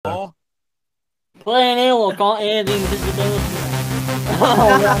Playing Halo, can't hear the invisibility.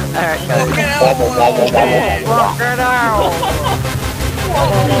 There it goes. Fuck it out!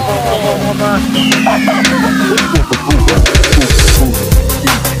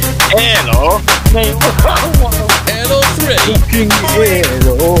 Hello. Mate, Halo 3. Fucking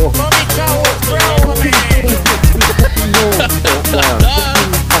hero.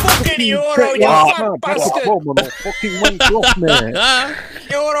 Fucking Euro, you fat bastard. Fucking wank off, mate.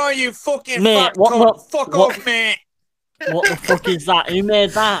 Euro, you fucking Mate, fat what cunt. the- Fuck what- off, mate. what the fuck is that? Who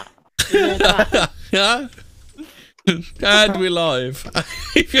made that? Who made that? Yeah. And we're live.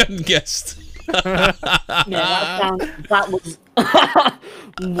 If you hadn't guessed. Yeah, that was.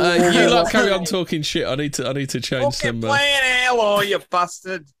 You lot carry on talking shit. I need to change Fucking some. playing Halo, you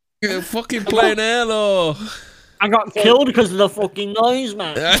bastard. Fucking playing Halo. I got killed because of the fucking noise,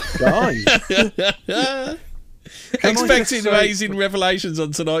 man. Expecting amazing revelations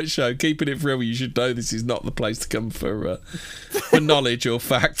on tonight's show. Keeping it real, you should know this is not the place to come for knowledge or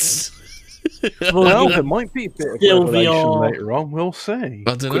facts. Well, there might be a bit of revelation later on. We'll see. I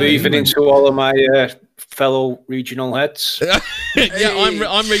don't know. Good evening to all of my fellow regional heads. Yeah,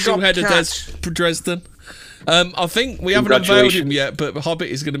 I'm regional head of Dresden. I think we haven't unveiled him yet, but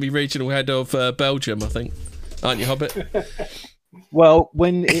Hobbit is going to be regional head of Belgium, I think. Aren't you, Hobbit? Well,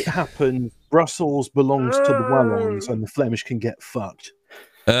 when it happens, Brussels belongs to the Wallons, and the Flemish can get fucked.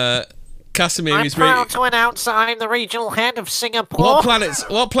 Casimir I'm is proud to announce that I'm the regional head of Singapore.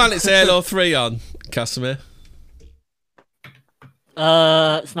 What planet's Halo 3 on, Casimir?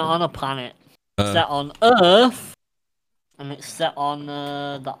 It's not on a planet. It's set on Earth, and it's set on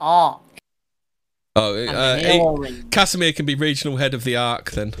the Ark. Oh, Casimir can be regional head of the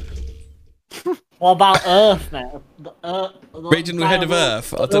Ark then. What about Earth, mate? Regional head of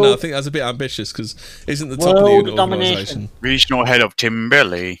Earth? I don't know. I think that's a bit ambitious because isn't the top of the organisation? Regional head of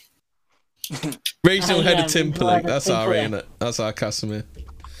Timberley. Regional head of regional Timperley. head of That's our Timperley. Ian. That's our Casimir.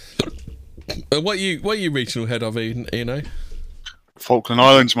 What you regional head of, Eno? Falkland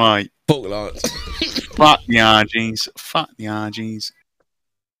Islands, mate. Falkland. Fuck the RGs. Fuck the RGs.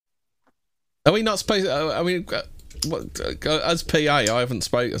 Are we not supposed? I mean, as PA, I haven't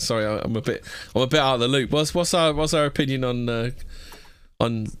spoken. Sorry, I'm a bit out of the loop. What's our opinion on the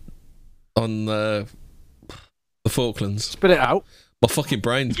Falklands? Spit it out. My fucking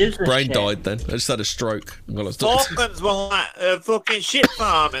brain Gives a shit. died then. I just had a stroke. Falklands were like fucking shit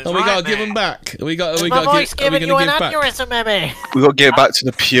farmers. Oh, we gotta give them back. We got. Is We my got. voice Are we giving you gonna an give back? aneurysm, maybe? We got to get back to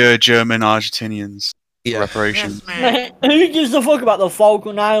the pure German Argentinians. Yeah. Reparations. Mate, who gives a fuck about the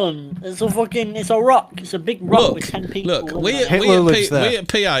Falkland Island? It's a rock. It's a big rock with 10 people. Look, we at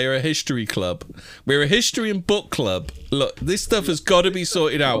PA are a history club. We're a history and book club. Look, this stuff has got to be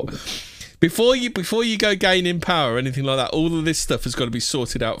sorted out. Before you go gaining power or anything like that, all of this stuff has got to be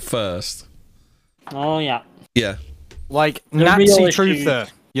sorted out first. Oh yeah. Yeah. Like The Nazi real issues. truther.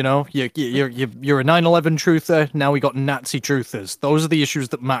 You know, you're a 9/11 truther. Now we got Nazi truthers. Those are the issues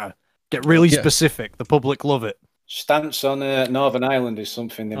that matter. Get really specific. The public love it. Stance on Northern Ireland is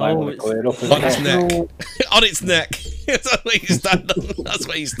something they might want to clear up. On its neck. On its neck. That's what you stand on. That's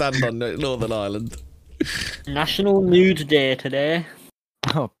what you stand on, Northern Ireland. National Nude Day today.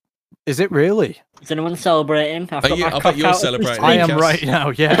 Oh, is it really? Is anyone celebrating? I've got my I cock bet you're out at the celebrating. I am street. right now.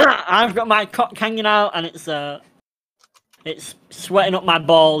 Yeah. I've got my cock hanging out, and it's sweating up my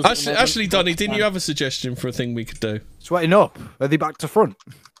balls. Actually, Donny, didn't you have a suggestion for a thing we could do? Sweating up. Are they back to front?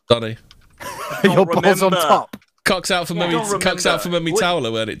 Donny. Your balls on top. Cocks out for Mummy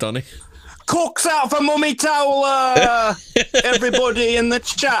Towler, weren't it, Donny? Cooks out for Mummy Towler! Everybody in the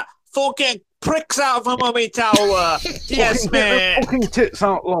chat, fucking pricks out for Mummy Towler! Yes, Fucking get mate! the fucking tits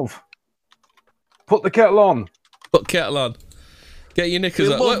out, love. Put the kettle on. Put kettle on. Get your knickers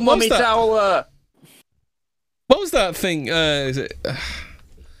We up. love Mummy Towler! What was that thing? Is it?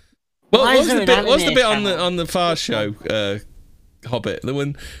 What was the bit on the Far Show, Hobbit? The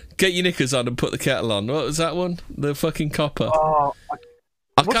one, get your knickers on and put the kettle on. What was that one? The fucking copper. Oh,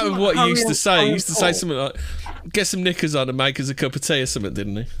 I can't remember what he used to say. He used to say something like, "Get some knickers on and make us a cup of tea" or something,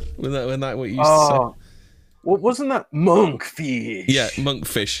 didn't he? When that what he used to say? Well, wasn't that monkfish? Yeah,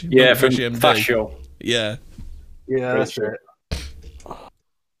 monkfish. Yeah, Monkfish from MD. Fast Show. Yeah. Yeah, that's it.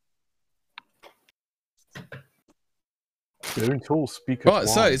 Doing tall speakers. Right,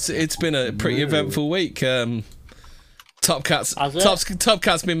 so it's been a pretty eventful week. Top Cat's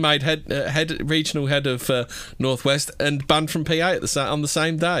been made regional head of Northwest and banned from PA on the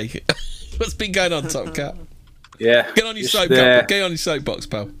same day. What's been going on, Top Cat? Yeah. Get on your soapbox. Get on your soapbox,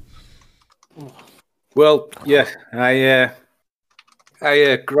 pal. Well, yeah,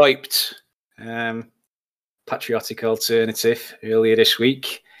 I griped Patriotic Alternative earlier this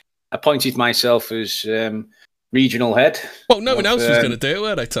week appointed myself as regional head. Well, no one else was going to do it,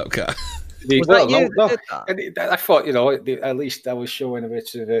 were they, Top Cat? I thought, at least I was showing a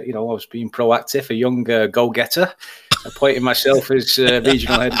bit of, I was being proactive, a young go-getter, appointing myself as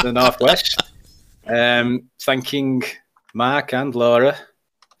regional head of the Northwest. Thanking Mark and Laura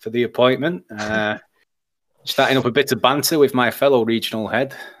for the appointment. Starting up a bit of banter with my fellow regional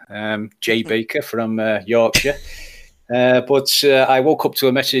head, Jay Baker from Yorkshire. But I woke up to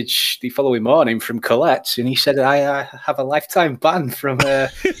a message the following morning from Colette, and he said, I have a lifetime ban from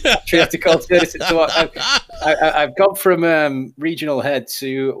Patriotic Alternative. So I've gone from regional head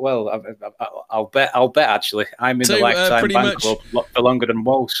to, well, I'll bet actually, I'm in the lifetime ban club for longer than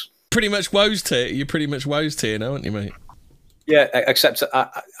Woes. Pretty much Woes tier. You're pretty much Woes tier now, aren't you, mate? Yeah, except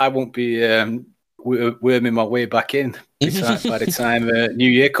I won't be worming my way back in by the time New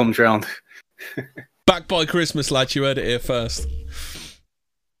Year comes round. Back by Christmas, lads. You heard it here first.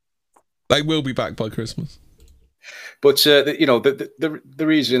 They will be back by Christmas. But the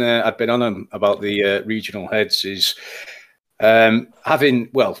reason I've been on them about the regional heads is having,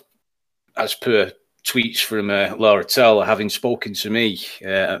 well, as per tweets from Laura Tell, having spoken to me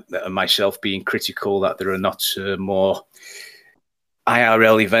and myself being critical that there are not more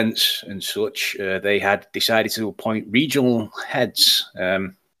IRL events and such, they had decided to appoint regional heads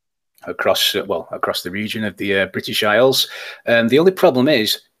across the region of the British Isles. The only problem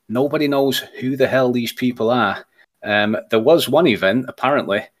is nobody knows who the hell these people are. There was one event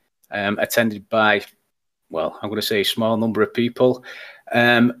apparently attended by, well, I'm going to say a small number of people.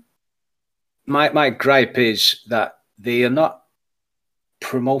 My gripe is that they are not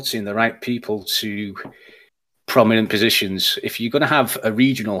promoting the right people to prominent positions. If you're going to have a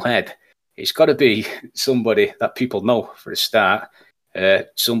regional head, it's got to be somebody that people know for a start,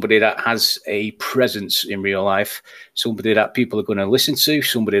 somebody that has a presence in real life, somebody that people are going to listen to,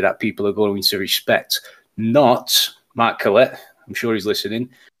 somebody that people are going to respect, not Mark Collette, I'm sure he's listening,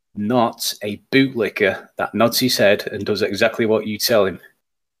 not a bootlicker that nods his head and does exactly what you tell him.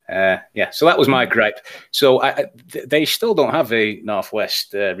 So that was my gripe. So they still don't have a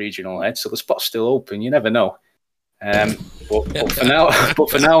Northwest regional head, so the spot's still open. You never know. But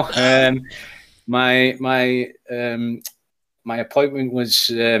for now, my appointment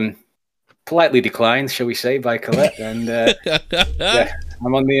was politely declined, shall we say, by Collette, and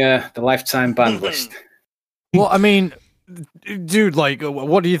I'm on the lifetime ban list. Well, I mean, dude, like,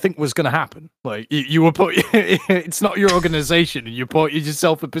 what do you think was going to happen? Like, you were put. It's not your organization, and you put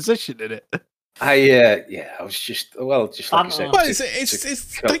yourself a position in it. I was just like I said. Well,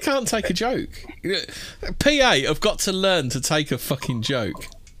 it's they can't take a joke. PA have got to learn to take a fucking joke.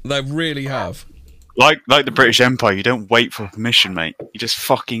 They really have. Like the British Empire, you don't wait for permission, mate. You just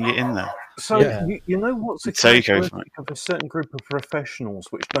fucking get in there. So you know what's a characteristic of a certain group of professionals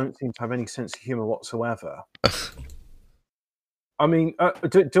which don't seem to have any sense of humour whatsoever? I mean,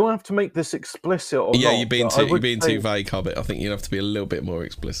 do I have to make this explicit or not? You're being too vague, Hobbit. I think you'd have to be a little bit more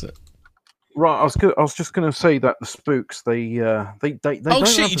explicit. Right, I was just going to say that the spooks they oh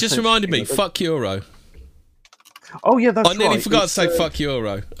shit! You just reminded me. Fuck Euro. Oh yeah, that's right. I nearly forgot to say fuck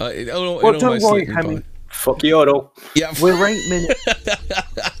Euro. Well, don't worry, Hemi. Fuck Euro. Yeah, we're 8 minutes.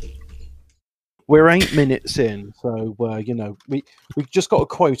 We're 8 minutes in, so we just got a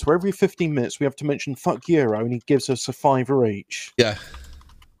quote where every 15 minutes we have to mention "fuck Euro" and he gives us a $5 each. Yeah,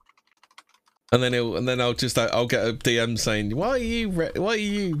 and then I'll get a DM saying, "Why are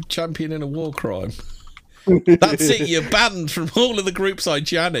you championing a war crime?" That's it. You're banned from all of the groups I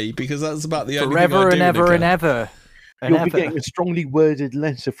Janny because that's about the only forever thing I do and ever. You'll be getting a strongly worded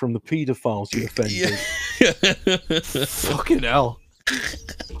letter from the paedophiles you offended. Fucking hell.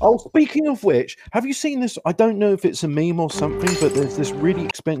 Oh, speaking of which, have you seen this? I don't know if it's a meme or something, but there's this really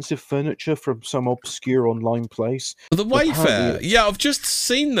expensive furniture from some obscure online place. The Wayfair. Yeah, I've just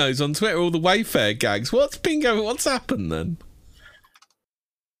seen those on Twitter, all the Wayfair gags. What's happened then?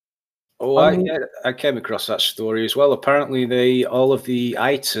 Oh, I came across that story as well. Apparently, all of the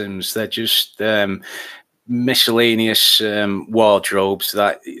items, they're just miscellaneous wardrobes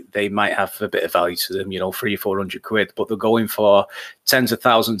that they might have a bit of value to them, £300-400, but they're going for tens of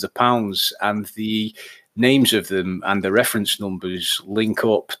thousands of pounds, and the names of them and the reference numbers link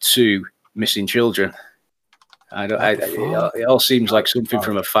up to missing children. It all seems like something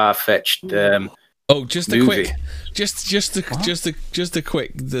from a far-fetched just a movie. quick, just a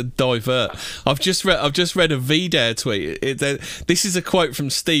quick divert. I've just read a VDare tweet. This is a quote from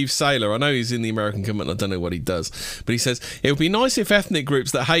Steve Saylor. I know he's in the American government. I don't know what he does, but he says it would be nice if ethnic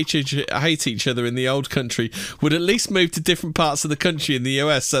groups that hate each other in the old country would at least move to different parts of the country in the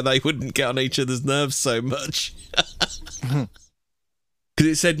US so they wouldn't get on each other's nerves so much. Because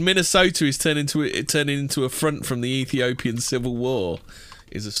Because it said Minnesota is turning into a front from the Ethiopian Civil War.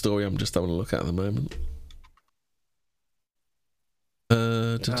 Is a story I'm just having a look at the moment.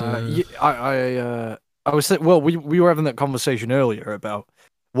 I was thinking, well, we were having that conversation earlier about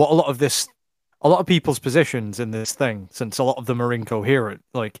what a lot of people's positions in this thing, since a lot of them are incoherent.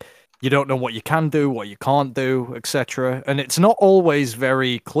 Like, you don't know what you can do, what you can't do, etc. And it's not always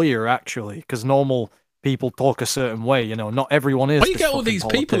very clear, actually, because normal people talk a certain way. You know, not everyone is. Why you get all these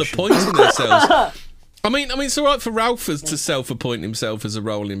people appointing themselves? I mean, it's all right for Ralph to self-appoint himself as a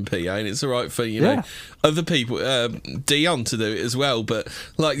rolling PA, and it's all right for know other people, Dion to do it as well. But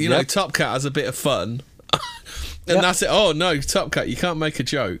like know, Top Cat has a bit of fun, and that's it. Oh no, Top Cat, you can't make a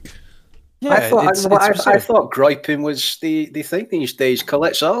joke. Yeah, I thought griping was the thing these days.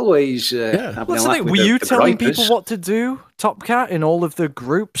 Colette's always were you telling people what to do, Top Cat, in all of the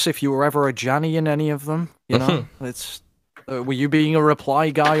groups? If you were ever a Janny in any of them, you know, it's. Were you being a reply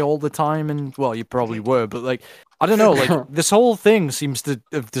guy all the time? And well, you probably were, but like, I don't know, like this whole thing seems to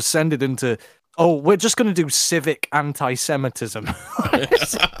have descended into, oh, we're just going to do civic anti-Semitism.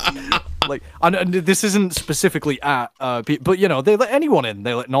 Like, and this isn't specifically at, but you know, they let anyone in.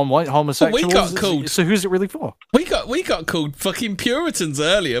 They let non-white homosexuals. We got called. So who's it really for? We got called fucking Puritans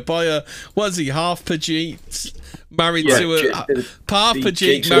earlier by a half Pajit married to a half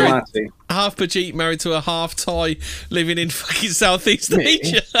Pajit married to a half Thai living in fucking Southeast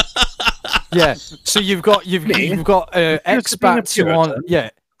Asia. Yeah. So you've got expats who aren't Do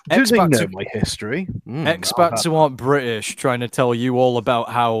they know my history? Expats who aren't British trying to tell you all about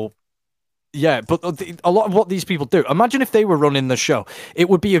how. Yeah, but a lot of what these people do, imagine if they were running the show, it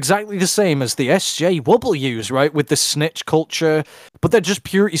would be exactly the same as the SJWs, right? With the snitch culture, but they're just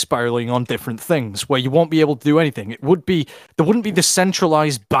purity spiraling on different things where you won't be able to do anything. There wouldn't be the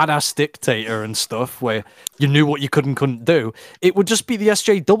centralized badass dictator and stuff where you knew what you could and couldn't do. It would just be the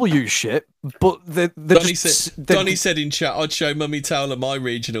SJW shit, but Donnie said in chat, I'd show Mummy Towler my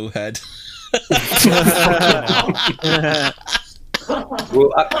regional head.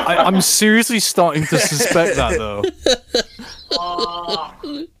 Well, I'm seriously starting to suspect that, though.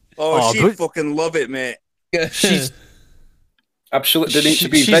 She'd fucking love it, mate. She's absolutely. There needs to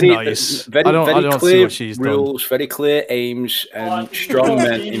be nice. very clear rules, very clear aims, and strong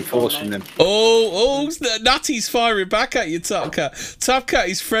men enforcing them. Oh, Natty's firing back at you, Top Cat. Top Cat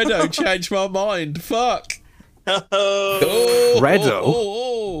is Fredo. Changed my mind. Fuck.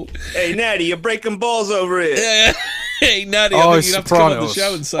 Fredo. Hey, Natty, you're breaking balls over here. Yeah. Hey, Natty, I think you have to come on the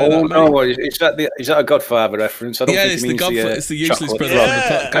show and say that. No, is that a Godfather reference? I don't think it's it means it's the useless brother of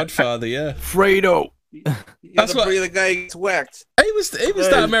the Godfather, yeah. Fredo. That's what the guy gets whacked. He was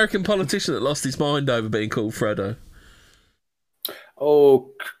that American politician that lost his mind over being called Fredo.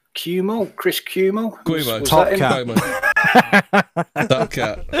 Oh, Chris Cuomo? Top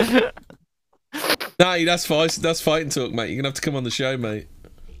Cat. Natty, that's fighting talk, mate. You're gonna have to come on the show, mate.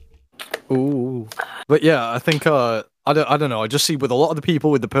 Ooh, but yeah, I think I don't know. I just see with a lot of the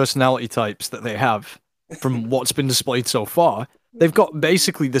people with the personality types that they have, from what's been displayed so far, they've got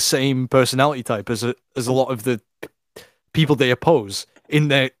basically the same personality type as a lot of the people they oppose in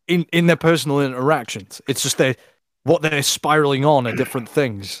their personal interactions. It's just what they're spiraling on are different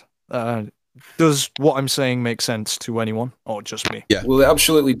things. Does what I'm saying make sense to anyone, or just me? Yeah. Well, it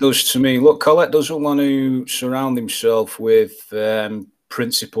absolutely does to me. Look, Colette doesn't want to surround himself with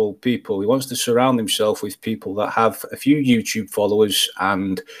principled people. He wants to surround himself with people that have a few YouTube followers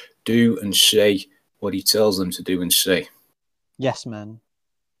and do and say what he tells them to do and say. Yes, man.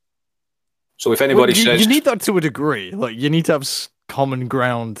 So if anybody says... You need that to a degree. Like, you need to have common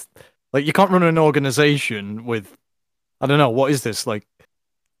ground. Like, you can't run an organization with... I don't know, what is this? Like...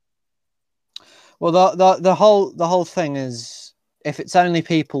 Well, the whole thing is, if it's only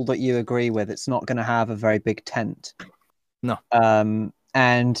people that you agree with, it's not going to have a very big tent. No.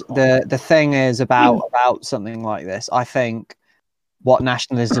 And the thing is about something like this, I think what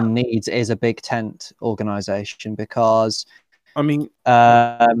nationalism needs is a big tent organization, because I mean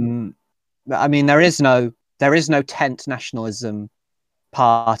there is no tent nationalism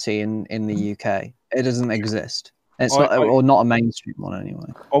party in the UK. It doesn't exist. It's not a mainstream one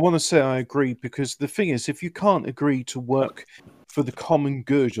anyway. I want to say I agree, because the thing is, if you can't agree to work for the common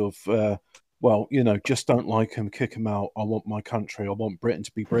good of, just don't like him, kick him out, I want my country, I want Britain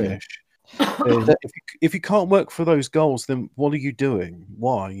to be British. If you can't work for those goals, then what are you doing?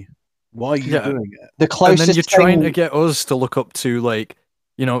 Why? Why are you doing it? The closest and then you're trying to get us to look up to, like,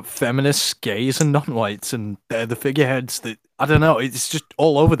 feminists, gays, and non-whites, and they're the figureheads that, I don't know, it's just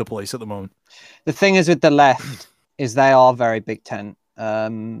all over the place at the moment. The thing is with the left is they are very big tent.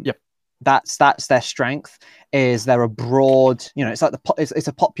 Yep. that's their strength. Is they're a broad, it's like it's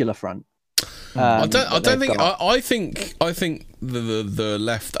a popular front. I think the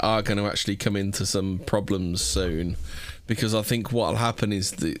left are going to actually come into some problems soon, because I think what'll happen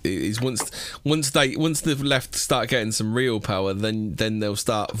is once the left start getting some real power, then they'll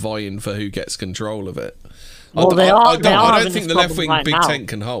start vying for who gets control of it. Well, I don't think the left wing big tent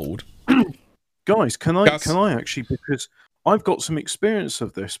can hold. Guys, can I actually, because I've got some experience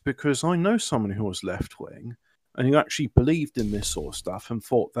of this, because I know someone who was left wing and who actually believed in this sort of stuff and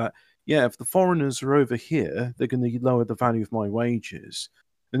thought that, yeah, if the foreigners are over here, they're going to lower the value of my wages.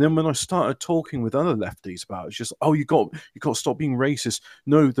 And then when I started talking with other lefties about it, it's just, oh, you got to stop being racist.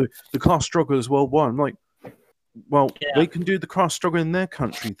 No, the class struggle is worldwide. I'm like, well, they can do the class struggle in their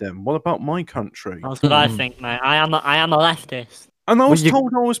country then. What about my country? That's what I think, mate. I am a leftist. And I was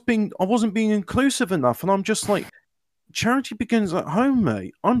told I wasn't being inclusive enough, and I'm just like, charity begins at home,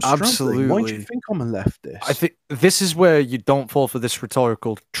 mate. I'm struggling. Absolutely. Why do you think I'm a leftist? I think this is where you don't fall for this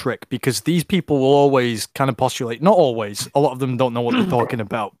rhetorical trick, because these people will always kind of postulate, not always, a lot of them don't know what they're talking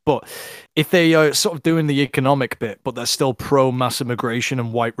about, but if they are sort of doing the economic bit, but they're still pro mass immigration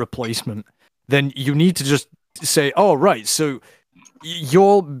and white replacement, then you need to just say, oh, right, so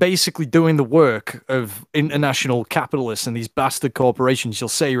you're basically doing the work of international capitalists and these bastard corporations you'll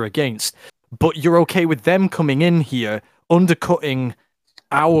say you're against, but you're okay with them coming in here, undercutting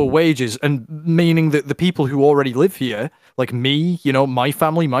our wages, and meaning that the people who already live here, like me, my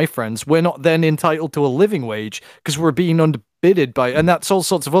family, my friends, we're not then entitled to a living wage because we're being underbidded by, and that's all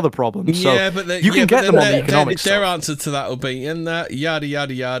sorts of other problems. Yeah, so but you can get them on the economic their stuff. answer to that will be, and that yada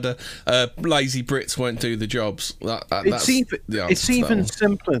yada yada. Lazy Brits won't do the jobs. It's even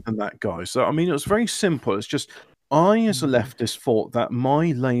simpler than that, guys. So, I mean, it was very simple. It's just, I, as a leftist, thought that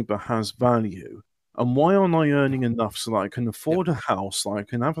my labour has value, and why aren't I earning enough so that I can afford a house, so I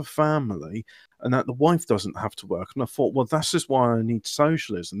can have a family, and that the wife doesn't have to work? And I thought, well, this is why I need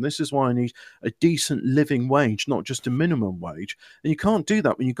socialism. This is why I need a decent living wage, not just a minimum wage. And you can't do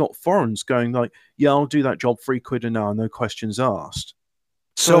that when you've got foreigners going like, yeah, I'll do that job £3 an hour, no questions asked.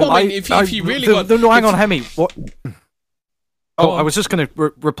 So well, I mean, if you really want... No, hang on, Hemi. What? Oh, I was just going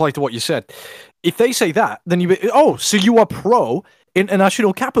to reply to what you said. If they say that, then so you are pro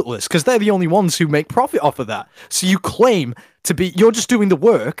international capitalists, because they're the only ones who make profit off of that. So you claim to be, you're just doing the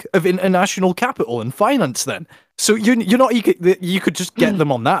work of international capital and finance then. So you're not, you could just get them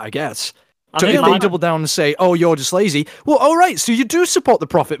on that, I guess. So if they double down and say, oh, you're just lazy, well, all right, so you do support the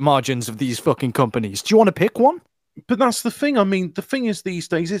profit margins of these fucking companies. Do you want to pick one? But that's the thing. I mean, the thing is, these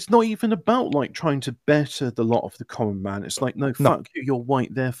days, it's not even about like trying to better the lot of the common man. It's like, no, fuck you, you're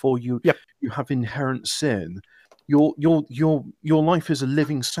white, therefore you have inherent sin. Your life is a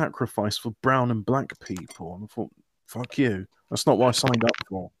living sacrifice for brown and black people. And I thought, fuck you. That's not what I signed up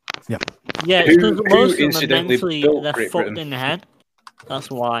for. Yeah, because most of them are mentally, they're fucked in the head.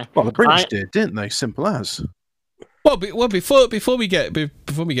 That's why. Well, the British did, didn't they? Simple as. Well, before we get too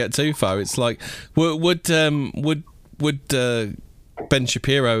far, it's like would Ben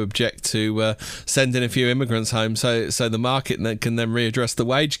Shapiro object to sending a few immigrants home so the market can then readdress the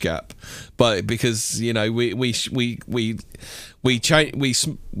wage gap, but because we make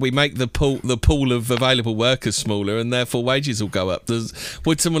the pool of available workers smaller and therefore wages will go up.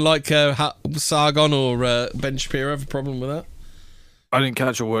 Would someone like Sargon or Ben Shapiro have a problem with that? I didn't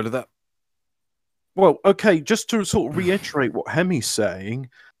catch a word of that. Well, okay, just to sort of reiterate what Hemi's saying,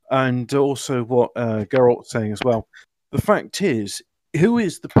 and also what Geralt's saying as well, the fact is, who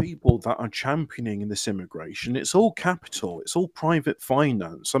is the people that are championing this immigration? It's all capital. It's all private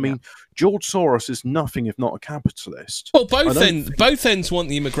finance. I mean, George Soros is nothing if not a capitalist. Well, both ends want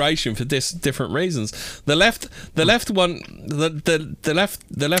the immigration for different reasons. The left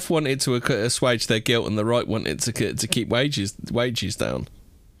wanted to assuage their guilt, and the right wanted to keep wages down.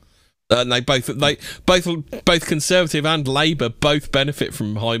 And they both Conservative and Labour both benefit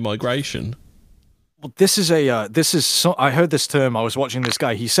from high migration. Well, I heard this term. I was watching this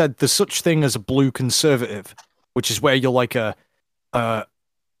guy. He said there's such thing as a blue conservative, which is where you're like a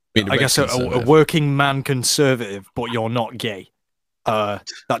working man conservative, but you're not gay.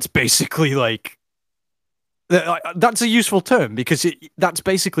 That's basically like that's a useful term because that's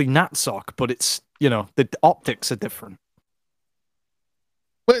basically NatSoc, but it's the optics are different.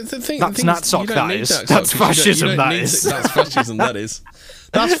 Well, that's NatSoc. That's fascism. That's fascism. That is.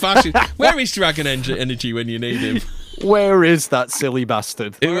 That's fascism. Where is Dragon Energy when you need him? Where is that silly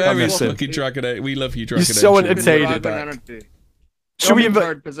bastard? Where is fucking Dragon Energy? We love you, Dragon Energy. He's so entertaining. Should we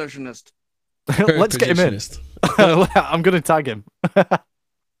invite possessionist? Let's get him in. I'm gonna tag him.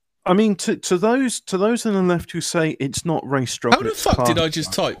 I mean, to those on the left who say it's not race struggle. How the fuck did I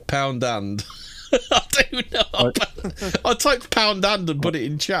just type pound and? I don't know. I typed pound and put it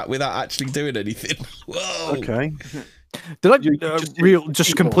in chat without actually doing anything. Whoa. Okay. Did I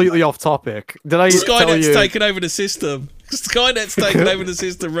just completely off topic? Did I tell Skynet's you? taken over the system. Skynet's taken over the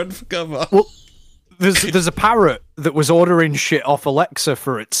system. Run for cover. Well, there's a parrot that was ordering shit off Alexa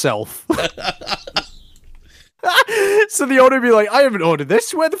for itself. So the owner would be like, I haven't ordered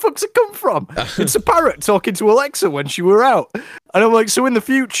this. Where the fuck's it come from? It's a parrot talking to Alexa when she were out. And I'm like, so in the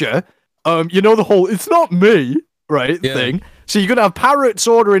future, you know the whole "it's not me" thing. So you're gonna have parrots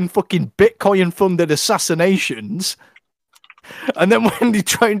ordering fucking Bitcoin funded assassinations, and then when they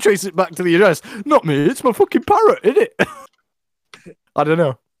try and trace it back to the address, not me, it's my fucking parrot, isn't it? I don't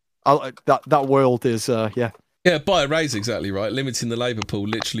know. That world is yeah. Yeah, buy a raise, exactly right. Limiting the labour pool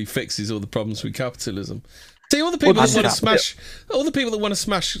literally fixes all the problems with capitalism. See, all the people that want to smash... All the people that want to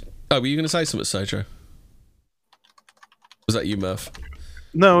smash... Oh, were you going to say something, Sojo? Was that you, Murph?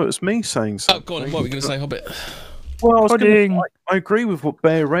 No, it was me saying something. Oh, go on. What were you going to say, Hobbit? Well, I agree with what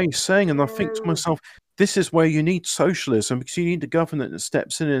Bear Ray's saying, and I think to myself, this is where you need socialism, because you need a government that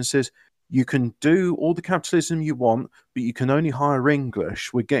steps in and says, you can do all the capitalism you want, but you can only hire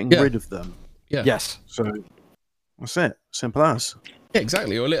English. We're getting rid of them. Yeah. Yes. So that's it. Simple as. Yeah,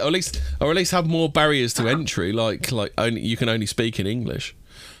 exactly. Or at least have more barriers to entry, like only you can only speak in English.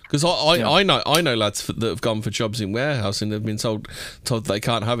 Because I know lads that have gone for jobs in warehouse and they've been told they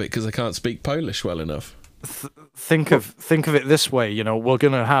can't have it because they can't speak Polish well enough. Think of it this way. You know, we're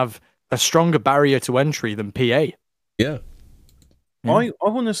gonna have a stronger barrier to entry than PA. Yeah. I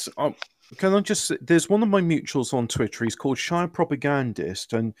want to. Can I just? There's one of my mutuals on Twitter. He's called Shy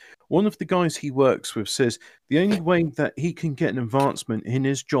Propagandist, and one of the guys he works with says the only way that he can get an advancement in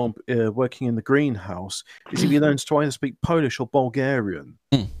his job working in the greenhouse is if he learns to either speak Polish or Bulgarian.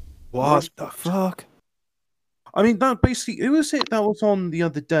 What the fuck? I mean, that basically, who was it that was on the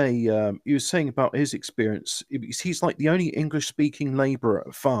other day? He was saying about his experience. He's like the only English-speaking labourer at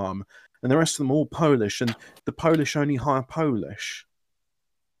a farm, and the rest of them all Polish, and the Polish only hire Polish.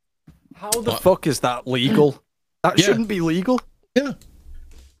 How the fuck is that legal? That shouldn't be legal. Yeah.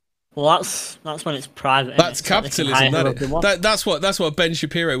 Well, that's when it's private. That's capitalism. That's what Ben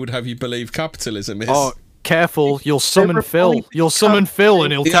Shapiro would have you believe capitalism is. Oh, careful! You'll summon Phil. You'll summon Phil,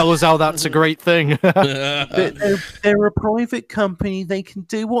 and he'll tell us how that's a great thing. They're a private company. They can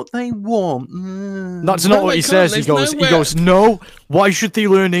do what they want. That's not what he says. He goes, no. Why should they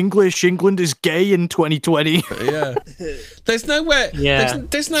learn English? England is gay in 2020. Yeah. There's nowhere. Yeah.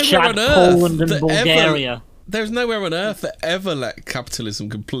 There's nowhere Chad, on earth. Poland and Bulgaria. There's nowhere on earth that ever let capitalism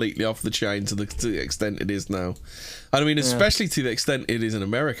completely off the chain to the extent it is now. And I mean, especially to the extent it is in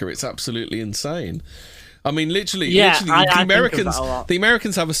America, it's absolutely insane. I mean, literally, the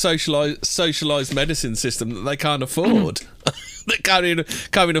Americans have a socialized medicine system that they can't afford. They can't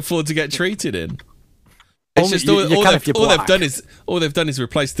even afford to get treated in. It's just all they've done is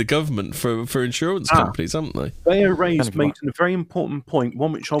replace the government for insurance companies, haven't they? Bear Ray's made a very important point,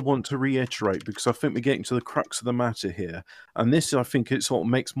 one which I want to reiterate because I think we're getting to the crux of the matter here, and this I think it sort of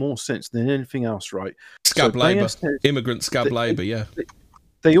makes more sense than anything else, right? Scab labour, immigrant scab labour, yeah.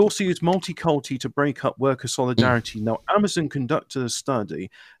 They also use multiculti to break up worker solidarity. Now, Amazon conducted a study,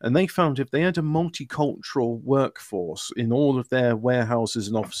 and they found if they had a multicultural workforce in all of their warehouses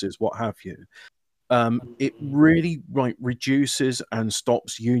and offices, what have you, it really reduces and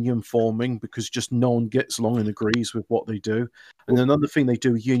stops union forming because just no one gets along and agrees with what they do. And another thing they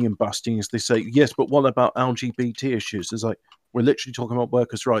do union busting is they say, yes, but what about LGBT issues? It's like, we're literally talking about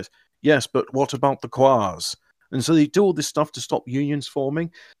workers' rights. Yes, but what about the quars? And so they do all this stuff to stop unions forming.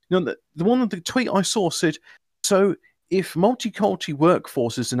 You know, the one of the tweet I saw said, so if multicultural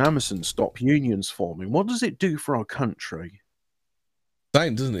workforces in Amazon stop unions forming, what does it do for our country?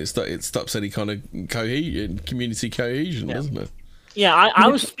 Same, doesn't it? It stops any kind of community cohesion, doesn't it? Yeah, I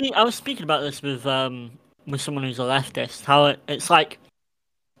was speaking about this with someone who's a leftist. How it's like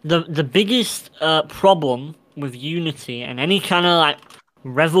the biggest problem with unity and any kind of like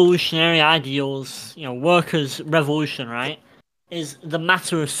revolutionary ideals, you know, workers' revolution, right, is the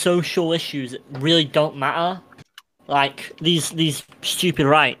matter of social issues that really don't matter. Like these stupid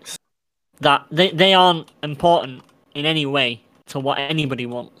rights that they aren't important in any way to what anybody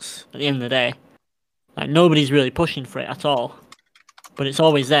wants at the end of the day. Like nobody's really pushing for it at all, but it's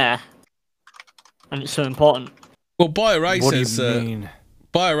always there, and it's so important. Well, Buy-A-Ray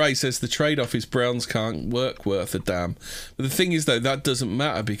says the trade-off is Browns can't work worth a damn. But the thing is, though, that doesn't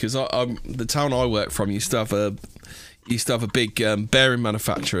matter because the town I work from used to have used to have a big bearing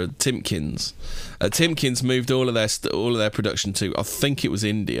manufacturer, Timkins. Timkins moved all of their production to, I think it was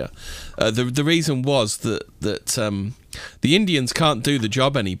India. The reason was that the Indians can't do the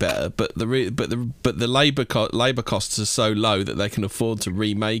job any better, but the labor costs are so low that they can afford to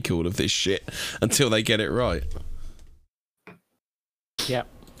remake all of this shit until they get it right. Yeah.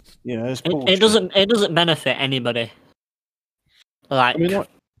 Yeah, it doesn't benefit anybody. Like, I mean,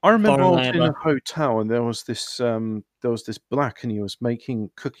 I remember I was in a hotel and there was this black, and he was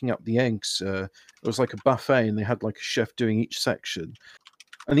cooking up the eggs. It was like a buffet, and they had like a chef doing each section.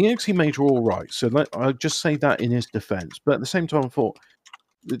 And the eggs he made were all right. So I'll just say that in his defense. But at the same time, I thought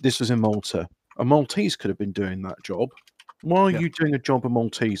this was in Malta. A Maltese could have been doing that job. Why are you doing a job a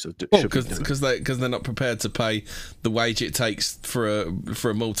Maltese? Because they're not prepared to pay the wage it takes for a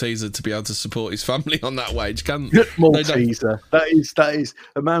Malteser to be able to support his family on that wage. Malteser. That is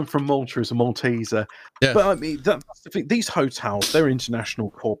a man from Malta is a Malteser. Yeah. But I mean, that's the thing. These hotels, they're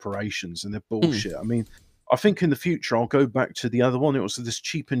international corporations, and they're bullshit. I mean, I think in the future I'll go back to the other one. It was this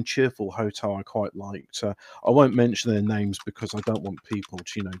Cheap and Cheerful hotel I quite liked. I won't mention their names because I don't want people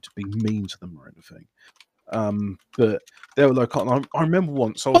to be mean to them or anything. But they were like, I remember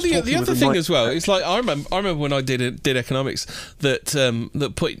once. The other thing as well, it's like I remember when I did economics that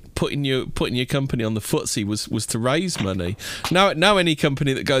putting your company on the FTSE was to raise money. Now any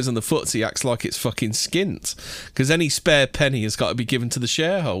company that goes on the FTSE acts like it's fucking skint, because any spare penny has got to be given to the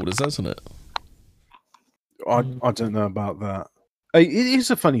shareholders, hasn't it? I don't know about that. It is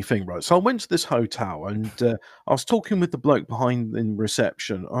a funny thing, right? So I went to this hotel and I was talking with the bloke behind in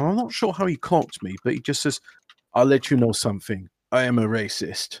reception. And I'm not sure how he clocked me, but he just says, "I'll let you know something. I am a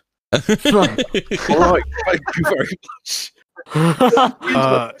racist." All right, thank you very much.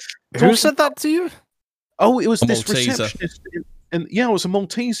 Who said that to you? Oh, it was this Malteser. receptionist. And yeah, it was a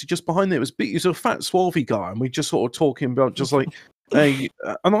Maltese just behind there. He was a fat, swarthy guy. And we just sort of talking about just like, and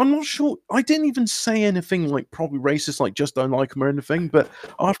I'm not sure. I didn't even say anything like probably racist, like just don't like them or anything. But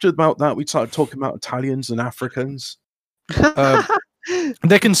after about that, we started talking about Italians and Africans.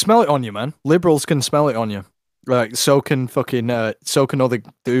 They can smell it on you, man. Liberals can smell it on you. Like so can other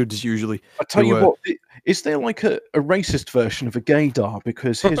dudes usually. I tell you what, is there like a racist version of a gaydar?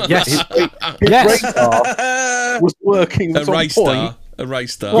 Because his radar was working. A race star. A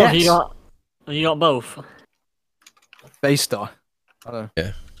race star. What, you got both. Base star. I don't know.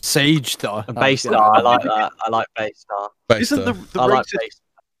 Yeah. Sage star. A base star. I like that. I like base star. Isn't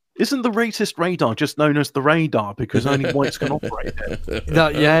the racist radar just known as the radar because only whites can operate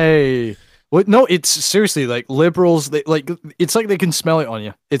it? Yay. Well, no, it's seriously like liberals. It's like they can smell it on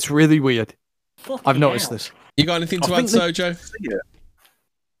you. It's really weird. I've noticed this. You got anything to add, Sojo?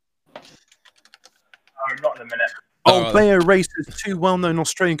 No, not in a minute. They are racist. Two well-known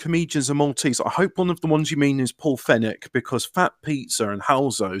Australian comedians are Maltese. I hope one of the ones you mean is Paul Fennick, because Fat Pizza and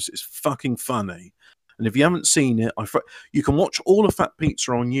Halzo's is fucking funny. And if you haven't seen it, you can watch all of Fat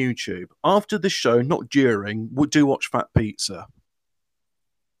Pizza on YouTube. After this show, not during, do watch Fat Pizza.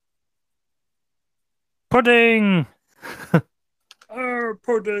 Pudding!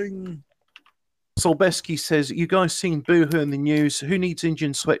 Pudding! Solbeski says, you guys seen Boohoo in the news? Who needs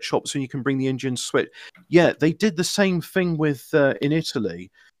Indian sweatshops when you can bring the Indian sweat? Yeah, they did the same thing with in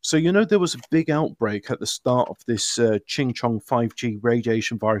Italy. So, there was a big outbreak at the start of this Ching Chong 5G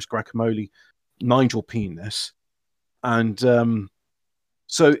radiation virus guacamole Nigel penis. And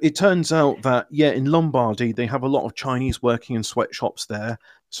so it turns out that, in Lombardy, they have a lot of Chinese working in sweatshops there.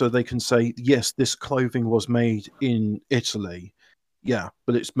 So they can say, yes, this clothing was made in Italy. Yeah,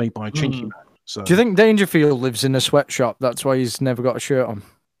 but it's made by a chinky man. So. Do you think Dangerfield lives in a sweatshop? That's why he's never got a shirt on.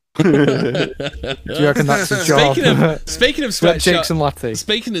 Do you reckon that's a job? Speaking of sweatshops, and latte.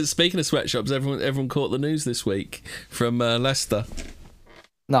 Speaking of sweatshops, everyone caught the news this week from Leicester.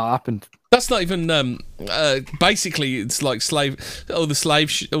 No, it happened. That's not even. Basically, it's like all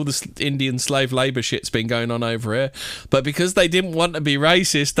the Indian slave labour shit's been going on over here, but because they didn't want to be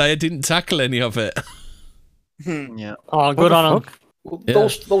racist, they didn't tackle any of it. Yeah. Oh, good on them. Well,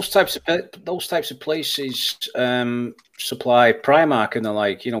 those types of places supply Primark and the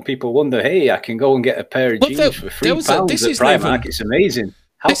like. People wonder, hey, I can go and get a pair of jeans for £3 at Primark. It's amazing.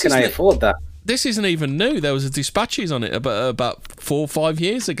 How can I afford that? This isn't even new. There was a dispatches on it about 4 or 5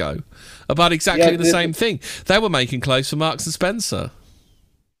 years ago about exactly the same thing. They were making clothes for Marks and Spencer.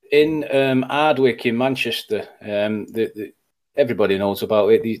 In Ardwick in Manchester, everybody knows about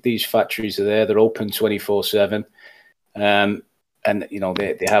it. These factories are there. They're open 24/7. And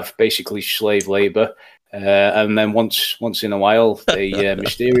they have basically slave labor, and then once in a while they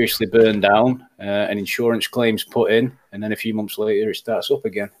mysteriously burn down, and insurance claims put in, and then a few months later it starts up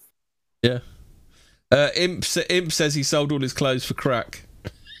again. Yeah, Imp says he sold all his clothes for crack.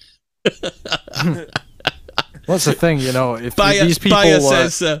 What's the thing, you know? If Bayer, these people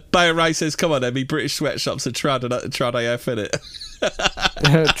Bayer Ray says, "Come on, Emmy, British sweatshops are trad AF in it."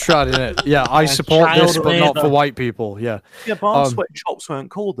 Trad in it. Yeah, I support this, but not for white people. Yeah. Yeah, but our sweatshops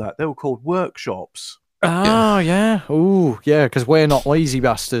weren't called that. They were called workshops. Oh, yeah. Ooh, yeah, because we're not lazy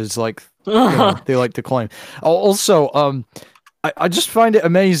bastards like you know, they like to claim. Also, I just find it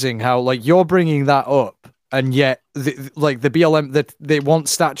amazing how, like, you're bringing that up, and yet, the BLM, that they want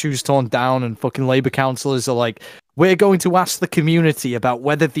statues torn down, and fucking Labour councillors are like, we're going to ask the community about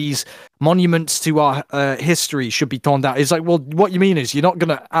whether these monuments to our history should be torn down. It's like, well, what you mean is you're not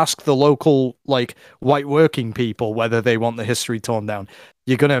going to ask the local, like, white working people whether they want the history torn down.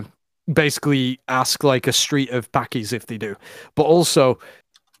 You're going to basically ask, like, a street of Pakis if they do. But also,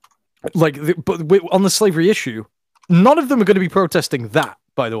 like, on the slavery issue, none of them are going to be protesting that,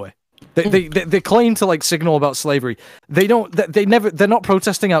 by the way. They claim to, like, signal about slavery. They're not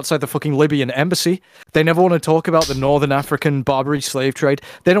protesting outside the fucking Libyan embassy. They never want to talk about the Northern African Barbary slave trade.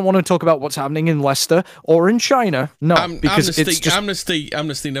 They don't want to talk about what's happening in Leicester or in China. No, because it's just...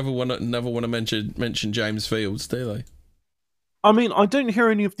 Amnesty never want to mention James Fields, do they? I mean, I don't hear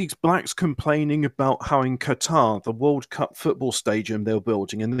any of these blacks complaining about how in Qatar, the World Cup football stadium they're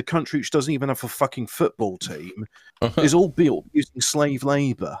building, and the country which doesn't even have a fucking football team, is all built using slave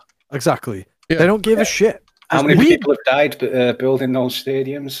labour. Exactly. Yeah. They don't give a shit. How many people have died building those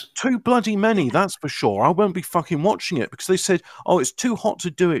stadiums? Too bloody many, that's for sure. I won't be fucking watching it because they said, oh, it's too hot to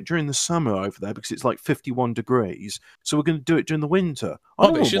do it during the summer over there because it's like 51 degrees. So we're going to do it during the winter.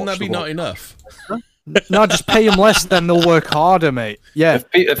 Oh, but shouldn't that be not enough? No, just pay them less, then they'll work harder, mate. Yeah,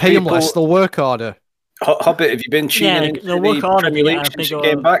 pay them less, they'll work harder. Hobbit, have you been tuning into the Premier League since you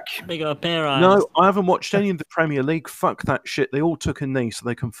came back? No, I haven't watched any of the Premier League. Fuck that shit. They all took a knee, so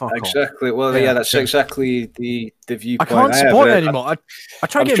they can fuck off. Exactly. Well, yeah, that's exactly the viewpoint. I can't support it anymore. I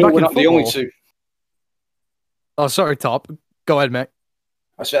try getting back in football. The only two. Oh, sorry, Top. Go ahead, mate.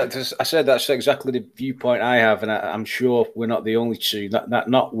 I said that's exactly the viewpoint I have, and I'm sure we're not the only two.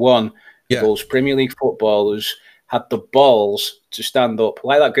 Not one of those Premier League footballers had the balls to stand up,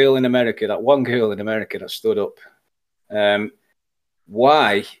 like that girl in America, that one girl in America that stood up.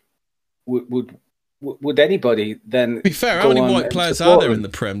 Why would anybody then? To be fair, how many white players are there in the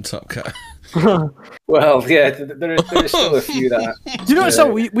Prem, Top Cat? Well, yeah, there is still a few that. Do you know so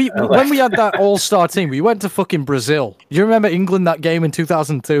we when we had that all-star team, we went to fucking Brazil. Do you remember England that game in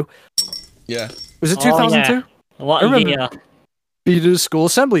 2002? Yeah. Was it 2002? Yeah. What a year. Beat school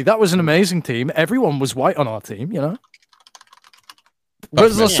assembly. That was an amazing team. Everyone was white on our team, you know. When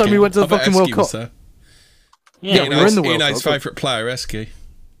was the last time we went to the fucking World Cup? Yeah, we were in the World Cup. Eno's favourite player, Eski.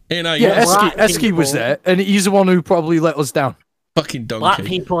 Eski was there, and he's the one who probably let us down. Fucking donkey. Black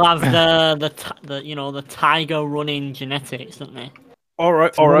people have the you know, the tiger running genetics, don't they? All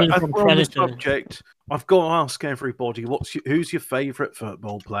right. As we're on the subject, I've got to ask everybody, who's your favourite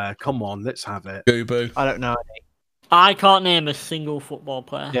football player? Come on, let's have it. Boo-boo. I don't know any. I can't name a single football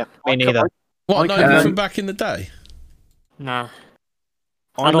player. Yeah, me neither. What, not even from back in the day? Nah.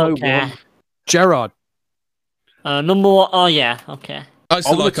 I don't care. One. Gerrard. Number one. Oh, yeah, okay. I used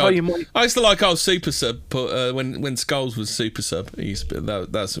to like old Super Sub, but when Scholes was Super Sub,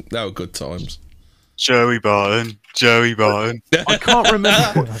 that were good times. Joey Barton. I can't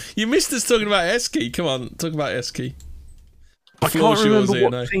remember. You missed us talking about Eski. Come on, talk about Eski. I can't remember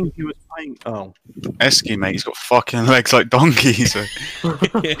what team he was playing. Oh, Eski, mate, he's got fucking legs like donkeys.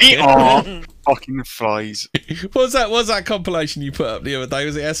 Fucking flies. What was that compilation you put up the other day?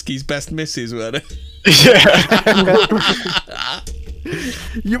 Was it Eski's best misses, weren't it?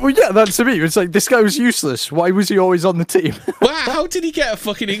 Yeah, that's to me. It's like, this guy was useless. Why was he always on the team? Wow, how did he get a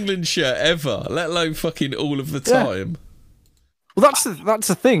fucking England shirt ever? Let alone fucking all of the time. Well, that's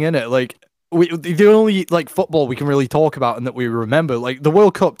the thing, isn't it? Like, the only like football we can really talk about and that we remember, like the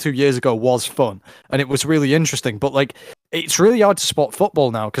World Cup 2 years ago was fun and it was really interesting, but like it's really hard to spot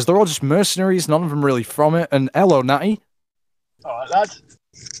football now because they're all just mercenaries, none of them really from it. And hello, Natty. All right, lads.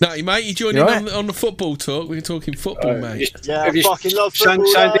 Natty, mate, you joining on the football talk? We're talking football, mate. Yeah, I fucking love football.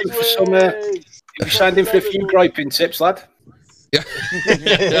 Signed in for some. You signed in for a few griping tips, lad. Yeah,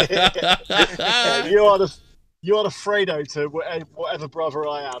 you are the Fredo to whatever brother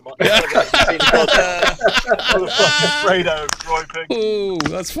I am. I'm the fucking Fredo griping. Oh,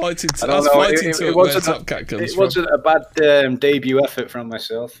 that's fighting. That's fighting talk. Where Top Cat comes it wasn't a bad debut effort from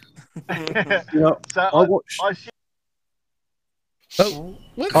myself. I watched. Oh,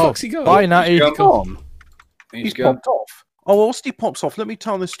 where the fuck's he going? Bye, Natty. He's popped off. Oh, whilst he pops off, let me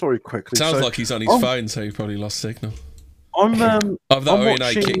tell this story quickly. Sounds like he's on his phone, so he probably lost signal. I'm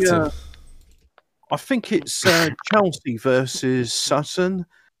watching. I think it's Chelsea versus Sutton.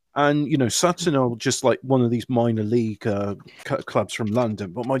 And, you know, Sutton are just like one of these minor league clubs from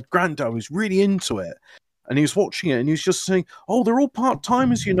London. But my granddad was really into it. And he was watching it and he was just saying, oh, they're all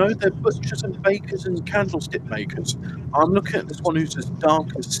part-timers, you know. They're butchers and bakers and candlestick makers. I'm looking at this one who's as dark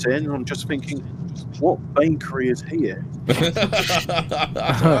as sin, and I'm just thinking, what bakery is he in?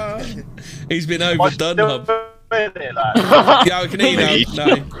 He's been overdone, Hub. Yeah, I can eat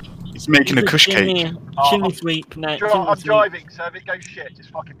now. No. He's making a kush cake. Chimney sweep, mate. I'm driving, so if it goes shit,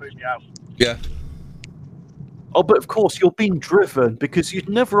 just fucking boot me out. Yeah. Oh, but of course, you're being driven because you'd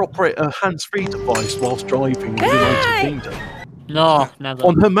never operate a hands-free device whilst driving in the United Kingdom. No, never.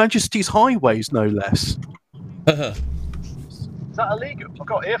 On Her Majesty's highways, no less. Is that illegal? I've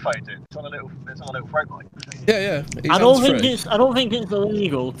got earphones in. It's on a little throat mic. Yeah. I don't think it's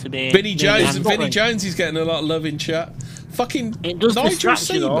illegal to be. Vinnie Jones is getting a lot of love in chat. Fucking Nigel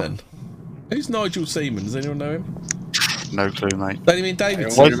Seaman. Who's Nigel Seaman? Does anyone know him? No clue, mate. Don't you mean David I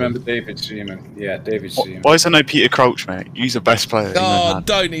Seaman? remember David Seaman. Yeah, David Seaman. Why is there no Peter Crouch, mate? He's the best player. Oh,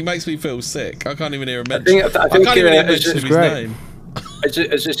 don't. He makes me feel sick. I can't even hear him I mention. think I can't even hear mention his name. As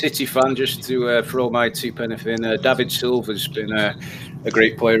a City fan, just to throw my 2 pence in, David Silva's been a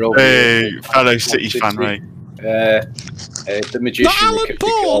great player over Hey, fellow City fan, mate. The magician. Not Alan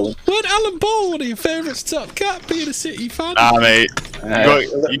Ball. Weren't Alan Ball one of your favourites, Top Cat, being a City fan? Nah, mate.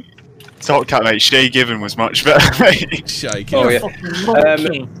 Top Cat, mate. Shay Given was much better, mate. Shay Given. Oh,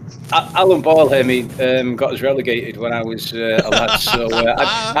 yeah. Alan Ball, I mean, got us relegated when I was a lad. So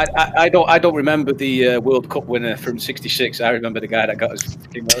I don't remember the World Cup winner from '66. I remember the guy that got us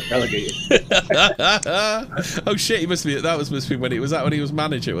relegated. Oh shit! He must be. That must be when he was when he was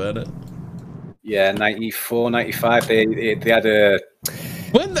manager, weren't it? Yeah, 94, 95. They had a.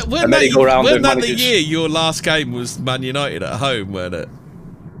 When that the year your last game was Man United at home, weren't it?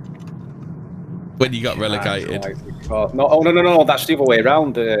 When you got relegated. No, that's the other way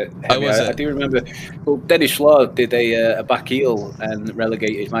around. I do remember. Well, Dennis Law did a back heel and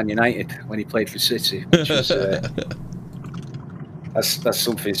relegated Man United when he played for City. Which was, that's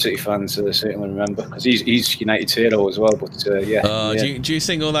something City fans certainly remember because he's United's hero as well. But yeah. Do you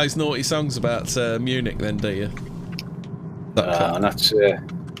sing all those naughty songs about Munich then? Do you? Not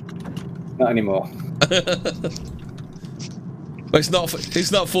anymore. But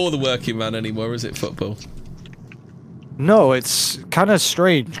it's not for the working man anymore, is it? Football. No, it's kind of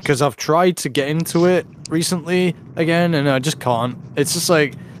strange because I've tried to get into it recently again, and I just can't. It's just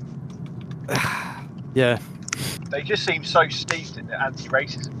like, yeah. They just seem so steeped in the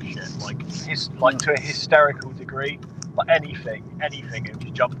anti-racism shit, like to a hysterical degree. Like anything, and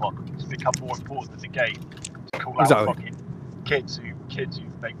just jump on. It's become more important than the game. To call out fucking kids who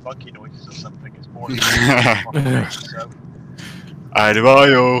make monkey noises or something. It's more important. So.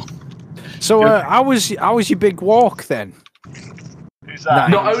 So, how was your big walk then? Who's that?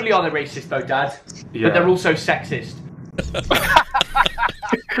 Not only are they racist though, Dad, but they're also sexist.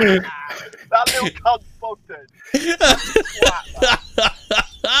 That little cunt Bogdan.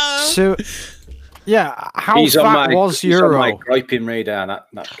 So, yeah, how fat was Euro? He's on my griping radar,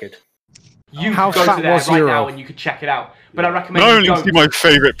 that kid. You can go to there right now and you can check it out. But I recommend not only is he my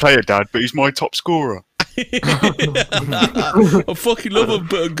favourite player, Dad, but he's my top scorer. I fucking love a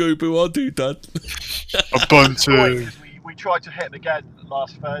bit of Goobu, I do, Dad. A bunter. We tried to hit them again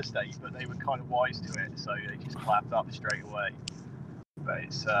last Thursday, but they were kind of wise to it, so they just clapped up straight away. But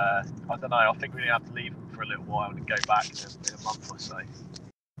it's, I don't know, I think we're going to have to leave them for a little while and go back in a month or so.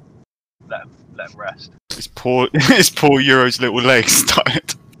 Let them rest. His poor Euro's little legs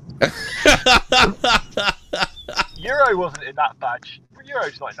started. Euro wasn't in that bad.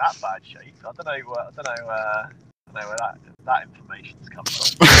 Euro's not in that bad shape. I don't know where that information's come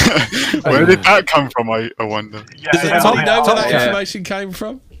from. Where did that come from? I wonder. Does Tom know where that information came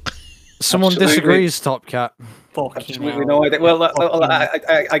from? Someone disagrees, Top Cat. Absolutely no idea. Well,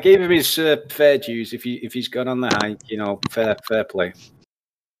 I gave him his fair dues. If he's gone on the hike, fair play.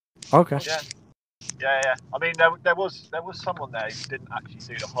 Okay. Yeah. I mean, there was someone there who didn't actually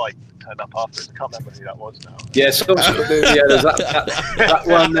do the hike and turned up afterwards. I can't remember who that was now. Yeah, there's that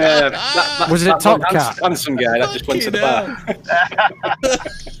one. Was it Top Cat? Handsome guy that just went to the bar.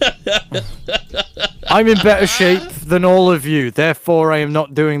 I'm in better shape than all of you, therefore I am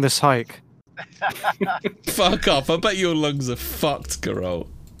not doing this hike. Fuck off! I bet your lungs are fucked, Carol.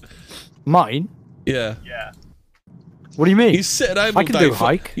 Mine? Yeah. Yeah. What do you mean? You sit at home all I can day. do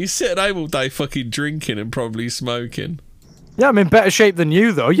hike. You sit at home all day, fucking drinking and probably smoking. Yeah, I'm in better shape than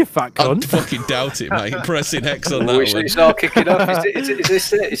you, though, you fat I cunt. fucking doubt it, mate. Pressing X on that Which one. it's all kicking off.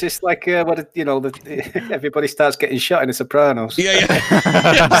 Is this like everybody starts getting shot in The Sopranos? Yeah.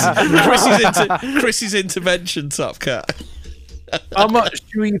 Chris's intervention, Top Cat. How much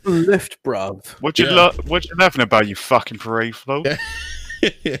do you even lift, bruv? What you laughing about, you fucking parade float?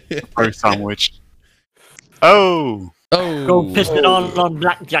 Pro sandwich. Oh. Go piss it on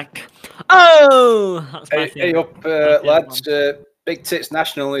blackjack. Oh, that's my Hey up, lads! Big tits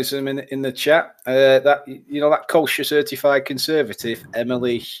nationalism in the chat. That kosher certified conservative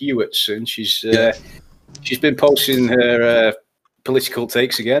Emily Hewitson. She's been posting her political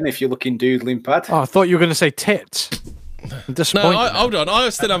takes again. If you're looking doodling pad. Oh, I thought you were going to say tits. No, hold on. I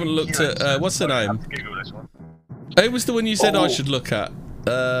still haven't looked at what's her name. Who was the one you said I should look at?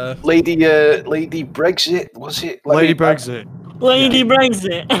 Lady Brexit, was it? Lady Brexit. Lady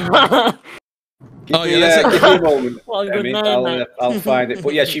Brexit. Give me a moment. What a good name, mate. I'll find it.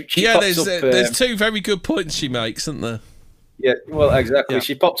 But yeah, she pops up, there's two very good points she makes, isn't there? Yeah, well, exactly. Yeah.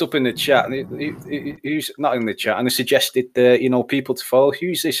 She popped up in the chat, and who's not in the chat, and they suggested people to follow.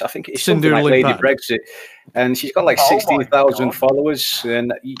 Who's this? I think it's something like Lady Brexit, and she's got like 16,000 followers,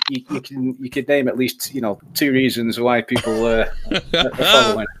 and you could name at least 2 reasons why people are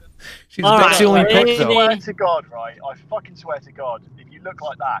following. She's the only pick, though. I swear to God, right? I fucking swear to God, if you look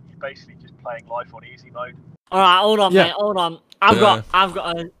like that, you're basically just playing life on easy mode. All right, hold on, mate. Hold on. I've got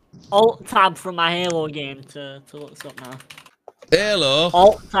an alt tab from my Halo game to look this up now. Hello.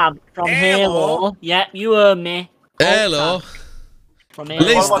 Alt tab from Halo. Yeah, you heard me. Hello. From Halo.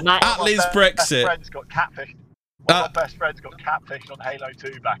 Liz Brexit. Friends got catfished. One of my best friends got catfished on Halo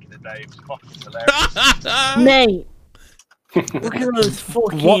 2 back in the day. It was fucking hilarious. Mate. Look at those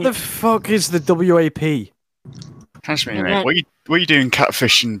fucking... What the fuck is the WAP? Trust me, mate. What are you doing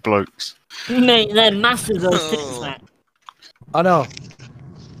catfishing blokes? Mate, they're massive, those tits, mate. I know.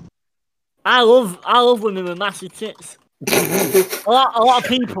 I love women with massive tits. a lot of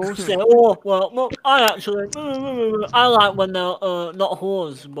people say, oh, well, I like when they're not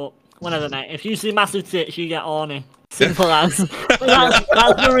whores, but whatever, mate. If you see massive tits, you get horny. Simple as. That's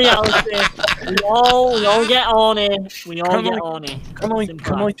the reality. We all get horny. We all get horny.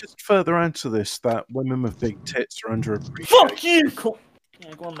 Can I just further answer this? That women with big tits are underappreciated. Fuck you!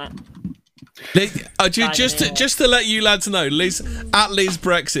 Yeah, go on, mate. Just to let you lads know, Liz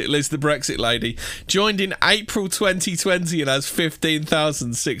Brexit, Liz the Brexit lady, joined in April 2020 and has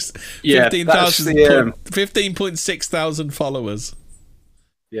 15.6 thousand followers.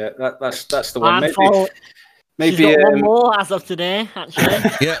 Yeah, that's the one. Maybe she's got one more as of today,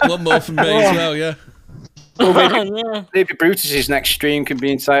 actually. Yeah, one more from me as well. Yeah. Well, maybe Brutus's next stream can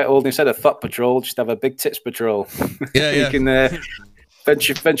be entitled, instead of Thought Patrol, just have a Big Tits Patrol. Yeah, you can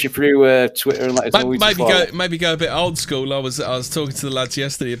venture through Twitter and let us know. Maybe go a bit old school. I was talking to the lads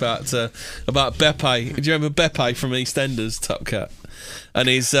yesterday about Beppe. Do you remember Beppe from EastEnders, Top Cat? And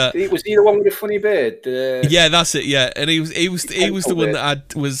he's was he the one with the funny beard? Yeah, that's it. Yeah, and he was the one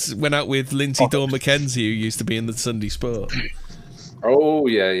that went out with Lindsay Dawn McKenzie, who used to be in the Sunday Sport. Oh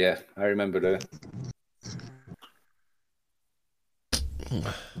yeah, I remember that.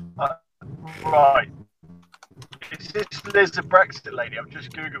 Right. Is this Liz the Brexit lady? I've just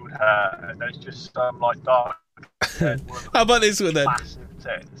googled her, and there's just some like dark. How about this one then? Massive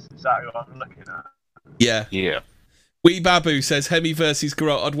tits. Is that who I'm looking at? Yeah. Yeah. Wee Babu says Hemi versus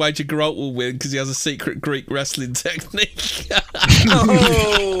Geralt. I'd wager Geralt will win because he has a secret Greek wrestling technique.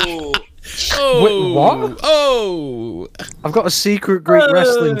 Wait, what? Oh! I've got a secret Greek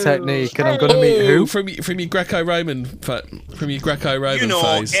wrestling technique, and I'm going to meet who? From your Greco-Roman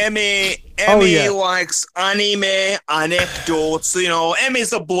phase. Emmy likes anime anecdotes.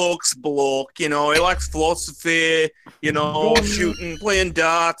 Emmy's a bloke's bloke. He likes philosophy. Shooting, playing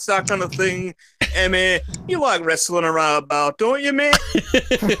darts, that kind of thing. Emmy, you like wrestling around about, don't you, mate? Did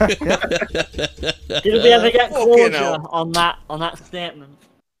we ever get closure on that statement?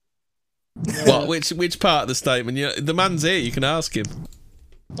 What? Which part of the statement? The man's here. You can ask him.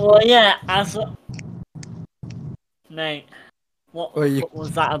 Well, yeah. Mate, what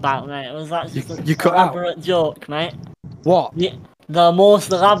was that about, mate? Was that just an elaborate joke, mate? What? The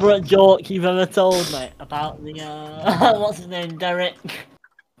most elaborate joke you've ever told, mate, about the what's his name, Derek,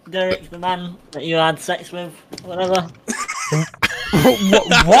 the man that you had sex with, whatever.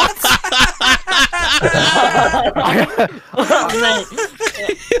 What?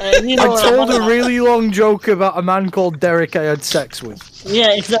 I told a really long joke about a man called Derek I had sex with.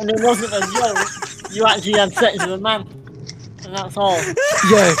 Yeah, except it wasn't a joke. You actually had sex with a man. And that's all.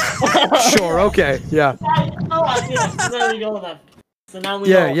 Yeah. Sure, okay, yeah. Oh, there we go then. So now we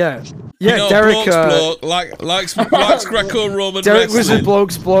Yeah, know. yeah. You Yeah, know, Derek. likes Greco-Roman Derek was a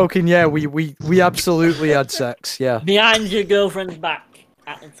wrestling. bloke, and yeah, we absolutely had sex. Yeah. Behind your girlfriend's back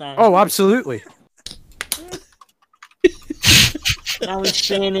at the time. Oh, absolutely. Now he's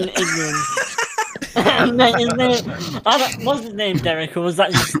staying in ignorance. And then his name, what's his name, Derek? Or was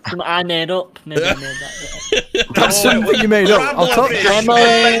that just something I made up? Maybe I made that. That's something you made up. I'll tell you. I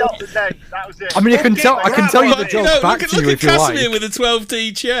mean, I can tell you the joke back to you if you like. Look at Casimir with a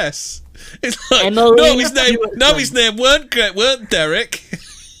 12D chess. It's like, no, his name weren't Derek.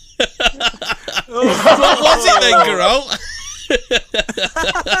 What was it then, Geralt?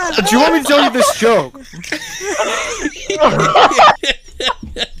 Do you want me to tell you this joke?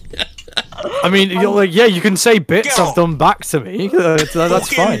 I mean, you're like, yeah, you can say bits I've done back to me.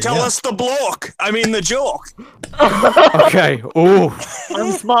 That's fine. Tell us the block. I mean the joke. Okay. Oh.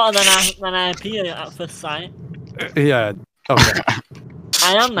 I'm smarter than I appear at first sight. Yeah. Okay.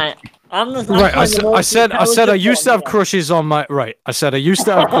 I am, mate. I'm the Right. I said I used to have crushes on my I said I used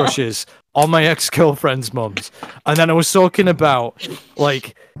to have crushes on my ex-girlfriend's mums, and then I was talking about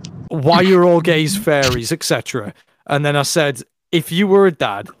like why you're all gays, fairies, etc. And then I said, if you were a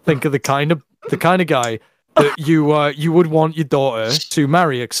dad, think of the kind of guy that you would want your daughter to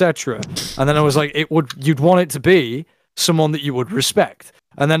marry, etc. And then I was like, you'd want it to be someone that you would respect.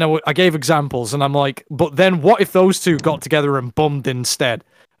 And then I gave examples, and I'm like, but then what if those two got together and bummed instead?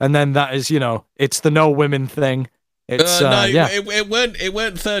 And then that is, it's the no women thing. It's yeah. It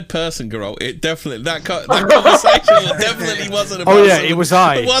weren't third person, girl. It definitely that conversation definitely wasn't about. Oh yeah, it was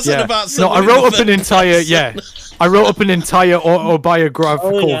I. It wasn't about. No, I wrote up an entire I wrote up an entire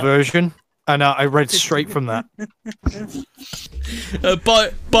autobiographical version, and I read straight from that.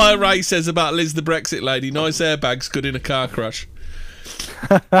 By Ray says about Liz the Brexit lady. Nice airbags, good in a car crash.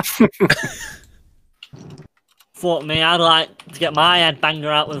 Fuck me, I'd like to get my head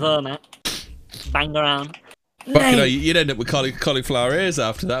banger out with her, mate. Bang around. You'd end up with cauliflower ears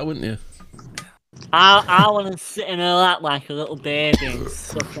after that, wouldn't you? I want to sit in her lap like a little baby and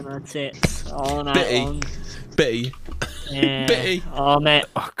sucking her tits all night long. Bitty. Yeah. Bitty. Oh, mate.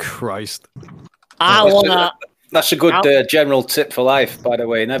 Oh, Christ. That's a good general tip for life, by the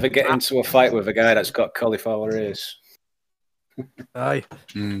way. Never get into a fight with a guy that's got cauliflower ears. Aye.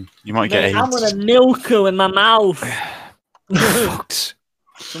 You might get AIDS. I'm gonna milk her in my mouth.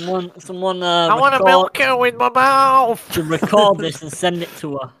 Someone. I want to milk her with my mouth. To record this and send it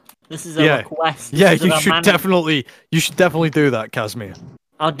to her. This is a request. Yeah, you should definitely do that, Casimir.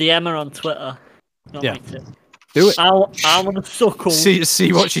 I'll DM her on Twitter. Yeah. Do it. I want to suckle.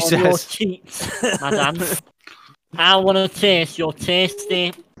 See what she on says. Your cheeks, madam. I want to taste your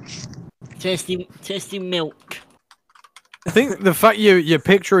tasty milk. I think the fact you're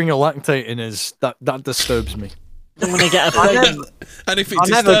picturing a lactating is that disturbs me. I'm gonna get a pregnant. And if it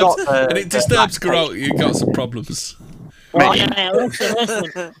disturbs Geralt, you got some problems. Well, yeah,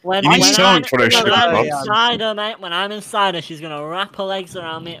 listen. When I'm inside her, mate, when I'm inside her, she's gonna wrap her legs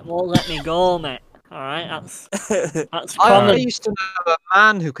around me and won't let me go, mate. Alright, that's common. I used to know a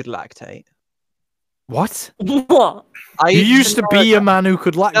man who could lactate. What? What? You used to be a man who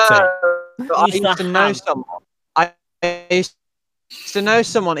could lactate? No, I used to know someone. I used to know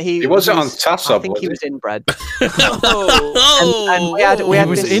someone. He wasn't on TASOB, I think he was inbred. And we had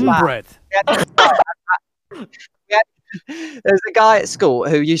was inbred. There's a guy at school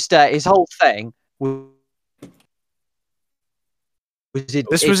who used to. His whole thing was.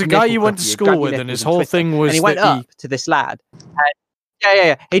 This was a guy you went to school with, and his whole thing was. And he went up to this lad.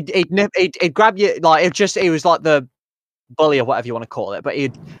 And he'd grab you like he was like the bully or whatever you want to call it. But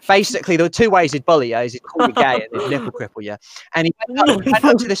basically there were two ways he'd bully you: he'd call you gay and he'd nipple cripple you. And he went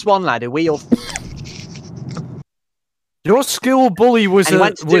up to this one lad who we all. Your school bully was and he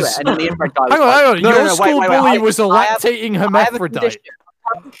went to do it, and then the inbred guy was hang on. Your school bully was a lactating hermaphrodite.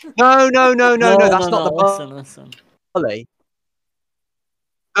 No, that's not the listen. bully.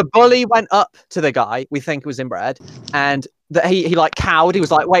 The bully went up to the guy we think was inbred, and that he like cowed. He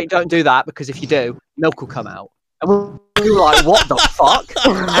was like, "Wait, don't do that because if you do, milk will come out." And we were like, "What the fuck?"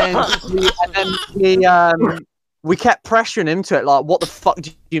 And then we kept pressuring him to it, like, "What the fuck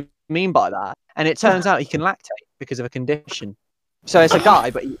do you mean by that?" And it turns out he can lactate because of a condition. So it's a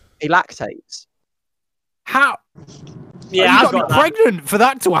guy, but he lactates. How? Yeah, you got pregnant for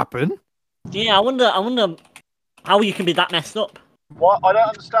that to happen. Yeah, I wonder how you can be that messed up. What I don't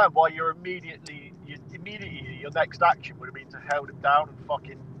understand why your next action would have been to hold him down and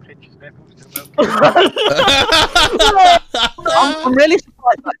fucking pinch his nipples to milk him. I'm really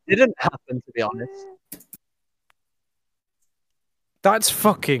surprised that didn't happen, to be honest. That's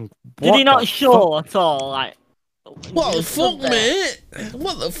fucking. Did he not show at all, like What the fuck, mate?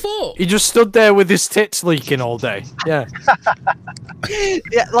 What the fuck? He just stood there with his tits leaking all day. Yeah.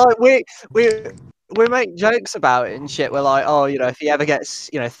 Yeah, like we make jokes about it and shit. We're like, oh, you know, if he ever gets,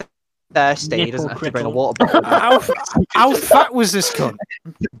 you know, thirsty, he doesn't have to bring a water bottle. How fat was this cunt?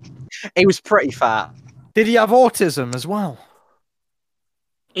 He was pretty fat. Did he have autism as well?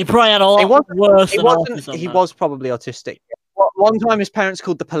 He probably had a lot worse than autism. He was probably autistic. One time his parents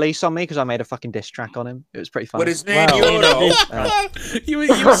called the police on me because I made a fucking diss track on him. It was pretty funny. What his name? You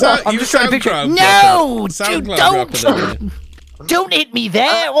SoundCloud. No, don't hit me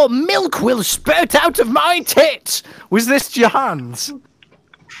there, or milk will spurt out of my tits. Was this Johans?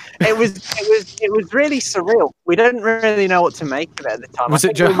 It was really surreal. We didn't really know what to make of it at the time. Was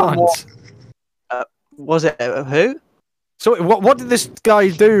it Johans? Was it who? So what did this guy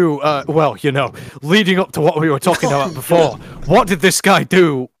do? Well, you know, leading up to what we were talking about before, what did this guy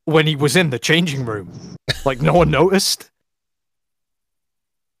do when he was in the changing room? Like, no one noticed?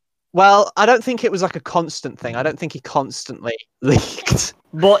 Well, I don't think it was like a constant thing. I don't think he constantly leaked.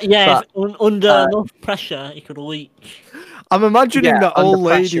 But yeah, under enough pressure, he could leak. I'm imagining that old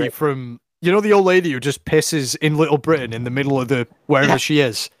lady from, you know, the old lady who just pisses in Little Britain in the middle of the wherever she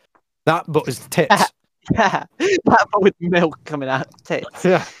is. That, but his tits. Yeah, that with milk coming out of tits.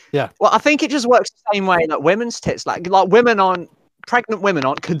 Yeah. Well, I think it just works the same way that women's tits, like pregnant women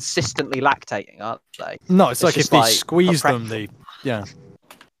aren't consistently lactating, aren't they? No, it's like if they squeeze them,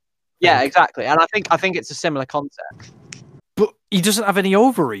 yeah, exactly. And I think it's a similar concept. But he doesn't have any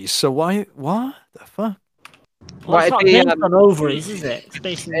ovaries, so why? What the fuck? Well, it's not based on ovaries, is it? It's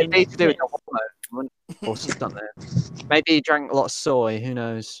based on to do with the hormone or something. Maybe he drank a lot of soy. Who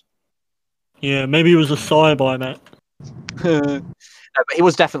knows? Yeah, maybe he was a soy boy, mate. No, but he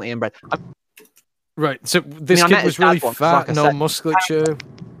was definitely inbred. Right, so this kid was really fat, no musculature.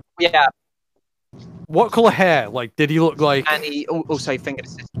 Yeah. What colour hair? Like, did he look like... And he also fingered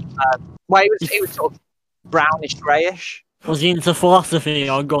his sister. Well, he was sort of brownish, greyish. Was he into philosophy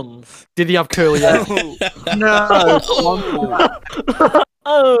or guns? Did he have curly hair? No.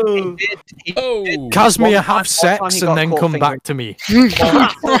 Oh. Casimir, have sex and then come back to me.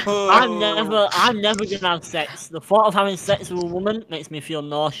 I'm never gonna have sex. The thought of having sex with a woman makes me feel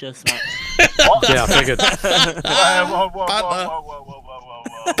nauseous, man. Yeah, I figured.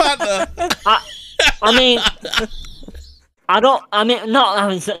 I mean, not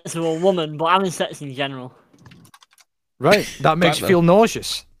having sex with a woman, but having sex in general. Right, that makes you feel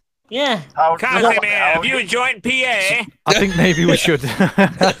nauseous. Yeah. Casimir, have you joined PA? I think maybe we should.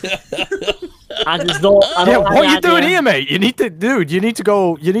 I just don't. What are you doing here, mate? You need to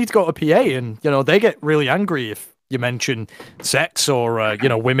go to PA, and you know they get really angry if you mention sex or you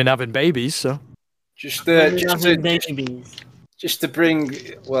know, women having babies. So just to bring,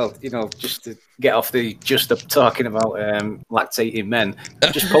 well, you know, just to get off the talking about lactating men.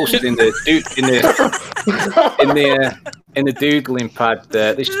 I just posted in the doodling pad.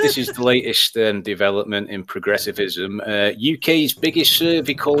 This is the latest development in progressivism. UK's biggest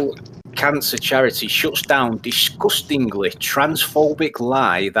cervical cancer charity shuts down disgustingly transphobic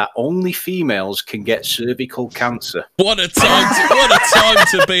lie that only females can get cervical cancer. What a time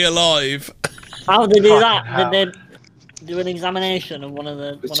to be alive! How did they do that? Did they do an examination of one of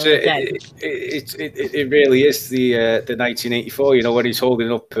the dead? It really is the 1984. You know, when he's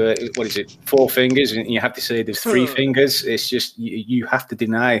holding up what is it, 4 fingers, and you have to say there's 3 fingers. It's just you have to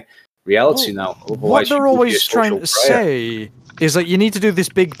deny reality now. What they're always trying to say is that you need to do this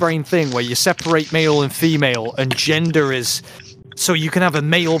big brain thing where you separate male and female, and gender is so you can have a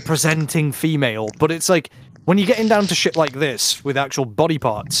male presenting female. But it's like, when you're getting down to shit like this with actual body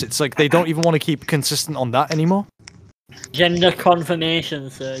parts, it's like they don't even want to keep consistent on that anymore. Gender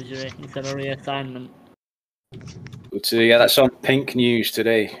confirmation surgery instead of reassignment. But yeah, that's on Pink News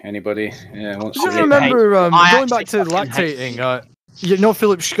today. Anybody wants to remember going back to lactating? You know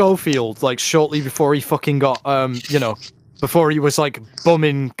Philip Schofield, like shortly before he fucking got you know, before he was like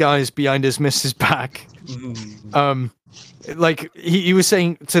bumming guys behind his missus' back. Like he was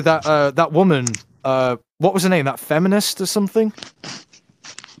saying to that woman, what was her name? That feminist or something?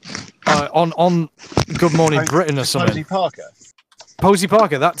 On Good Morning Britain or something. Posey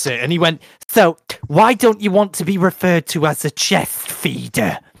Parker, that's it. And he went, so why don't you want to be referred to as a chest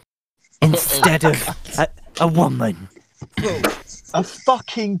feeder instead of a woman? A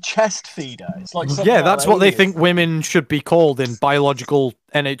fucking chest feeder. It's like yeah, that's what they think women should be called in biological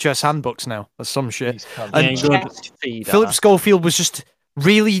NHS handbooks now, or some shit. And Philip Schofield was just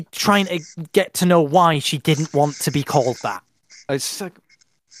really trying to get to know why she didn't want to be called that. It's like,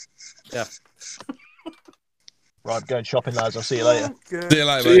 yeah. Right, I'm going shopping, lads. I'll see you later. See you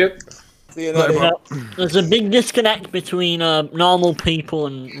later, mate. See you later. There's a big disconnect between normal people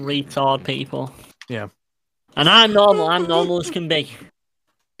and retard people. Yeah. And I'm normal as can be.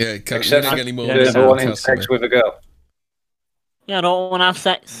 Yeah, can't Except get any more. wanting sex with a girl. Yeah, I don't want to have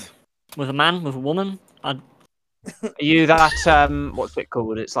sex with a man, with a woman. Are you that, what's it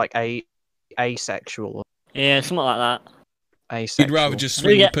called? It's like asexual. Yeah, something like that. Asexual. You'd rather just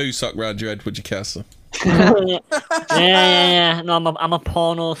swing your poo sock round your head, would you, Castle? yeah. No, I'm a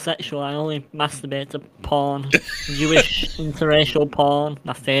pornosexual. I only masturbate to porn. Jewish interracial porn,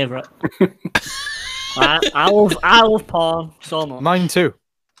 my favourite. I love porn so much. Mine too.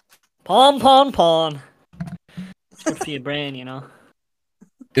 Porn. It's good for your brain, you know.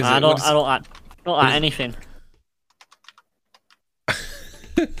 I don't like anything.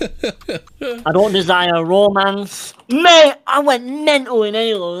 I don't desire romance. Mate, I went mental in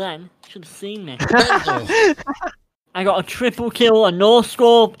Halo then. Should have seen me. I got a triple kill, a no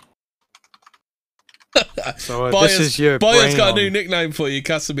scope. So this is your Boyer's got a new nickname for you,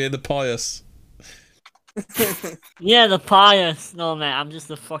 Casimir the Pious. Yeah, the pious. No, mate, I'm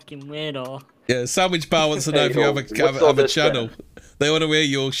just a fucking weirdo. Yeah, Sandwich Bar wants to know if you have a channel. They want to hear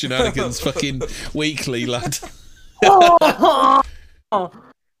your shenanigans fucking weekly, lad. What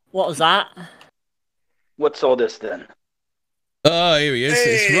was that? What's all this then? Oh, here he is.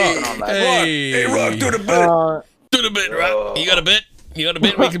 It's Rock. Hey, Rock, do the bit. Do the bit, Rock. You got a bit? You got a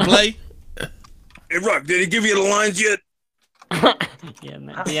bit we can play? Hey, Rock, did he give you the lines yet? Yeah,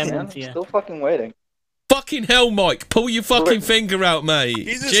 man. I'm still fucking waiting. Fucking hell, Mike. Pull your fucking finger out, mate.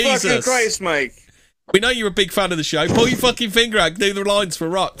 Jesus fucking Christ, Mike. We know you're a big fan of the show. Pull your fucking finger out. Do the lines for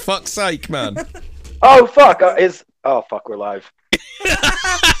Rock. Fuck's sake, man. Oh, fuck. Oh, fuck, we're live.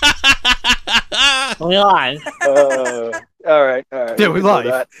 We're live. All right. Yeah, we're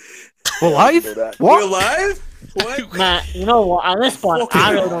live. We're live? What? We're live? What? Matt, you know what? At this point,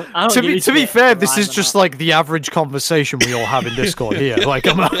 I don't to be fair, this is just like the average conversation we all have in Discord here. Like,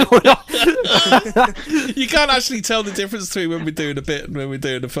 I'm not... You can't actually tell the difference between when we're doing a bit and when we're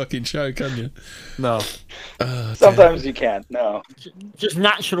doing a fucking show, can you? No. Sometimes you can't. No. Just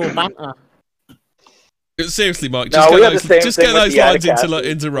natural banter. Seriously, Mike, just get those lines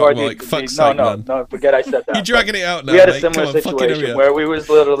into Rock, Mike. Fuck's sake, man. No, forget I said that. You're dragging it out now, We had a mate. similar situation where we was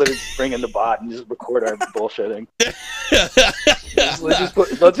literally bring in the bot and just record our bullshitting. let's just put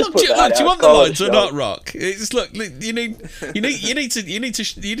that Do you out. want the Call it a lines or show. not, Rock? It's look, you need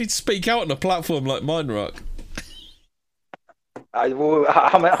to speak out on a platform like mine, Rock.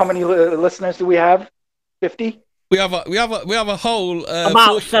 How many listeners do we have? 50? We have a whole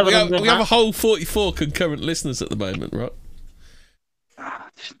about 700. we have a whole 44 concurrent listeners at the moment, right?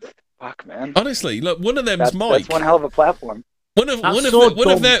 Fuck, man. Honestly, look, one of them's Mike. That's one hell of a platform. One of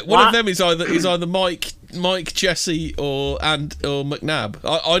them is either Mike, Jesse, or McNabb.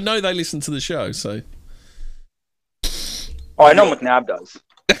 I know they listen to the show, so. Oh, I know McNabb does.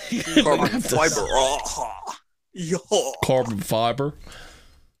 Carbon fiber. Carbon fiber.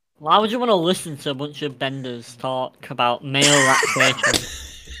 Why would you want to listen to a bunch of benders talk about male lactation?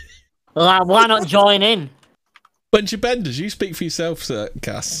 Like, why not join in? Bunch of benders, you speak for yourself, sir,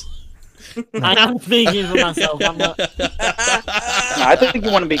 Cass. I am speaking for myself. I'm not. I think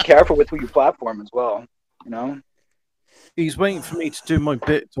you want to be careful with who you platform as well. You know. He's waiting for me to do my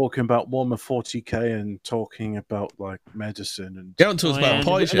bit talking about Warhammer 40k and talking about like medicine and. Get on to us about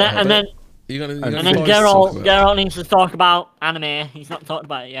pies yet. And then Geralt needs to talk about anime. He's not talked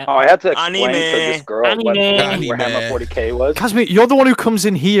about it yet. Oh, I had to explain to this girl what Warhammer 40k was. Casimir, you're the one who comes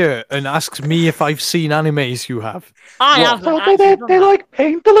in here and asks me if I've seen animes you have. I have. They like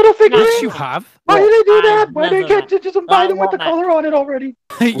paint the little figures. Yes, you have. Why do they do that? Why they can't just buy them with the color on it already?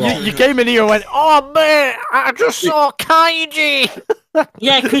 You came in here and went, "Oh man, I just saw Kaiji."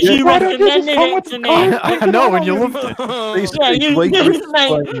 Yeah, because you recommended it to me. I know, and you loved it.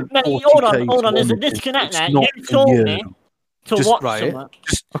 Mate, hold on, there's a disconnect there. You told me to watch something.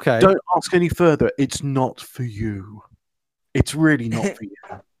 Okay. Don't ask any further. It's not for you. It's really not for you.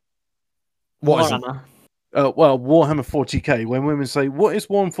 What is it? Well, Warhammer 40k. When women say, "What is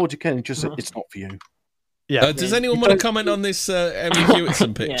Warhammer 40k?" and just say, "It's not for you." Yeah. Does anyone want to comment on this Emily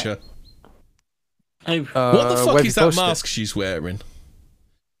Hewitson picture? Yeah. What the fuck is that mask she's wearing?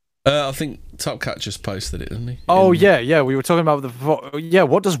 I think Top Cat just posted it, didn't he? Oh yeah. We were talking about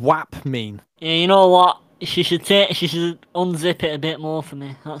what does WAP mean? Yeah, you know what? She should unzip it a bit more for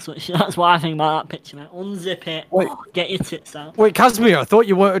me. That's what I think about that picture, man. Unzip it. Get your tits out. Wait, Casimir, I thought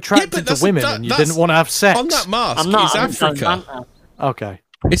you weren't attracted to women and you didn't want to have sex. On that mask, it's Africa. Okay.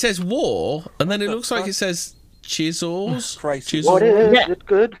 It says war, and then it looks like it says chisels. What is it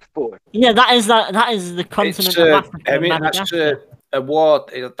good for? Yeah, that is the continent of Africa. I mean, that's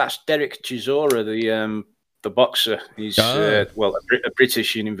award. That's Derek Chisora, the boxer. He's a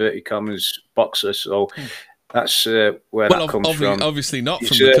British in inverted commas boxer. So that's where that comes from. Obviously not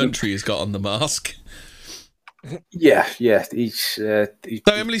from the country he's got on the mask. Yeah. He's so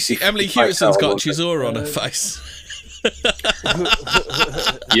Emily Hewittson's got Chisora on her face.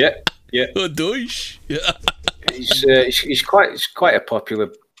 Yeah. Oh, douche. Yeah. He's quite a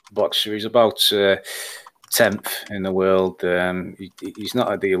popular boxer. He's about 10th in the world. He's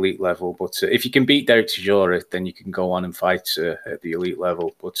not at the elite level, but if you can beat Derek Chisora, then you can go on and fight at the elite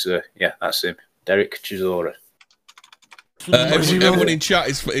level. But yeah, that's him, Derek Chisora. Everyone in chat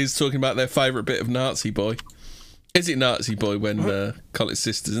is talking about their favourite bit of Nazi Boy. Is it Nazi Boy when Colin's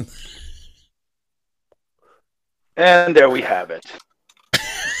sisters? And there we have it.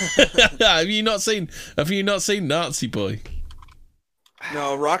 Have you not seen Nazi Boy?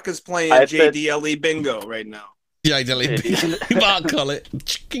 No, Rock is playing JDLE Bingo right now. JDLE Bingo. Mark call it.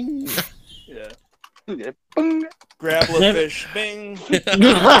 Yeah. Grab the fish, bing.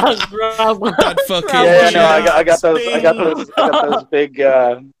 That fucking I got those big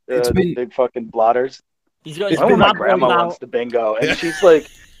big fucking blotters. He's got his my grandma wants the bingo, and she's like,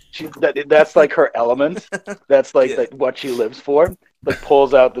 that's like her element. That's like what she lives for. Like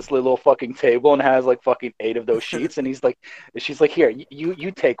pulls out this little fucking table and has like fucking 8 of those sheets, and she's like, here,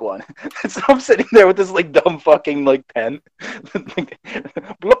 you take one. So I'm sitting there with this like dumb fucking like pen.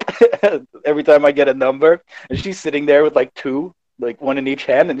 Every time I get a number, and she's sitting there with like 2, like one in each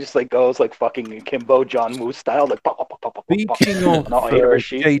hand, and just like goes like fucking Kimbo John Woo style, like pop, pop, pop, pop, pop, Speaking of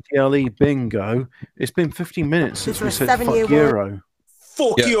JDLE Bingo, it's been 15 minutes since we said fuck Euro.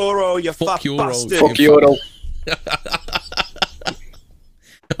 Fuck Euro, you fat bastard. Fuck Euro.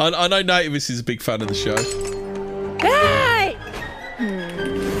 I know Nativus is a big fan of the show. Hey!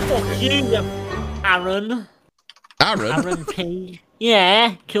 Fuck you, Aaron. Aaron? Aaron P.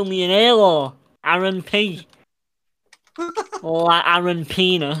 Yeah, kill me in Halo. Aaron P. Or like Aaron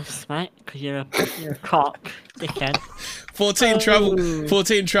Penis, mate, because you're a cock, dickhead. 14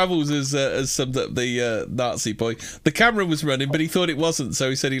 Travels has summed up the Nazi Boy. The camera was running, but he thought it wasn't, so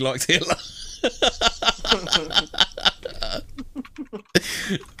he said he liked Hitler.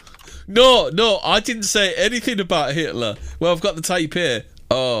 No, I didn't say anything about Hitler. Well, I've got the tape here.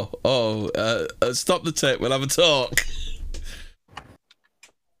 Stop the tape. We'll have a talk.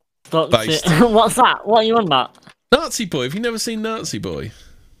 Stop the tape. What's that? What are you on about? Nazi Boy. Have you never seen Nazi Boy?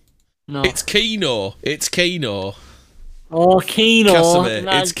 No. It's Kino. Oh, Kino. Casimir.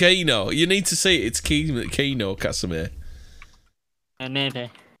 It's Kino. You need to see it. It's Kino, Casimir. Maybe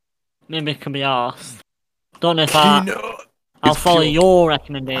it can be arsed. Don't know if I'll follow your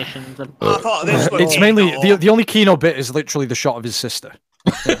recommendations. I thought this was it's mainly the only Kino bit is literally the shot of his sister.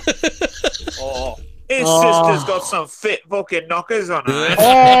 His sister's got some fit fucking knockers on her.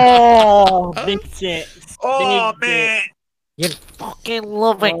 Oh, big tits. Oh, man. You fucking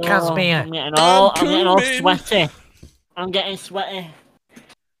love it, Casimir. I'm getting all sweaty. I'm getting sweaty.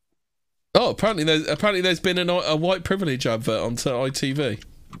 Oh, apparently there's been a white privilege advert on ITV.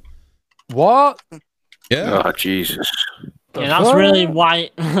 What? Yeah. Oh, Jesus. Yeah, that's really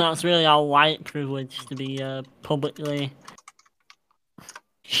white. That's really our white privilege to be publicly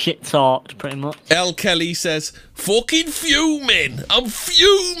shit talked, pretty much. L. Kelly says, "Fucking fuming! I'm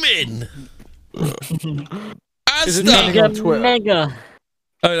fuming." Mega.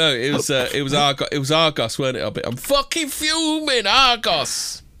 Oh no, it was Argos. It was Argos, weren't it? I'm fucking fuming,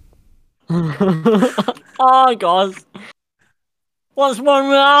 Argos. Argos. What's wrong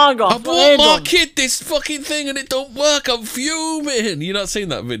with Argos? I bought my kid this fucking thing and it don't work. I'm fuming. You not seen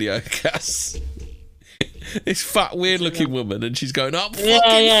that video, Cass? This fat, weird-looking woman, and she's going, "I'm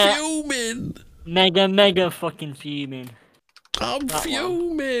fucking fuming." Mega fucking fuming. I'm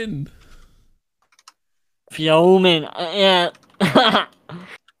fuming. Fuming. Yeah.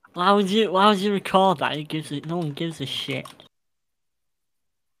 Why would you record that? No one gives a shit.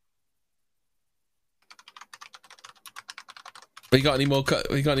 We got any more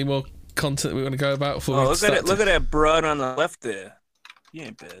content we want to go about before we look at that broad on the left there. He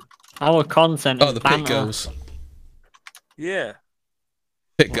ain't bad. Our content. Oh, the pit girls. Yeah.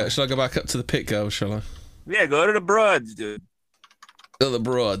 Pit girls. Shall I go back up to the pit girls? Shall I? Yeah, go to the broads, dude. Go to the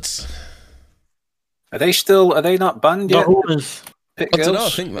broads. Are they not banned yet? I don't know.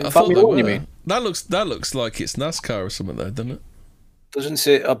 I thought they were. You mean? That looks like it's NASCAR or something though, doesn't it? Doesn't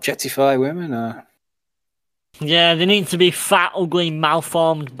it objectify women? Or? Yeah, they need to be fat, ugly,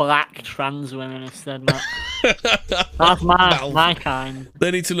 malformed, black trans women instead, Matt. That's my kind. They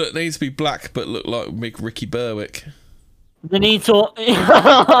need to be black but look like Ricky Berwick. They need to.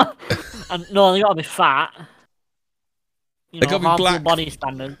 No, they gotta be fat. you They know, gotta be harmful black. body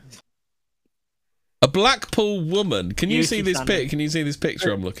standards. A Blackpool woman. Can you Beauty see this standard. Can you see this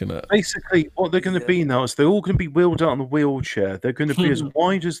picture I'm looking at? Basically, what they're going to be now is they're all going to be wheeled out on a wheelchair. They're going to be as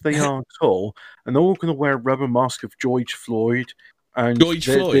wide as they are tall, and they're all going to wear a rubber mask of George Floyd. And George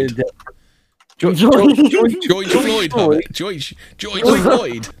Floyd. George Floyd. Floyd. George Floyd. George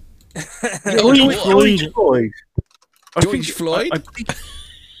Floyd. George Floyd. I think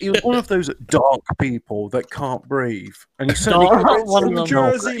he was one of those dark people that can't breathe, and he certainly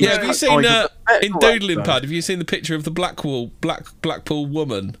Yeah, have you seen in Doodling Pad? Have you seen the picture of the Blackpool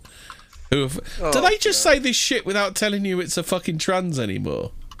woman? Do they just say this shit without telling you it's a fucking trans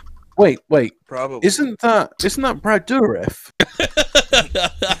anymore? Wait. Probably. Isn't that Brad Dourif?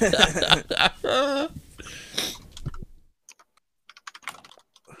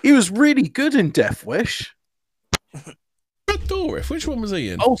 He was really good in Death Wish. Brad Dourif, which one was he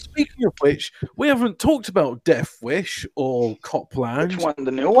in? Oh, speaking of which, we haven't talked about Death Wish or Copland. Which one?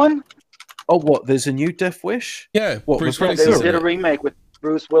 The new one? Oh, what? There's a new Death Wish? Yeah, what? Bruce Yeah, Willis they is in did a it. remake with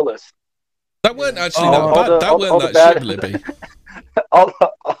Bruce Willis. That weren't actually that bad. That weren't that shit, Libby. all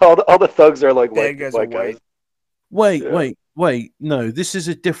the thugs are like white guys. Wait. No, this is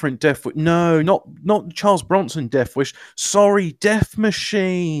a different Death Wish. No, not Charles Bronson Death Wish. Sorry, Death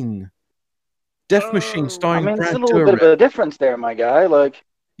Machine. Death Machine starring I mean, Brad there's a little bit of a difference there, my guy. Like,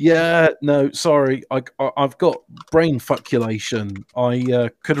 yeah, no, sorry, I've got brain fuckulation. I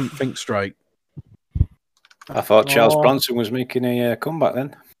couldn't think straight. I thought Charles Bronson was making a comeback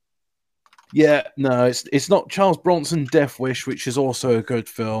then. Yeah, no, it's not Charles Bronson Death Wish, which is also a good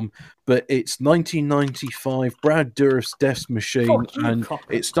film, but it's 1995 Brad Dourif's Death Machine, and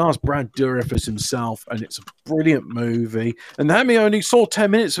it stars Brad Dourif as himself, and it's a brilliant movie. And Hammy only saw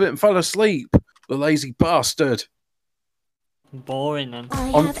 10 minutes of it and fell asleep. The lazy bastard. Boring, then.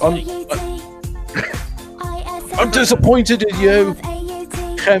 I'm disappointed in you.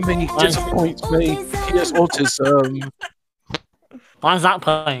 Hemi disappoints me. He has autism. Why's that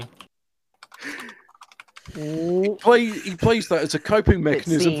playing? He plays that as a coping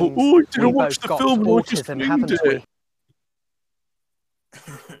mechanism for, I didn't watch the film, I just named it.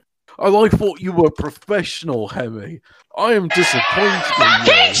 I thought you were professional, Hemi. I am disappointed in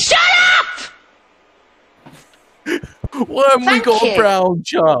you. Shut up! Why haven't we got a brown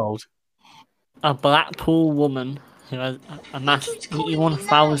child? A Blackpool woman who has amassed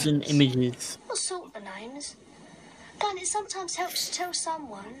 81,000 images. What sort of names? Don't it sometimes helps to tell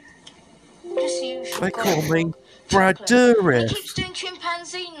someone? Just usual. They call me Brad Dourif. He keeps doing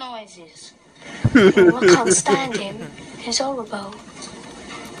chimpanzee noises. I can't stand him. He's horrible.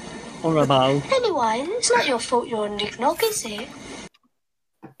 Horrible. Anyway, it's not your fault you're a knick-knock, is it?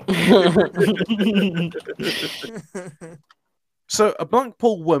 So, a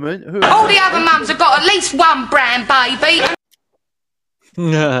Blackpool woman who... All the other mums have got at least one brand baby.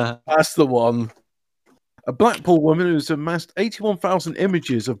 That's the one. A Blackpool woman who's amassed 81,000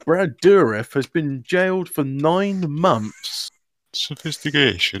 images of Brad Dourif has been jailed for 9 months.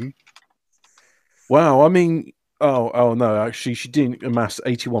 Sophistication. Wow, I mean... Oh no, actually, she didn't amass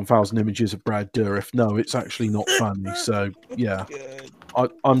 81,000 images of Brad Dourif. No, it's actually not funny. So, yeah.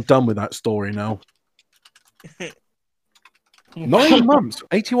 I'm done with that story now. 9 months,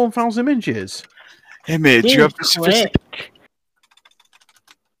 81,000 images. Image, you have the sophistication.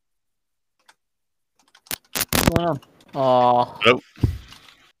 Oh.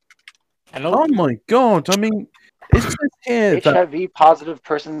 Oh my god, I mean, it says here that... HIV positive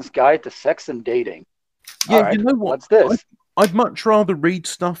person's guide to sex and dating. Yeah, All right, you know what? What's this? I'd much rather read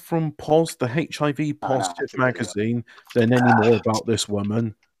stuff from POS, the HIV Positive magazine, than any more about this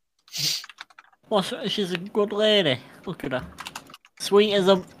woman. Well, she's a good lady. Look at her. Sweet as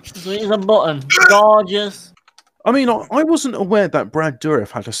a button. Gorgeous. I mean, I wasn't aware that Brad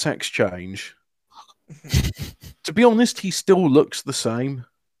Dourif had a sex change. To be honest, he still looks the same.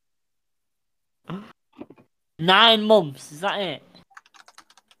 9 months, is that it?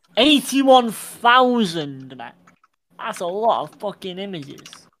 81,000, man. That's a lot of fucking images.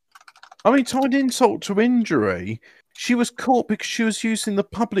 I mean, tied insult to injury, she was caught because she was using the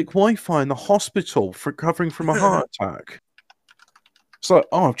public Wi-Fi in the hospital for recovering from a heart attack. It's like,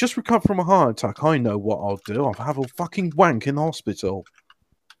 oh, I've just recovered from a heart attack. I know what I'll do. I'll have a fucking wank in the hospital.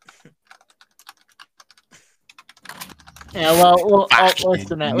 Yeah, well, look,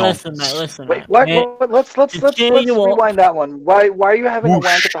 listen, mate. Wait, what? Let's rewind that one. Why are you having a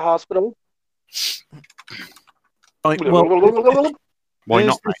wank at the hospital? Why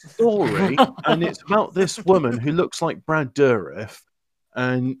not? The story, and it's about this woman who looks like Brad Dourif,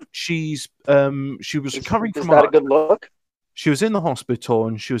 and she was recovering from. Is that a good look? She was in the hospital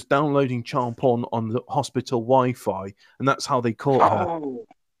and she was downloading child porn on the hospital Wi-Fi, and that's how they caught her. Oh,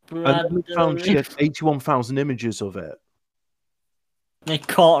 And then they found she had 81,000 images of it. They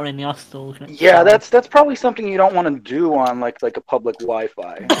caught her in the hostel. yeah, that's probably something you don't want to do on like a public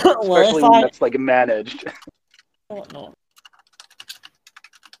Wi-Fi, Well, especially when that's like managed. What not?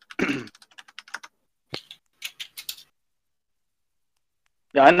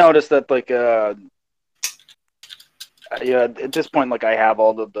 Yeah, I noticed that like yeah, at this point like I have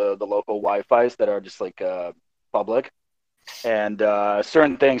all the local Wi-Fis that are just like public, and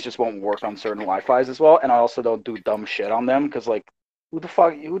certain things just won't work on certain Wi-Fis as well, and I also don't do dumb shit on them because like who the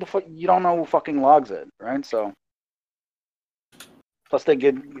fuck you don't know who fucking logs it, right? So plus they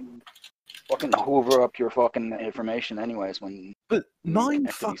get fucking hoover up your fucking information anyways when. But 9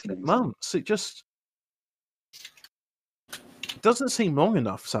 fucking months, it just doesn't seem long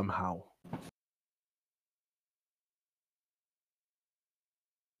enough somehow.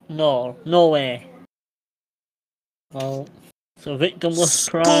 No, no way. Well, so victimless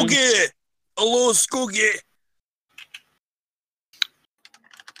crime. Skuggy! Hello, Skuggy!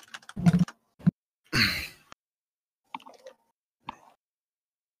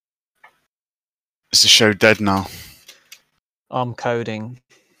 Is the show dead now? I'm coding.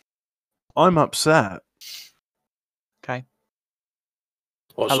 I'm upset. Okay.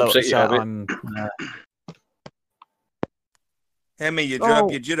 What's Hello, upset you, upset. Abby? I'm. Hemi, you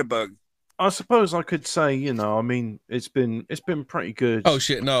drop your jitterbug. I suppose I could say, you know, I mean, it's been pretty good. Oh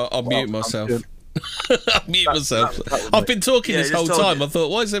shit! No, I'll mute myself. good. I'll mute myself. I've been talking this whole time. I thought,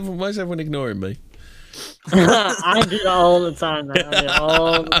 why is everyone ignoring me? I do that all the time, man. I do it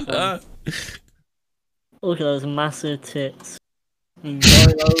all the time. Look at those massive tits. Enjoy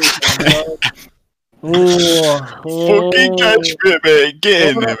those. Fucking catch me, mate.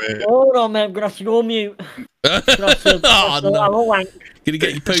 Get in there, mate. Hold on, mate. I'm gonna have to go on mute. Oh, no. Gonna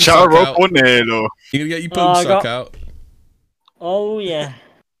get your poo Shut sock up out. on there, though. You're gonna get your poo sock out. Oh yeah.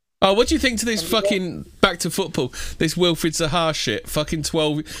 Oh, what do you think to this fucking back to football? This Wilfried Zaha shit. Fucking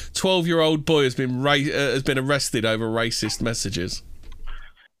 12-year-old boy has been arrested over racist messages.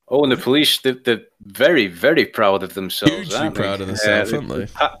 Oh, and the police, they're very, very proud of themselves. Hugely proud of themselves, aren't they?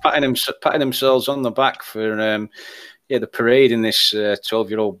 Patting themselves on the back for the parade in this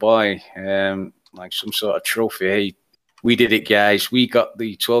 12-year-old boy, like some sort of trophy. Hey, we did it, guys. We got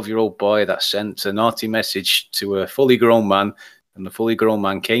the 12-year-old boy that sent a naughty message to a fully grown man, and the fully grown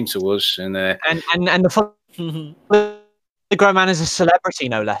man came to us, and the grown man is a celebrity,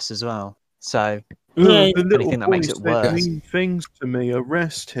 no less, as well. So. The Anything little that makes boys it say worse. mean things to me.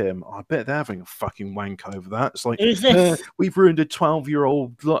 Arrest him. I bet they're having a fucking wank over that. It's like, Who's this? we've ruined a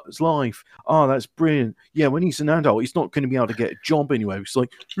 12-year-old's life. Oh, that's brilliant. Yeah, when he's an adult, he's not going to be able to get a job anyway. It's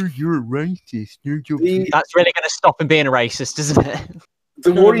like, oh, you're a racist. That's really going to stop him being a racist, isn't it?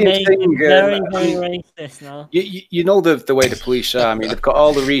 The worrying thing, very racist now. you know the way the police are. I mean, they've got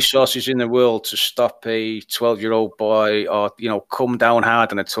all the resources in the world to stop a 12-year-old boy, or come down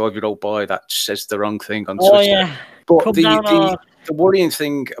hard on a 12-year-old boy that says the wrong thing on Twitter. Yeah. But Come down hard. the worrying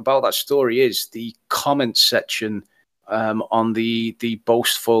thing about that story is the comment section on the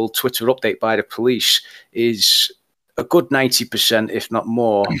boastful Twitter update by the police is a good 90%, if not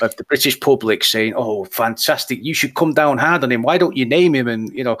more, of the British public saying, "Oh, fantastic! You should come down hard on him. Why don't you name him?"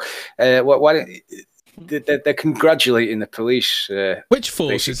 And why don't they're congratulating the police. Which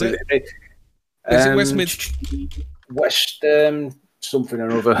force is it? Is it West Mid? West something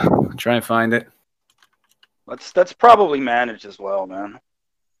or other. Try and find it. That's probably managed as well, man.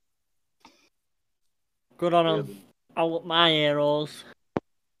 Good on him. I'll look my heroes.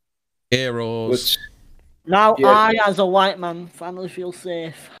 Heroes. Now Yeah. I, as a white man, finally feel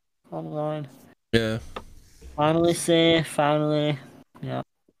safe online. Yeah. Finally safe, finally. Yeah.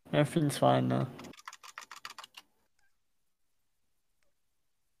 Everything's fine now.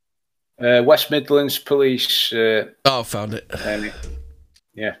 West Midlands Police. I found it.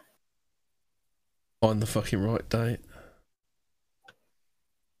 Yeah. On the fucking right date.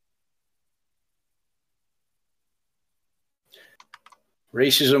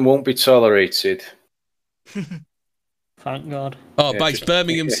 Racism won't be tolerated. Thank God. Oh, Yeah, based just-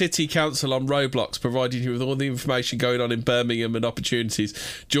 Birmingham yeah. City Council on Roblox, providing you with all the information going on in Birmingham and opportunities.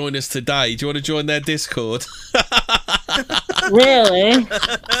 Join us today. Do you want to join their Discord? Really?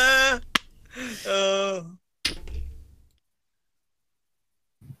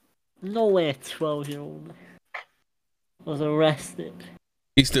 No way 12-year-old was arrested.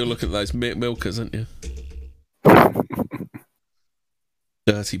 You still look at those milkers, aren't you?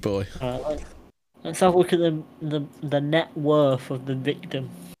 Dirty boy. Let's have a look at the net worth of the victim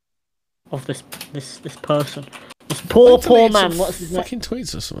of this person. This poor man. What's his name? Fucking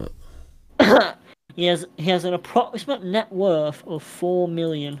tweets or something. He has an approximate net worth of 4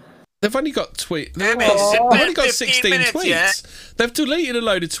 million. They've only got They've only got 16 tweets. Yeah? They've deleted a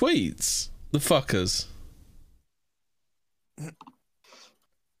load of tweets. The fuckers.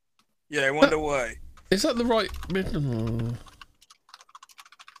 Yeah, I wonder why. Is that the right?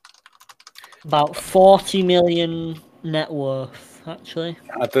 About 40 million net worth, actually.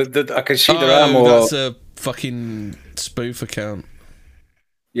 I can see there are more. That's a fucking spoof account.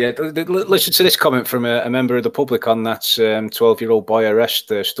 Yeah, listen to this comment from a member of the public on that 12-year-old boy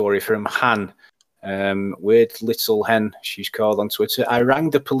arrest story from Han. Weird Little Hen, she's called on Twitter. I rang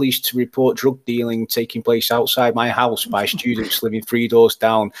the police to report drug dealing taking place outside my house by students living 3 doors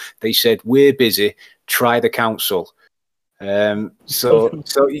down. They said, we're busy, try the council.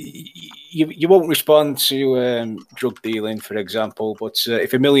 So you won't respond to drug dealing, for example, but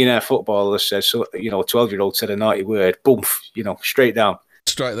if a millionaire footballer says, so, a 12-year-old said a naughty word, boom, straight down.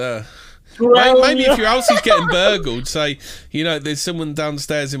 Straight there. Well, maybe if your house is getting burgled, say, there's someone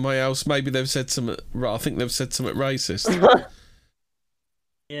downstairs in my house, maybe they've said something, I think they've said something racist.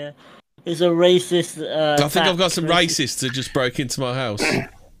 Yeah. It's a racist... I think I've got some racists that just broke into my house.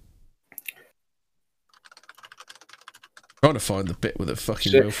 Trying to find the bit with the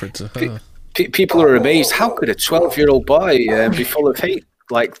fucking Wilfred. People are amazed. How could a 12-year-old boy be full of hate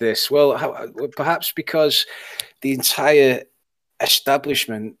like this? Well, perhaps because the entire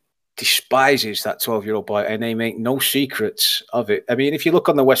establishment despises that 12-year-old boy, and they make no secrets of it. I mean, if you look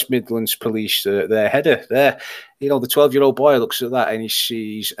on the West Midlands Police, their header there, the 12-year-old boy looks at that and he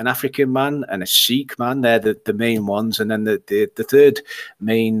sees an African man and a Sikh man. They're the main ones, and then the third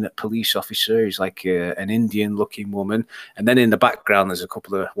main police officer is like an Indian-looking woman, and then in the background there's a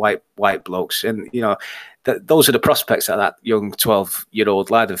couple of white blokes, and those are the prospects that young 12-year-old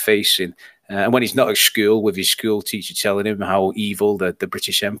lad are facing. And when he's not at school, with his school teacher telling him how evil the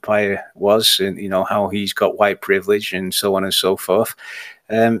British Empire was, and how he's got white privilege and so on and so forth,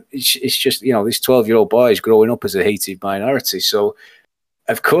 it's just this 12-year-old boy is growing up as a hated minority. So,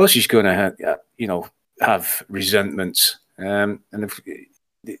 of course, he's going to have resentment. But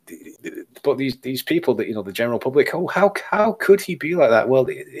these people that the general public, how could he be like that? Well,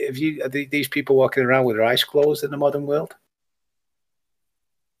 are these people walking around with their eyes closed in the modern world?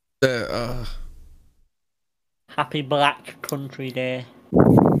 Happy Black Country Day.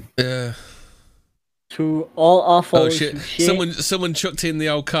 Yeah. To all our followers. Oh shit! Someone chucked in the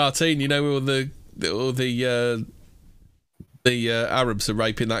old cartoon. Where all the Arabs are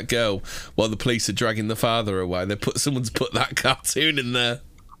raping that girl while the police are dragging the father away. Someone's put that cartoon in there.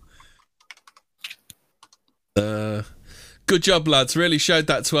 Good job, lads. Really showed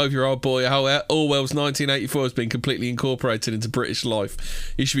that 12-year-old boy how Orwell's 1984 has been completely incorporated into British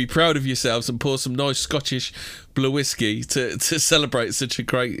life. You should be proud of yourselves and pour some nice Scottish blue whiskey to celebrate such a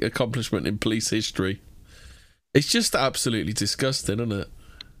great accomplishment in police history. It's just absolutely disgusting, isn't it?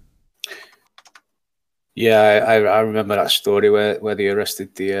 Yeah, I remember that story where they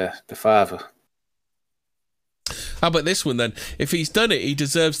arrested the father. How about this one then? If he's done it, he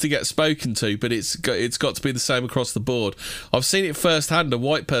deserves to get spoken to, but it's got to be the same across the board. I've seen it firsthand. A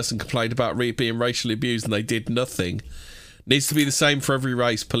white person complained about being racially abused and they did nothing. Needs to be the same for every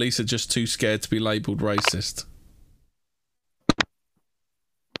race. Police are just too scared to be labelled racist.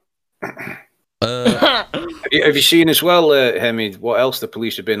 Have you seen as well, Hemi, what else the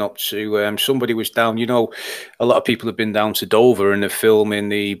police have been up to? Somebody was down, a lot of people have been down to Dover and they're filming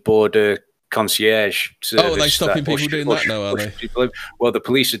the border concierge service. Oh, are they stopping people doing that now, are they? Well, the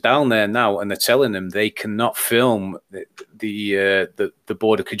police are down there now and they're telling them they cannot film the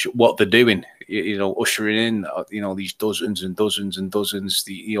border, what they're doing, ushering in, these dozens and dozens and dozens,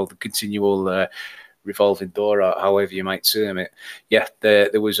 the continual revolving door, or however you might term it. Yeah,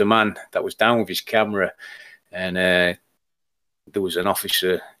 there was a man that was down with his camera, and there was an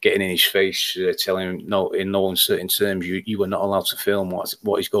officer getting in his face, telling him, no, in no uncertain terms, you are not allowed to film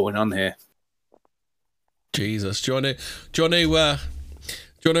what is going on here. Jesus, do you want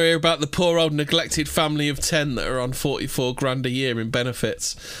to hear about the poor old neglected family of 10 that are on 44 grand a year in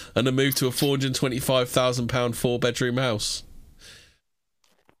benefits and are moved to a £425,000 4-bedroom house?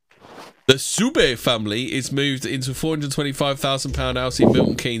 The Sube family is moved into a £425,000 house in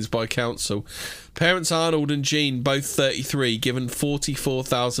Milton Keynes by council. Parents Arnold and Jean, both 33, given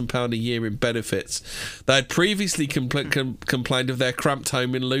 £44,000 a year in benefits. They had previously complained of their cramped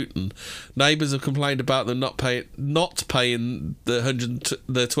home in Luton. Neighbours have complained about them not paying the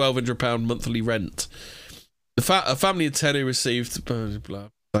 £1,200 monthly rent. A family of 10 who received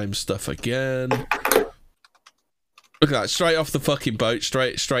same stuff again. Look at that, straight off the fucking boat,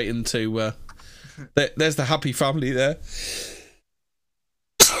 straight into There's the happy family there.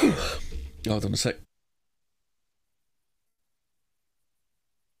 Hold on a sec.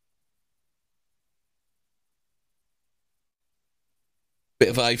 Bit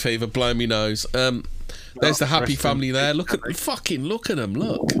of hay fever, blow me nose. There's the happy family there. Look at them.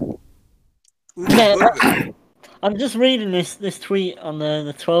 Look. I'm just reading this tweet on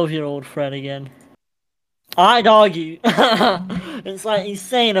the 12-year-old thread again. I'd argue it's like he's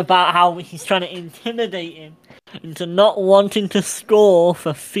saying about how he's trying to intimidate him into not wanting to score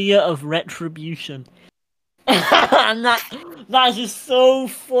for fear of retribution. And that is just so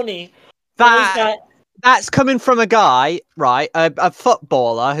funny. That's coming from a guy, right? A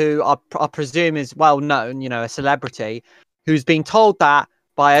footballer who I presume is well known, a celebrity, who's been told that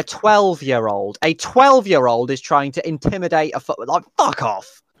by a 12-year-old. A 12-year-old is trying to intimidate a footballer. Like, fuck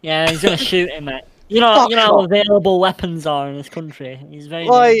off. Yeah, he's gonna shoot him, mate. You know how available weapons are in this country. He's very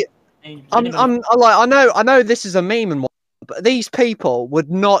like. I know this is a meme and what, but these people would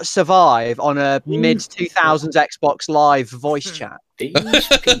not survive on a mid 2000s Xbox Live voice chat.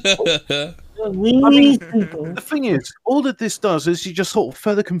 The thing is, all that this does is you just sort of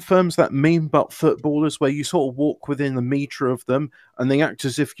further confirms that meme about footballers where you sort of walk within a metre of them and they act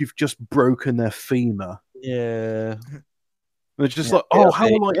as if you've just broken their femur. Yeah. And it's just like, oh, how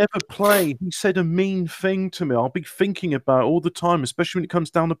will I ever play? He said a mean thing to me. I'll be thinking about it all the time, especially when it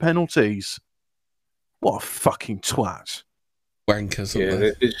comes down to penalties. What a fucking twat. Wankers.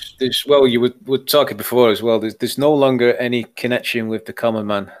 There's well, you were talking before as well. There's no longer any connection with the common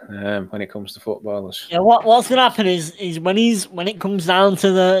man when it comes to footballers. Yeah, what's gonna happen is when it comes down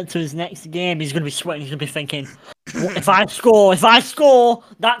to his next game, he's gonna be sweating. He's gonna be thinking, if I score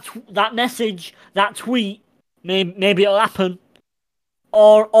that message, that tweet, maybe it'll happen.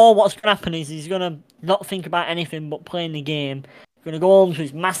 Or what's gonna happen is he's gonna not think about anything but playing the game. He's gonna go home to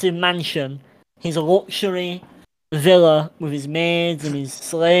his massive mansion, his luxury villa with his maids and his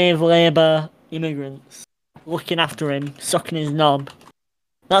slave labour immigrants looking after him, sucking his knob.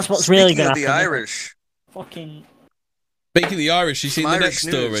 That's what's really gonna happen. Speaking of the Irish. Fucking. Speaking of the Irish, you seen the next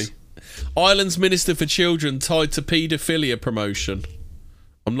Irish story? Ireland's Minister for Children tied to paedophilia promotion.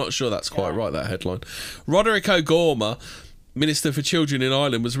 I'm not sure that's quite right, that headline. Roderick O'Gorman, Minister for Children in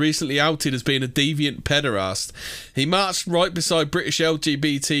Ireland, was recently outed as being a deviant pederast. He marched right beside British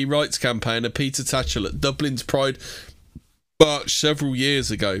LGBT rights campaigner Peter Tatchell at Dublin's Pride March several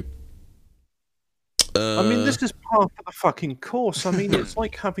years ago. I mean, this is part of the fucking course. I mean, it's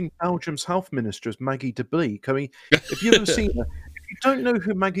like having Belgium's health minister as Maggie de Bleek. I mean, if you don't know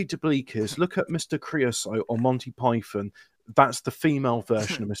who Maggie de Bleek is, look at Mr. Creosote or Monty Python. That's the female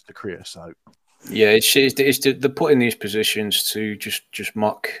version of Mr. Creosote. Yeah, they're put in these positions to just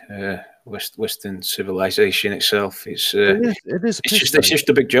mock Western civilization itself. It's just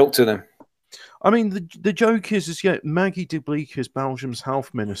a big joke to them. I mean, the joke is Maggie de Bleek is Belgium's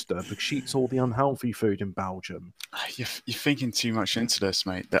health minister because she eats all the unhealthy food in Belgium. You're thinking too much into this,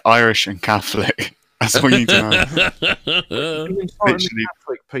 mate. They're Irish and Catholic. That's what you need to know. Literally,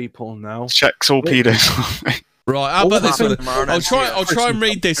 Catholic people now. Checks all pedos. Right, how about this one? I'll try and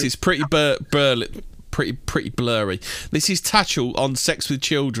read this. It's pretty pretty blurry. This is Tatchell on sex with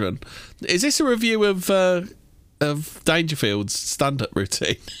children. Is this a review of Dangerfield's stand-up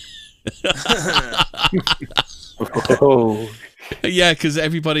routine? Yeah, because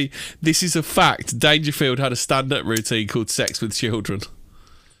everybody, this is a fact. Dangerfield had a stand-up routine called Sex with Children.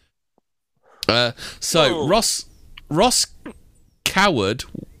 Ross Coward,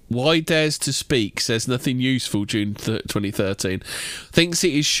 Why Dares to Speak, says nothing useful, June 2013, thinks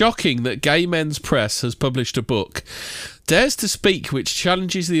it is shocking that Gay Men's Press has published a book, Dares to Speak, which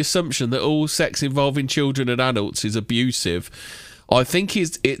challenges the assumption that all sex involving children and adults is abusive. I think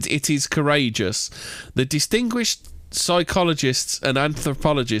it is courageous. The distinguished psychologists and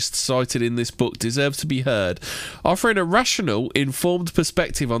anthropologists cited in this book deserve to be heard, offering a rational, informed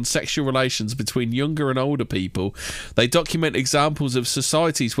perspective on sexual relations between younger and older people. They document examples of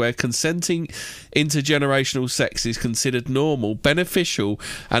societies where consenting intergenerational sex is considered normal, beneficial,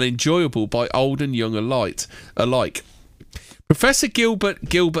 and enjoyable by old and young alike. Professor Gilbert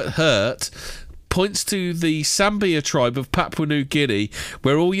Hurt points to the Sambia tribe of Papua New Guinea,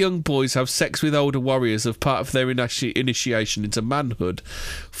 where all young boys have sex with older warriors as part of their initiation into manhood.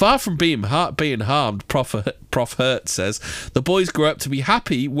 Far from being harmed, Prof Hurt says, the boys grow up to be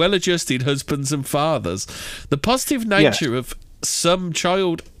happy, well-adjusted husbands and fathers. The positive nature of some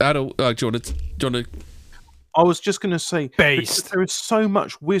child-adult... do you want to... I was just going to say, there is so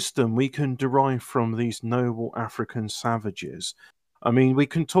much wisdom we can derive from these noble African savages. I mean, we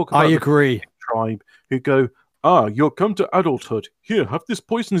can talk about... I agree. Tribe who go, you'll come to adulthood. Here, have this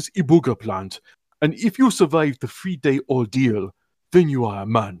poisonous ibuga plant. And if you survive the 3-day ordeal, then you are a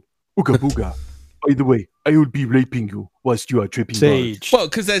man. Ooga booga. By the way, I will be raping you whilst you are tripping Sage. Well,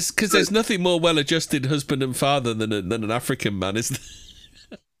 because there's nothing more well-adjusted husband and father than an African man, isn't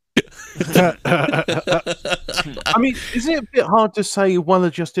there? I mean, is it a bit hard to say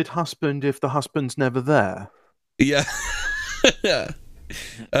well-adjusted husband if the husband's never there? Yeah.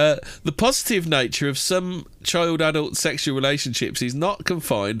 The positive nature of some child-adult sexual relationships is not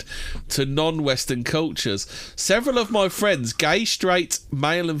confined to non-Western cultures. Several of my friends, gay, straight,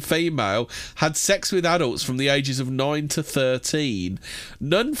 male and female, had sex with adults from the ages of 9 to 13.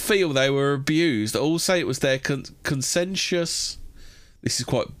 None feel they were abused. All say it was their consensuous... This is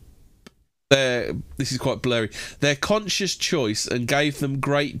quite blurry. Their conscious choice and gave them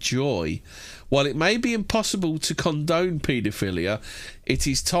great joy. While it may be impossible to condone paedophilia, it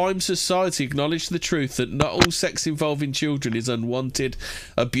is time society acknowledged the truth that not all sex involving children is unwanted,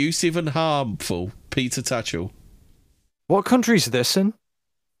 abusive and harmful. Peter Tatchell. What country is this in?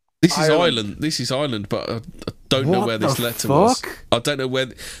 This is Ireland. This is Ireland, but I don't know where this letter was. I don't know where...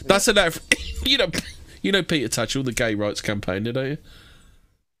 That's a letter... You know Peter Tatchell, the gay rights campaigner, don't you?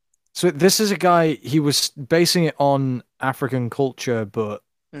 So this is a guy, he was basing it on African culture, but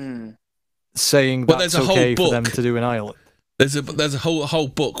saying that's okay for them to do in Ireland. There's a whole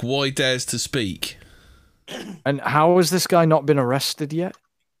book, Why Dares to Speak. And how has this guy not been arrested yet?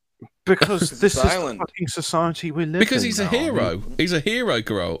 Because this is the fucking society we live in. Because he's a hero. He's a hero,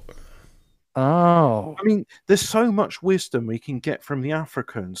 Geralt. Oh. I mean, there's so much wisdom we can get from the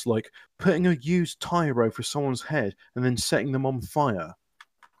Africans, like putting a used tyre over someone's head and then setting them on fire.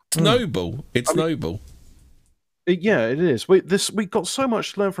 It's noble. It's noble. Yeah, it is. We got so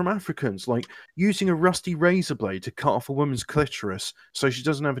much to learn from Africans, like using a rusty razor blade to cut off a woman's clitoris so she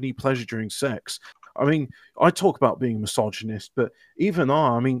doesn't have any pleasure during sex. I mean, I talk about being a misogynist, but even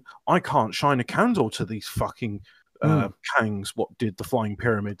I can't shine a candle to these fucking Kangs what did the flying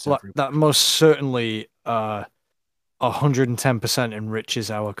pyramids. That most certainly 110% enriches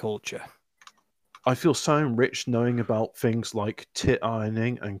our culture. I feel so enriched knowing about things like tit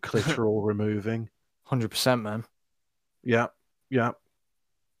ironing and clitoral removing. 100%, man. Yeah.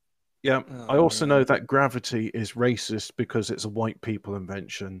 I also know that gravity is racist because it's a white people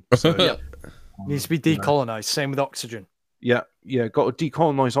invention. So, needs to be decolonized. Same with oxygen. Yeah. Got to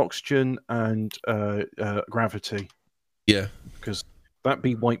decolonize oxygen and gravity. Yeah. Because that'd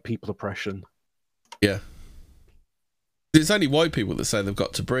be white people oppression. Yeah. It's only white people that say they've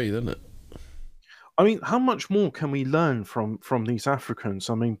got to breathe, isn't it? I mean, how much more can we learn from these Africans?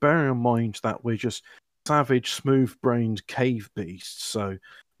 I mean, bearing in mind that we're just savage, smooth-brained cave beasts, so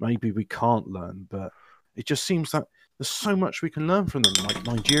maybe we can't learn, but it just seems that there's so much we can learn from them, like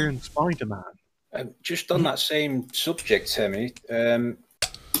Nigerian Spider-Man. Just on that same subject, Timmy,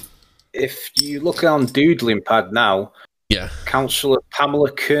 if you look on Doodling Pad now, Councillor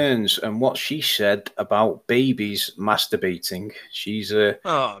Pamela Kearns and what she said about babies masturbating. She's a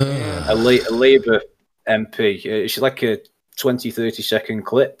Labour MP. It's like a 20-30 second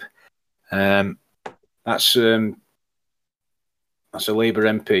clip. That's a Labour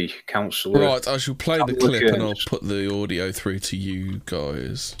MP, councillor. Right, I shall play the clip and I'll put the audio through to you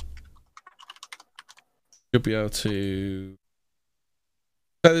guys. You'll be able to...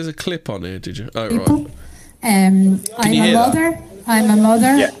 Oh, there's a clip on here, did you? Oh, right. I'm a mother. I'm a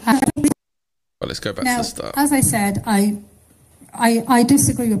mother. Yeah. Well, let's go back to the start. As I said, I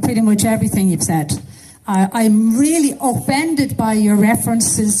disagree with pretty much everything you've said. I'm really offended by your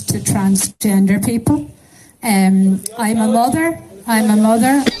references to transgender people. I'm a mother, and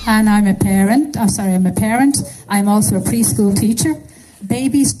I'm a parent. I'm a parent. I'm also a preschool teacher.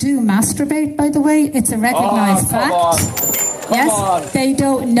 Babies do masturbate, by the way. It's a recognised fact. Yes, they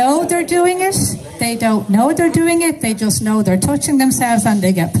don't know they're doing it. They don't know they're doing it. They just know they're touching themselves and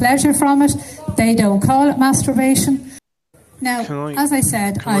they get pleasure from it. They don't call it masturbation. Now, as I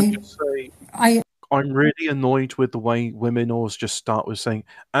said, I'm really annoyed with the way women always just start with saying,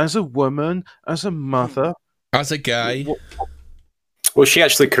 as a woman, as a mother, as a gay. Well, she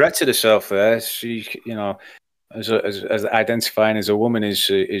actually corrected herself there. She, as identifying as a woman is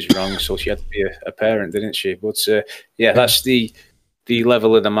wrong, so she had to be a parent, didn't she? But that's the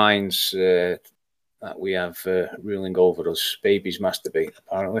level of the minds that we have ruling over us. Babies masturbate,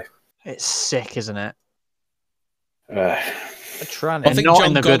 apparently. It's sick, isn't it? I think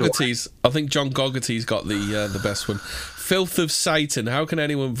John Gogarty's got the best one. Filth of Satan. How can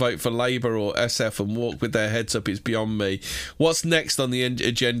anyone vote for Labour or SF and walk with their heads up? It's beyond me. What's next on the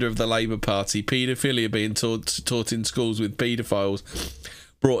agenda of the Labour Party? Paedophilia being taught in schools with paedophiles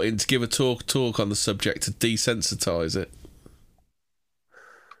brought in to give a talk on the subject to desensitise it.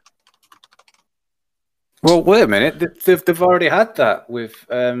 Well, wait a minute. They've already had that with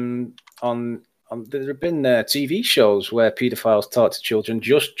on there have been TV shows where paedophiles talk to children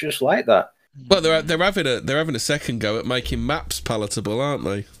just like that. Well, they're having a second go at making maps palatable, aren't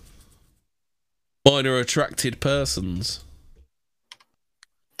they? Minor attracted persons.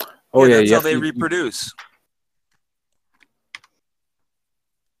 Oh yeah, that's how they reproduce.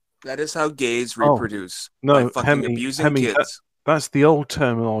 That is how gays reproduce. No, by fucking abusing kids. That's the old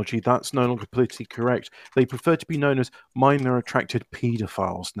terminology. That's no longer politically correct. They prefer to be known as minor attracted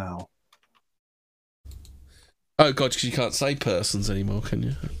paedophiles now. Oh god, because you can't say persons anymore, can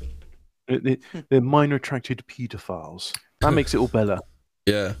you? They're minor attracted paedophiles. That makes it all better.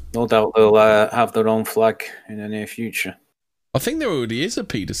 Yeah. No doubt they'll have their own flag in the near future. I think there already is a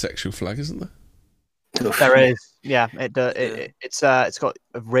pedosexual flag, isn't there? There is. Yeah, it's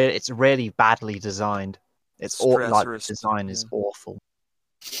really badly designed. It's all like the design is awful.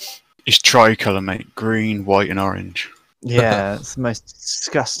 It's tricolour, mate. Green, white, and orange. Yeah, it's the most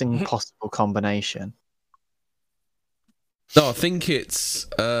disgusting possible combination. No, I think it's.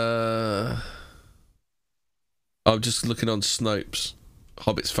 I'm just looking on Snopes,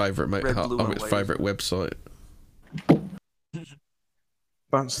 Hobbit's favourite Hobbit's favourite website.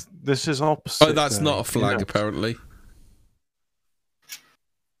 This is opposite. Oh, that's not a flag, apparently.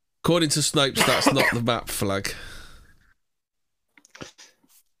 According to Snopes, that's not the map flag.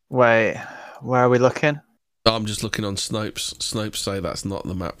 Wait, where are we looking? I'm just looking on Snopes. Snopes say that's not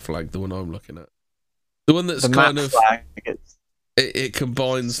the map flag, the one I'm looking at. The one that's the kind map of... flag, it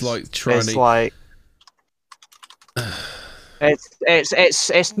combines, like, tranny... It's like...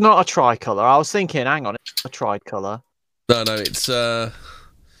 it's not a tricolour. I was thinking, hang on, it's a tricolour. No, it's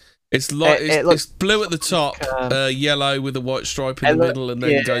it's blue at the top, yellow with a white stripe in the middle, and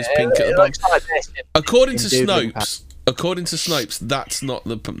then goes pink at the bottom. Like this according to Snopes, that's not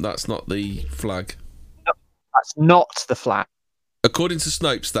the flag. No, that's not the flag. According to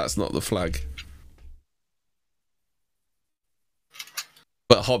Snopes, that's not the flag.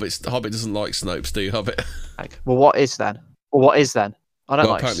 But Hobbit doesn't like Snopes, do you, Hobbit? Well, what is then? I don't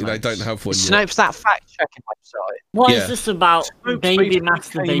like apparently Snopes. they don't have one Is yet. Snopes that fact-checking website? What is this about baby Came out,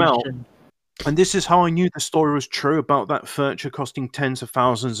 masturbation? and this is how I knew the story was true about that furniture costing tens of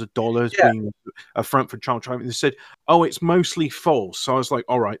thousands of dollars being a front for child trafficking. They said, "Oh, it's mostly false." So I was like,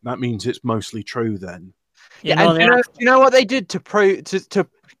 "All right, that means it's mostly true then." Yeah, and you know what they did to prove to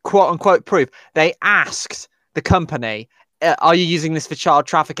quote unquote prove? They asked the company, "Are you using this for child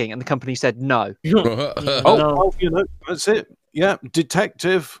trafficking?" And the company said no. Well, that's it. Yeah,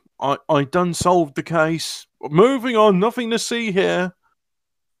 detective. I done solved the case. Moving on. Nothing to see here.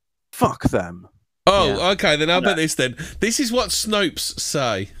 Fuck them. Oh, okay. Then I'll bet this. Then this is what Snopes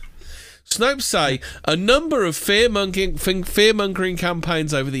say. Snopes say a number of fear-mongering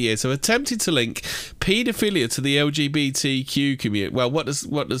campaigns over the years have attempted to link paedophilia to the LGBTQ community. Well, what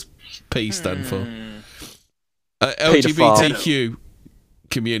does P stand for? LGBTQ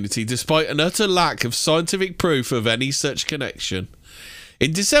community, despite an utter lack of scientific proof of any such connection.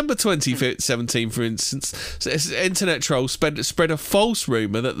 In December 2017, for instance, internet trolls spread a false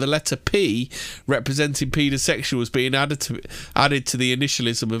rumour that the letter P, representing paedosexual, was being added to the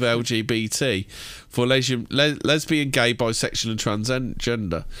initialism of LGBT for lesbian, gay, bisexual and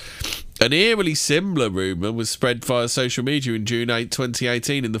transgender. An eerily similar rumour was spread via social media in June 8,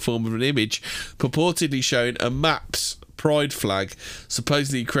 2018 in the form of an image purportedly showing a MAPS Pride flag,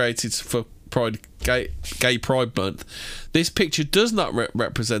 supposedly created for Gay Pride Month. This picture does not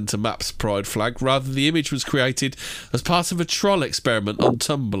represent a MAPS Pride flag. Rather, the image was created as part of a troll experiment on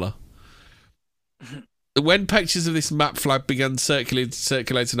Tumblr. When pictures of this MAP flag began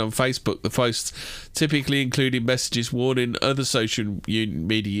circulating on Facebook, the posts typically included messages warning other social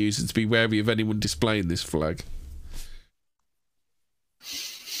media users to be wary of anyone displaying this flag.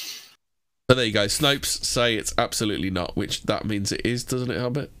 So there you go. Snopes say it's absolutely not, which that means it is, doesn't it,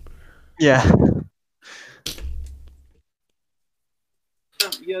 Hobbit? Yeah.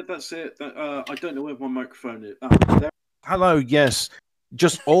 Yeah, that's it. I don't know where my microphone is. Hello, yes.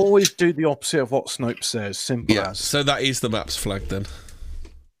 Just always do the opposite of what Snopes says. Simple as. So that is the MAPS flag then.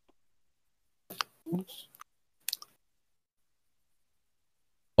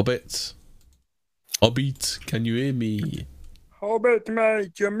 Hobbit, can you hear me? Hobbit,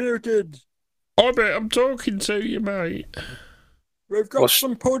 mate, you're muted. Hobbit, I'm talking to you, mate. We've got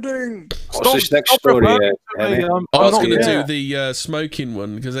some pudding. What's this next story? I was going to do the smoking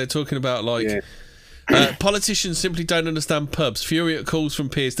one because they're talking about politicians simply don't understand pubs. Fury at calls from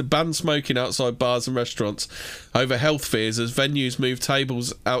peers to ban smoking outside bars and restaurants over health fears as venues move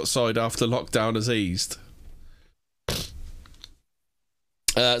tables outside after lockdown has eased.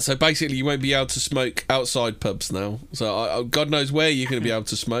 So basically, you won't be able to smoke outside pubs now. So God knows where you're going to be able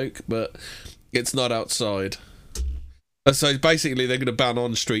to smoke, but it's not outside. So basically, they're going to ban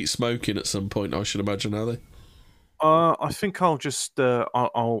on-street smoking at some point, I should imagine, are they? I think I'll just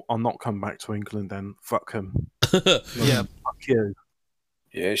I'll not come back to England then. Fuck him. Yeah. Fuck you.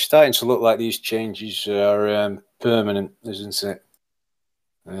 Yeah, it's starting to look like these changes are permanent, isn't it?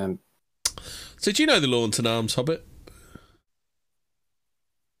 So do you know the Launton Arms, Hobbit?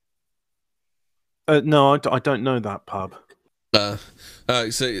 No, I don't know that pub. So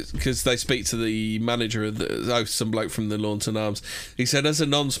because they speak to the manager of some bloke from the Launton Arms. He said, as a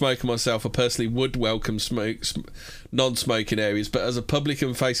non-smoker myself, I personally would welcome non-smoking areas, but as a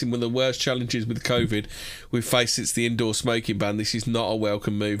publican facing one of the worst challenges with COVID we've faced since the indoor smoking ban, this is not a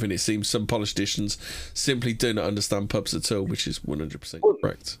welcome move, and it seems some politicians simply do not understand pubs at all, which is 100%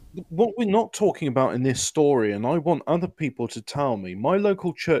 correct. What we're not talking about in this story, and I want other people to tell me, my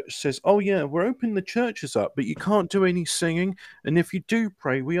local church says, oh yeah, we're opening the churches up, but you can't do any singing, and if you do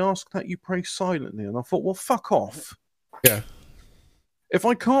pray, we ask that you pray silently. And I thought, well, fuck off. Yeah. If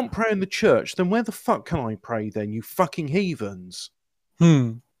I can't pray in the church, then where the fuck can I pray then, you fucking heathens?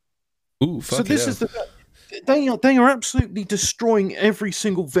 Ooh, fuck. So this is they are absolutely destroying every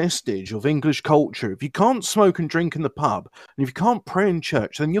single vestige of English culture. If you can't smoke and drink in the pub, and if you can't pray in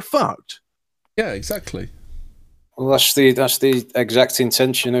church, then you're fucked. Yeah, exactly. Well, that's the exact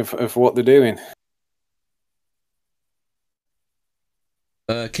intention of what they're doing.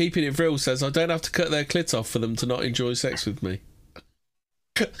 Keeping It Real says, I don't have to cut their clit off for them to not enjoy sex with me.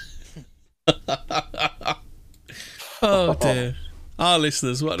 Oh dear. Our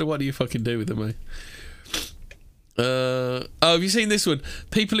listeners, what do you fucking do with them, mate? Have you seen this one?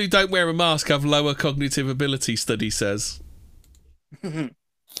 People who don't wear a mask have lower cognitive ability, study says.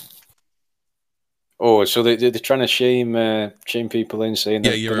 Oh, so they're trying to shame people in, saying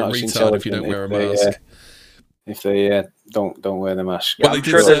that you're a retard if you don't wear a mask. If they don't wear the mask. Yeah, I'm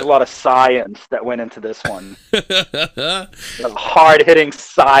sure there's a lot of science that went into this one. Hard-hitting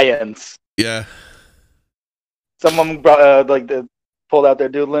science. Yeah. Someone brought pulled out their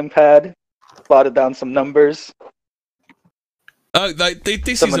doodling pad, plotted down some numbers. Oh, this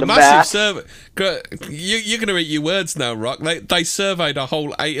is a massive survey. You're going to eat your words now, Rock. They surveyed a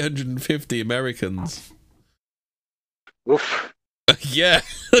whole 850 Americans. Oof. Yeah.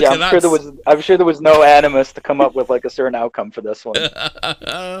 Yeah, I'm sure there was no animus to come up with like a certain outcome for this one.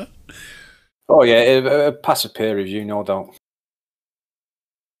 Oh yeah, pass a peer review, no doubt.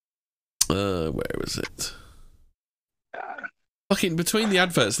 Where was it? Fucking between the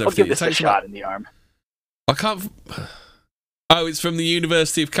adverts and I'll everything. give this a shot in the arm. I can't. Oh, it's from the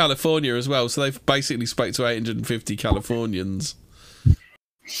University of California as well. So they've basically spoke to 850 Californians.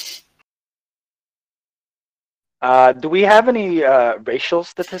 Do we have any racial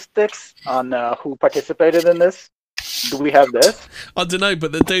statistics on who participated in this? Do we have this? I don't know,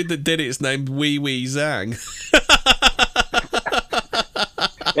 but the dude that did it is named Wee Wee Zhang.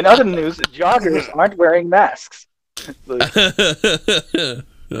 In other news, joggers aren't wearing masks. Oh,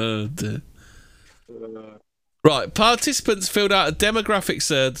 dear. Right, participants filled out a demographic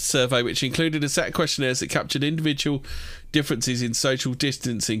survey which included a set of questionnaires that captured individual differences in social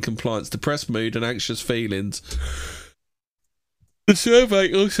distancing compliance, depressed mood and anxious feelings. The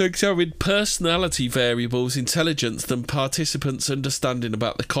survey also examined personality variables, intelligence and participants' understanding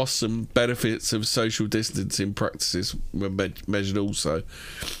about the costs and benefits of social distancing practices were measured also.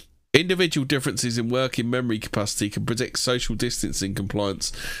 Individual differences in working memory capacity can predict social distancing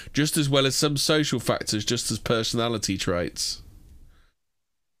compliance just as well as some social factors, just as personality traits.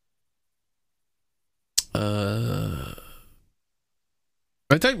 They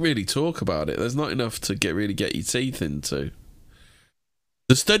don't really talk about it. There's not enough to really get your teeth into.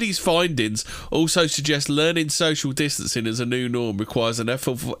 The study's findings also suggest learning social distancing as a new norm requires an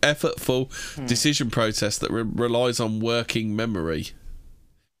effortful decision process that relies on working memory.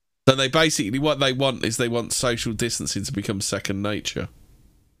 So they basically, what they want is they want social distancing to become second nature,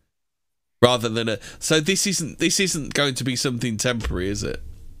 rather than So this isn't going to be something temporary, is it?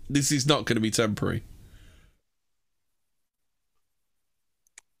 This is not going to be temporary.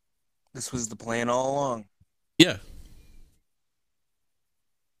 This was the plan all along. Yeah.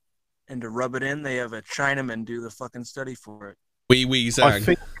 And to rub it in, they have a Chinaman do the fucking study for it. Wee Wee Zhang. I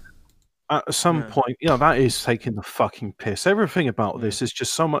think at some point, that is taking the fucking piss. Everything about this is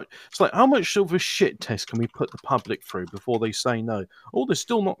just so much. It's like, how much of a shit test can we put the public through before they say no? Oh, they're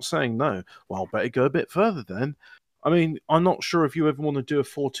still not saying no. Well, better go a bit further then. I mean, I'm not sure if you ever want to do a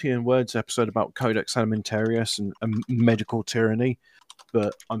 14 words episode about Codex Alimentarius and medical tyranny,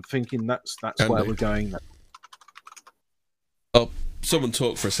 but I'm thinking that's where we're going. Oh, someone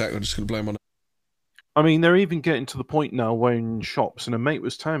talk for a second. I'm just going to blame on it. I mean, they're even getting to the point now where in shops, and a mate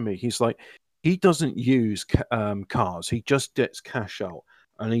was telling me, he's like, he doesn't use cars. He just gets cash out.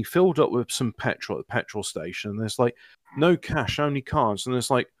 And he filled up with some petrol at the petrol station. And there's like, no cash, only cards. And it's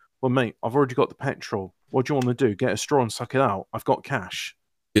like, well, mate, I've already got the petrol. What do you want to do? Get a straw and suck it out? I've got cash.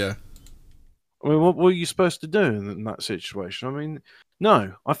 Yeah. I mean, what were you supposed to do in that situation? I mean,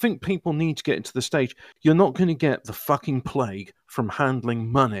 no. I think people need to get into the stage. You're not going to get the fucking plague from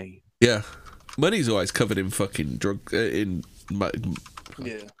handling money. Yeah. Money's always covered in fucking drug...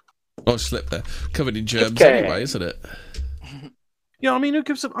 Yeah. Oh, slip there. Covered in germs anyway, isn't it? Yeah, I mean, who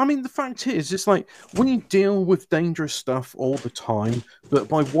gives up? I mean, the fact is, it's like when you deal with dangerous stuff all the time, but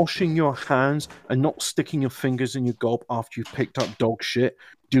by washing your hands and not sticking your fingers in your gob after you've picked up dog shit,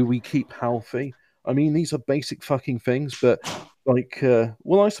 do we keep healthy? I mean, these are basic fucking things, but like,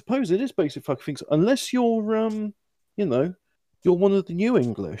 well, I suppose it is basic fucking things, unless you're, you know, you're one of the new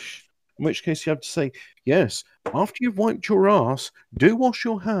English, in which case you have to say, yes, after you've wiped your ass, do wash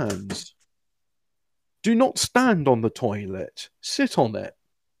your hands. Do not stand on the toilet. Sit on it.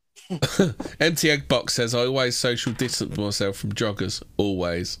 Empty Egg Box says, I always social distance myself from joggers.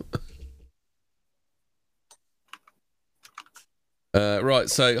 Always. Right,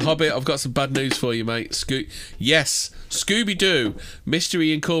 so, Hobbit, I've got some bad news for you, mate. Yes, Scooby-Doo.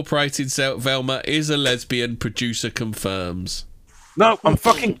 Mystery Incorporated Velma is a lesbian, producer confirms. No, I'm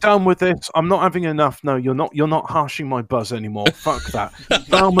fucking done with this. I'm not having enough. No, you're not harshing my buzz anymore. Fuck that.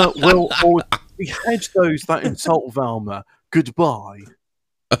 Velma will always behead those that insult Velma. Goodbye.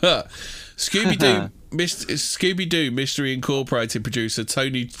 Scooby-Doo Mystery Incorporated producer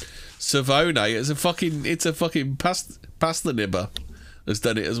Tony Savone it's a fucking pasta nibber has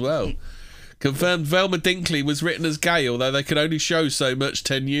done it as well. Confirmed Velma Dinkley was written as gay, although they could only show so much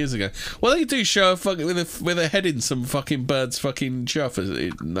 10 years ago. Well, they do show a fucking with a head in some fucking bird's fucking chuff.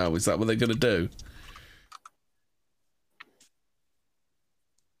 No, is that what they're gonna do?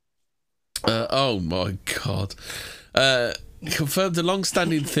 Oh my god. Confirmed a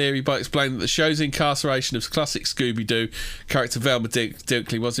long-standing theory by explaining that the show's incarceration of classic Scooby-Doo character Velma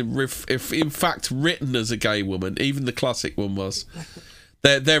Dinkley was in fact written as a gay woman. Even the classic one was.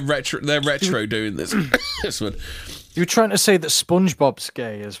 They're retro doing this this one. You're trying to say that SpongeBob's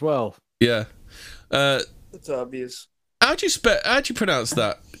gay as well? Yeah. It's obvious. How do you pronounce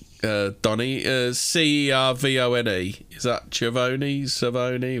that, Donnie? Cervone. Is that Chavoni?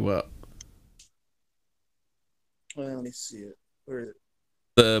 Savoni? What? Well, let me see it. Where is it?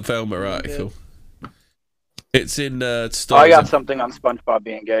 The Velma article. It's in Stars. I got something on SpongeBob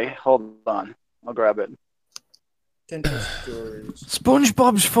being gay. Hold on. I'll grab it.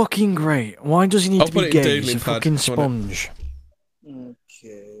 SpongeBob's fucking great. Why does he need to be gay? He's a fucking sponge.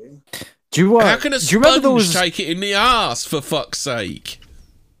 Okay. How can a sponge take it in the arse, for fuck's sake?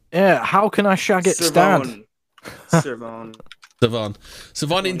 Yeah, how can I shag it stand?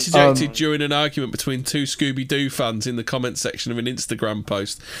 Savon interjected during an argument between two Scooby-Doo fans in the comment section of an Instagram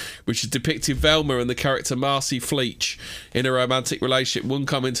post, which has depicted Velma and the character Marcy Fleach in a romantic relationship. One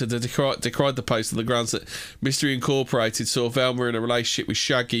commenter decried the post on the grounds that Mystery Incorporated saw Velma in a relationship with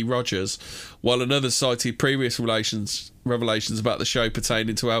Shaggy Rogers, while another cited previous revelations about the show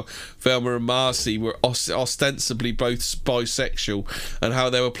pertaining to how Velma and Marcy were ostensibly both bisexual and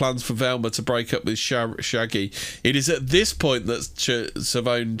how there were plans for Velma to break up with Shaggy. It is at this point that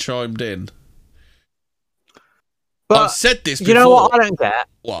Savone chimed in. But I've said this before. You know what I don't get?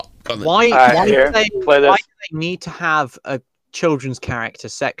 What? Why do they need to have a children's character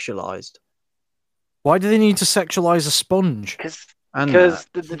sexualized? Why do they need to sexualize a sponge? Because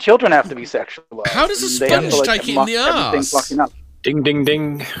the children have to be sexualized. How does a sponge take it in the arse? Ding, ding,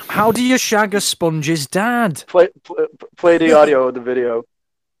 ding. How do you shag a sponge's dad? Play the audio of the video.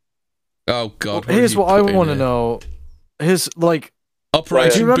 Oh God! Here's what I want to know. Here's like,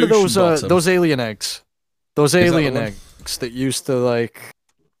 Operation do you remember Bottom. those alien eggs? Those alien eggs that used to like,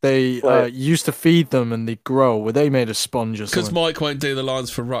 they used to feed them and they grow. Were they made of sponge or something? Because Mike won't do the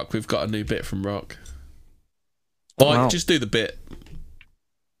lines for Rock, we've got a new bit from Rock. Mike, just do the bit.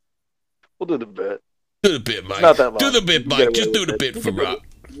 We'll do the bit. Do the bit, mate. Not that long. Do the bit, Mike. Just do the bit for Rock.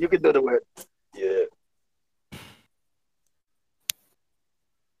 You can do the bit. Yeah.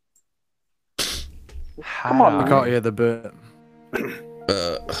 Come on, I can't hear the bit.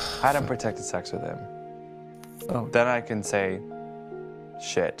 I had unprotected sex with him. Oh. Then I can say,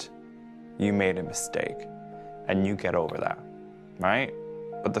 shit, you made a mistake, and you get over that, right?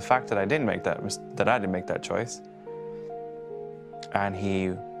 But the fact that I didn't make that choice, and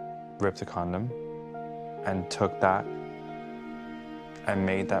he ripped a condom and took that and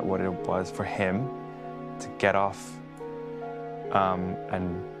made that what it was for him to get off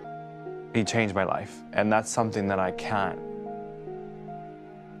and he changed my life, and that's something that I can't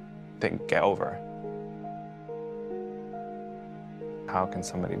get over. How can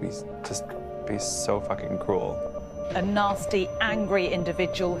somebody be so fucking cruel? A nasty, angry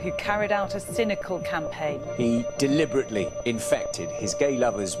individual who carried out a cynical campaign. He deliberately infected his gay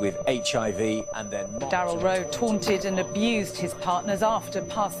lovers with HIV and then... Daryl Rowe taunted and abused his partners after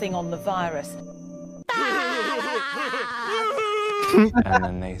passing on the virus. And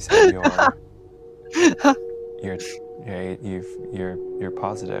then they said you're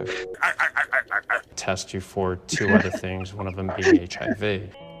positive. Test you for 2 other things, one of them being HIV.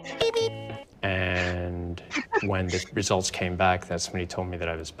 And when the results came back, that's when he told me that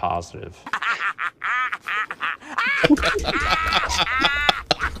I was positive.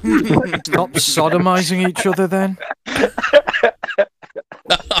 Stop sodomizing each other then.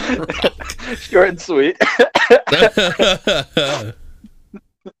 Short and sweet.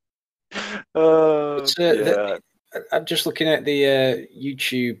 I'm just looking at the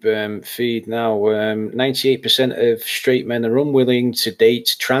YouTube feed now. 98% of straight men are unwilling to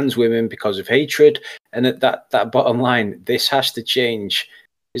date trans women because of hatred. And at that bottom line, this has to change.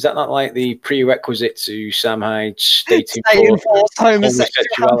 Is that not like the prerequisite to Sam Hyde's state-enforced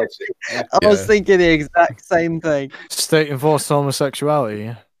homosexuality? Yeah. I was thinking the exact same thing. State-enforced homosexuality,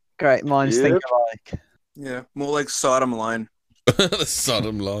 yeah. Great minds think alike. Yeah, more like Sodom line. The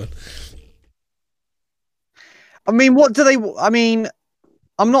Sodom line. I mean, what do they... I mean,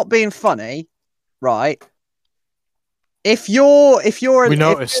 I'm not being funny, right? If you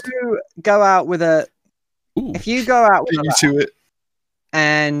go out with a... Ooh. If you go out with a to it.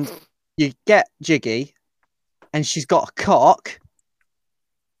 and you get jiggy and she's got a cock,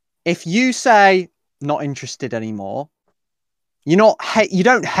 if you say not interested anymore, you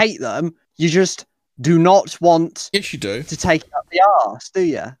don't hate them, you just do not want yes, you do. to take up the arse, do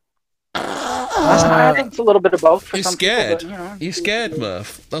you? I think it's a little bit of both. You're scared. You're scared,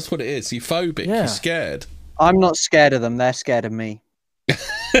 Murph. That's what it is. You're phobic. Yeah. You're scared. I'm not scared of them. They're scared of me.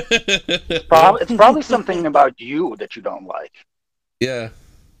 It's probably something about you that you don't like. Yeah.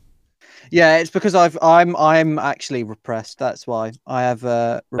 Yeah, it's because I'm actually repressed. That's why I have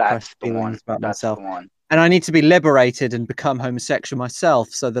repressed feelings about myself, and I need to be liberated and become homosexual myself,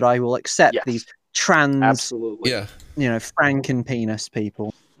 so that I will accept these trans, absolutely, Franken-penis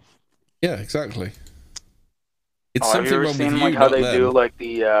people. Yeah, exactly. It's have something you ever wrong seen with like you, how not they them. do like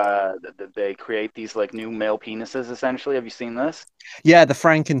they create these like new male penises essentially? Have you seen this? Yeah, the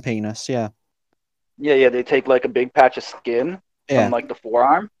Franken-penis. Yeah. Yeah. They take like a big patch of skin from like the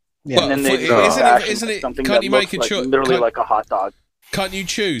forearm, yeah, and then they isn't it? something Can't that you make looks a like literally like a hot dog. Can't you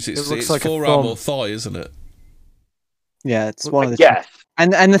choose? It's looks like a forearm thumb. or thigh, isn't it? Yeah, it's one of the yes.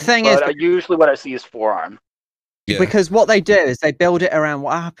 And the thing is, usually what I see is forearm. Yeah. Because what they do is they build it around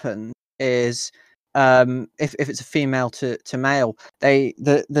what happens is if it's a female to male,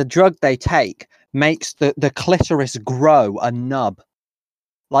 the drug they take makes the clitoris grow a nub.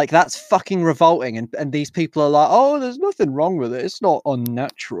 Like, that's fucking revolting, and these people are like, oh, there's nothing wrong with it, it's not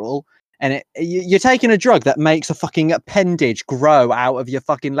unnatural. And you're taking a drug that makes a fucking appendage grow out of your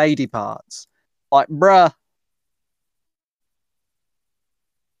fucking lady parts. Like, bruh.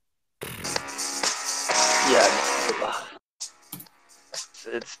 Yeah,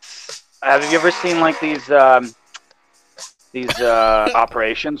 it's. Have you ever seen like these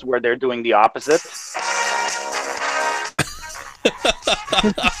operations where they're doing the opposite?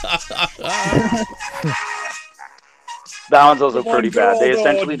 That one's also pretty bad. They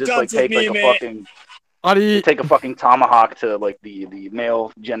essentially just like take like a fucking. They take a fucking tomahawk to like the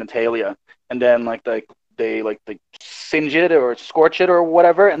male genitalia, and then they singe it or scorch it or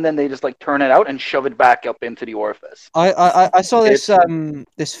whatever, and then they just like turn it out and shove it back up into the orifice. I saw this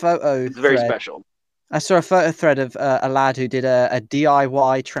this photo. It's very special. I saw a photo thread of a lad who did a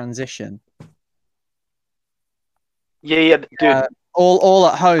DIY transition. Yeah, dude. All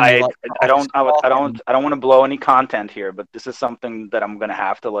at home. I don't want to blow any content here, but this is something that I'm gonna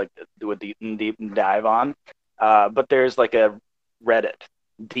have to like do a deep dive on. But there's like a Reddit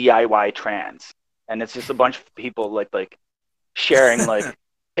DIY trans, and it's just a bunch of people like sharing like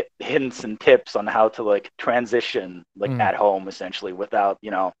hints and tips on how to like transition like at home essentially without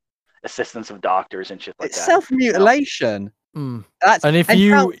assistance of doctors and shit like it's that. Self-mutilation. That's And if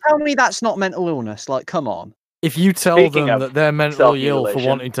tell me that's not mental illness, like, come on. If you tell Speaking them of that they're mentally ill for self-mutilation.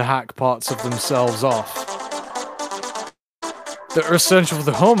 wanting to hack parts of themselves off that are essential for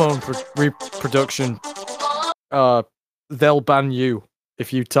the hormone reproduction, they'll ban you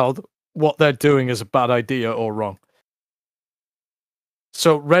if you tell them what they're doing is a bad idea or wrong.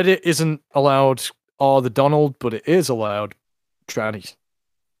 So Reddit isn't allowed or the Donald, but it is allowed trannies.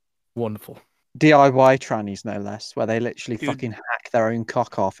 Wonderful. DIY trannies, no less, where they literally Dude. fucking hack their own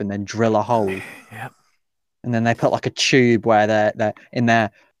cock off and then drill a hole. Yep. And then they put like a tube where they're in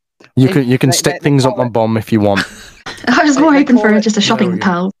there. You can stick things up my bum if you want. I was more hoping for just a shopping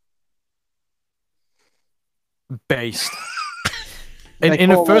pal. Based.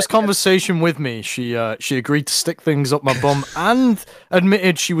 In her first conversation with me, she agreed to stick things up my bum and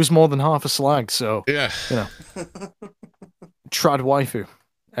admitted she was more than half a slag. So yeah, you know, trad waifu,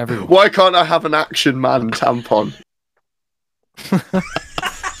 everyone. Why can't I have an Action Man tampon?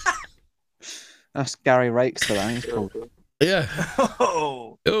 That's Gary Rakes for that. He's called. Yeah.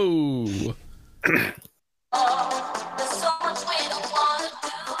 Oh. Oh.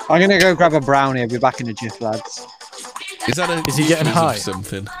 I'm gonna go grab a brownie. I'll be back in a jiff, lads. Is he getting high?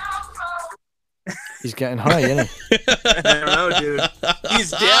 Something. He's getting high, isn't he? I don't know, dude.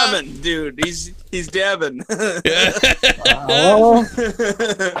 He's dabbing, dude. He's dabbing. Oh.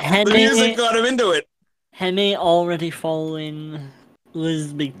 The music got him into it. Hemi already following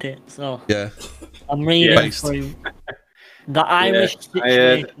Liz Big Tits, so yeah. I'm reading through the Irish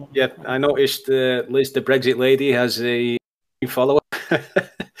situation. I noticed Liz, the Brexit lady, has a new follower.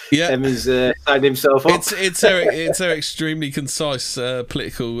 Yeah, Emmy's signed himself up. It's her extremely concise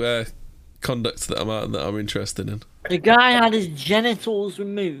political conduct that I'm interested in. The guy had his genitals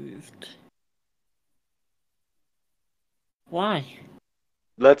removed. Why?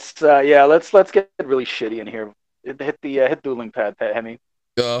 Let's get really shitty in here. Hit the dueling pad, Hemi.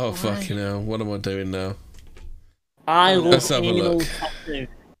 Oh fucking hell! What am I doing now? Let's have a look.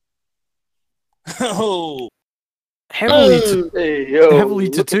 Oh. Heavily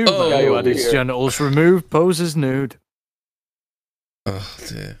tattooed. the guy Who over had his here. genitals removed, poses nude. Oh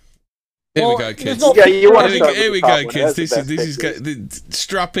dear. Here we go, kids. Yeah, you want to Here we start go, with the top kids. one. This is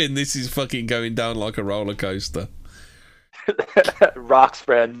strap in. This is fucking going down like a roller coaster. Rocks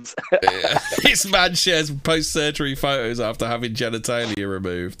friends. This man shares post-surgery photos after having genitalia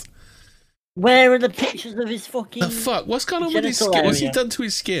removed. Where are the pictures of his fucking? The fuck? What's going on with his genital skin? What's he area? done to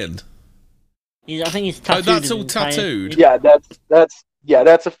his skin? I think he's tattooed. Oh, that's his all entire- tattooed. Yeah,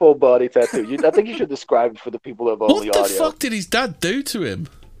 that's a full body tattoo. I think you should describe it for the people who have only What the audio. fuck did his dad do to him?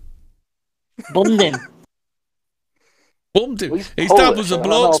 Bummed him. Bummed him. He's His Polish, dad was a I don't know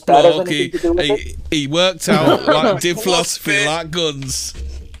blokes if that has bloke. anything to do with He worked out, like, did philosophy like guns.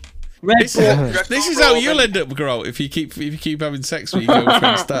 This is how you'll end up, Grohl, if you keep having sex with your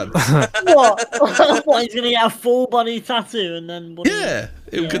girlfriend's dad. What? What? He's gonna get a full body tattoo and then? Yeah,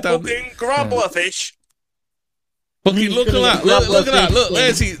 it would go down. Fucking grappler fish. Fucking look at that! Look at that! Look,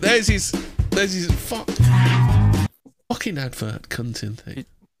 there's his fucking advert, cunting thing.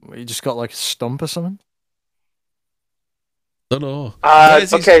 You just got like a stump or something? No.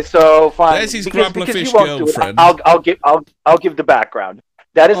 Okay, so fine. There's his Because grappler you fish won't do it, girlfriend. I'll give the background.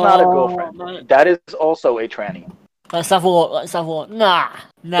 That is not a Oh, girlfriend. mate. That is also a tranny. Let's have a look. Nah.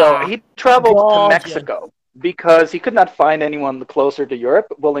 So he traveled God, to Mexico because he could not find anyone closer to Europe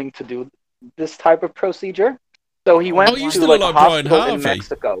willing to do this type of procedure. So he went you to still like a like Brian hospital in Harvey.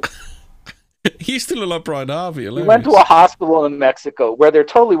 Mexico. You still look like Brian Harvey. He went to a hospital in Mexico where they're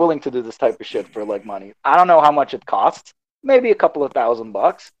totally willing to do this type of shit for like money. I don't know how much it costs. Maybe a couple of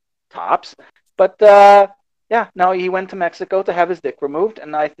 $1,000 tops. But yeah, no, he went to Mexico to have his dick removed,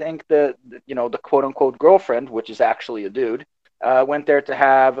 and I think the quote unquote girlfriend, which is actually a dude, went there to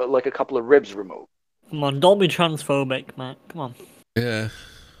have like a couple of ribs removed. Come on, don't be transphobic, mate. Come on. Yeah.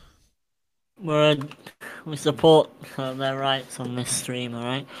 We support their rights on this stream,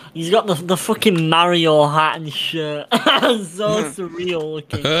 alright? He's got the fucking Mario hat and shirt. So surreal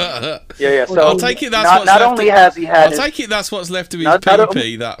looking. Yeah. So I'll take it that's not, what's not left only of, has he had I'll his, take it that's what's left of his Not- not-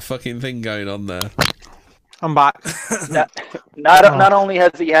 PP, that fucking thing going on there. I'm back. not only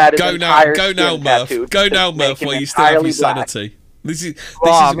has he had his Go now, entire go now, skin Murph. tattooed, Go now, to make Murph, him while you still have entirely your black. sanity. This is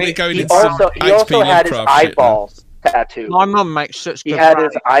Well, we're going He into also HP had his Lovecraft shit now. eyeballs tattooed. My mum makes such He good had brownie.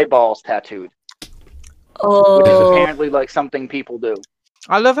 his eyeballs tattooed, which is Oh, apparently like something people do.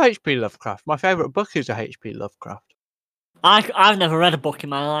 I love H.P. Lovecraft. My favourite book is a H.P. Lovecraft. I've never read a book in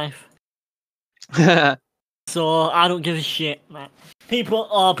my life, so I don't give a shit, man. People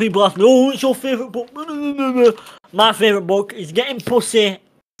ask me, oh, what's your favourite book? My favourite book is Getting Pussy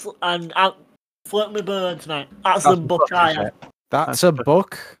and Out Flirting with Birds, mate. That's the book I have. That's a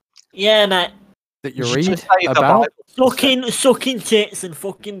book Yeah, mate. that you should read just say the about? Bible. Sucking tits and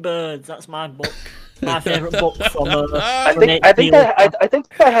fucking birds. That's my book. My favourite book from I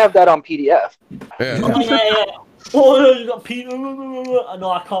think I have that on PDF. yeah. Oh, you got Peter. No,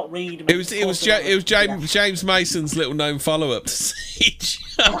 I can't read. It was James Mason's little known follow up to Siege.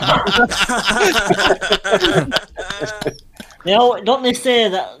 Don't they say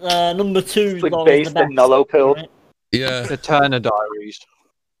that number 2 is like always based the in best? Nullo Pill. Right? Yeah. The Turner Diaries.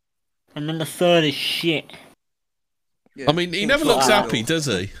 And then the 3rd is shit. I mean, he never looks happy, does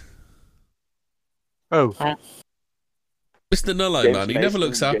he? Oh. Mr. Nullo, James man, he never Mason,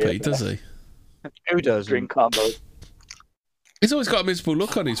 looks happy, JFS. does he? Who does? Drink combos. He's always got a miserable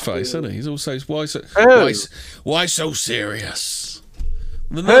look on his face, hasn't he? He's also why so serious?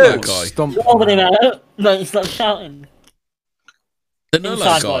 The Nullo guy. Nobody matter. No, stop shouting. The Nullo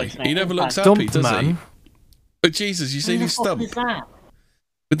Inside guy. voice, mate. He never looks Inside. happy, does he? Man. Oh Jesus, you seen his What stump is that?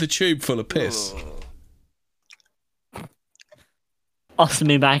 with the tube full of piss?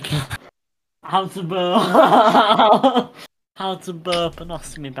 Ostomy bag. How to burp? How to burp an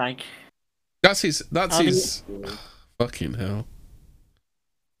ostomy bag? That's his. Fucking hell.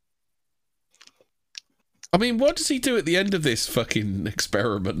 I mean, what does he do at the end of this fucking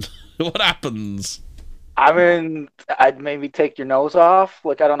experiment? What happens? I mean, I'd maybe take your nose off.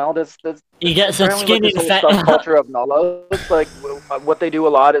 Like, I don't know. There's He gets a apparently, skin like, this infection. whole subculture of nullos. Like, what they do a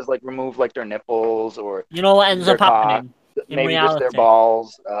lot is like remove like their nipples or You know what ends their up happening? cock, in maybe just their reality?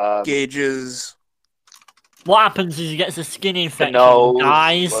 balls. Gauges. What happens is he gets a skin infection, nose,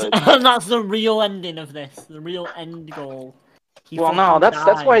 dies, like- and that's the real ending of this. The real end goal. He Well, no, fucking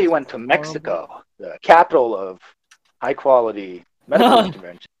that's why he dies. went to Mexico, the capital of high quality medical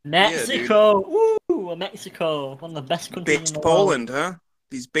intervention. Mexico, woo, Mexico, one of the best countries in Based the world. Poland, huh?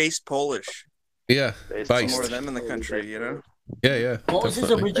 He's based Polish. Yeah, Some based. more of them in the country, you know. Yeah, yeah. What was his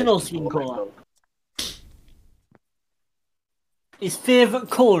definitely. original skin colour? His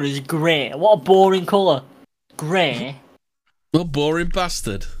favourite colour is grey. What a boring colour. Grey. What a boring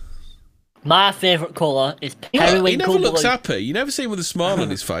bastard. My favourite colour is He periwinkle never looks blue. happy. You never see him with a smile on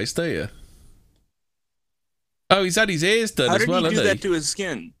his face, do you? Oh, he's had his ears done How as did well, he do hasn't that to his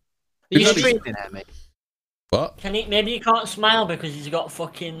skin? He's He's had his- treating What? Can he? Maybe he can't smile because he's got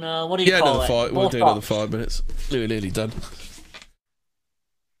fucking. What do you Yeah, call another it? five. We'll do Botox. another 5 minutes. We're nearly done.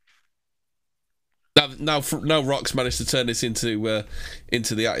 Now Rock's managed to turn this into the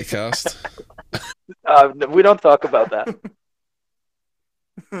Atticast. We don't talk about that.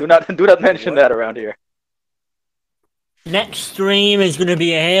 do not mention that around here. Next stream is going to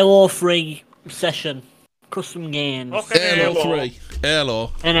be a Halo 3 session. Custom games. Halo 3.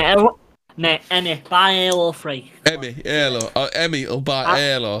 Halo. Mate, Emmy, buy Halo 3. Halo. Emmy will buy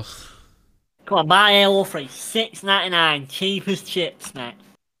Halo. Come on, buy Halo 3. $6.99. Cheap as chips, mate.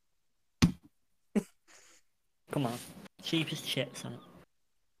 Come on. Cheap as chips, mate.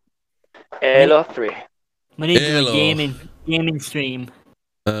 Halo 3. We need to do Halo. a gaming stream.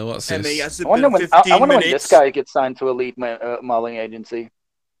 What's this? Emmy, has it I wonder been when 15 I wonder when minutes? this guy gets signed to Elite Modeling Agency.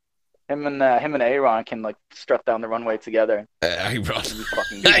 Him and Aaron can like strut down the runway together. Aaron.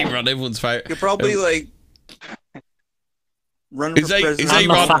 Fucking Aaron, everyone's favourite. You could probably like run Is for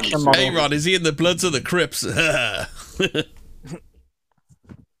president. Aaron, is he in the Bloods of the Crips?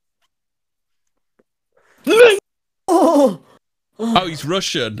 Oh, he's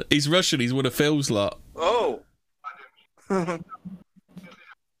Russian. He's Russian. He's one of Phil's lot. Oh.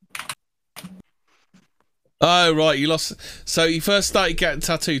 Oh, right, you lost. So you first started getting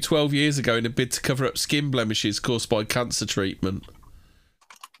tattooed 12 years ago in a bid to cover up skin blemishes caused by cancer treatment.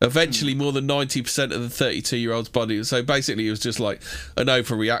 Eventually, more than 90% of the 32-year-old's body. So basically, it was just like an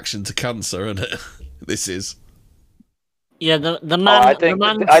overreaction to cancer, and this is. Yeah, the man. I think the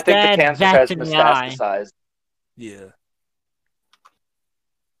man the stared cancer death has in the eye. metastasized. Yeah.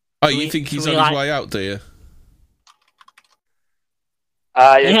 Oh, you think he's on his way out, do you?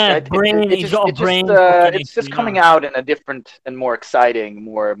 Yeah, brain, he's got a brain fucking it's just issue, coming yeah. out in a different and more exciting,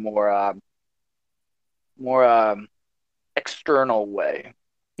 more external way.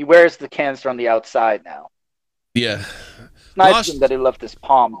 He wears the cancer on the outside now. Yeah. It's nice that he left his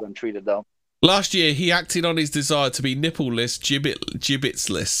palms untreated, though. Last year, he acted on his desire to be nipple-less,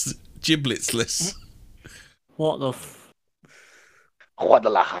 giblets-less. What the f...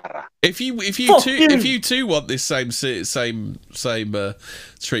 If you too want this same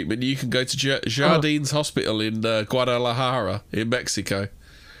treatment, you can go to Jardines Hospital in Guadalajara in Mexico.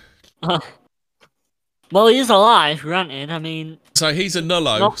 Well, he is alive, granted. I mean, So he's a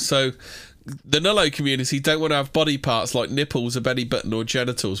nullo. No. So the nullo community don't want to have body parts like nipples, a belly button, or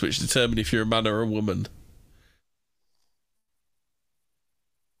genitals, which determine if you're a man or a woman.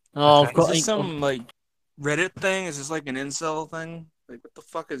 oh, I've Is got this some like Reddit thing? Is this like an incel thing? Like, what the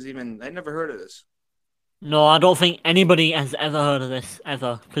fuck is even? I never heard of this. no, I don't think anybody has ever heard of this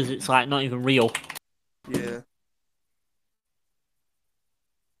ever because it's like not even real. Yeah.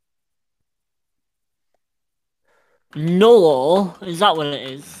 No, is that what it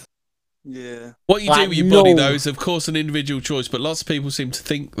is? Yeah. What you Like, do with your body, no. though, is of course an individual choice, but lots of people seem to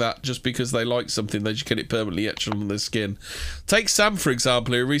think that just because they like something, they just get it permanently etched on their skin. Take Sam, for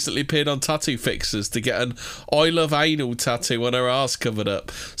example, who recently appeared on Tattoo Fixers to get an I love anal tattoo on her arse covered up.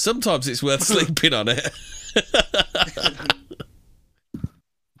 Sometimes it's worth sleeping on it.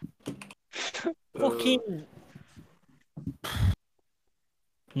 Fucking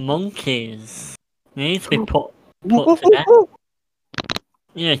monkeys. They need to be put to death.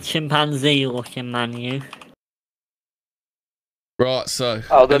 You're a chimpanzee looking man, you. Right, so.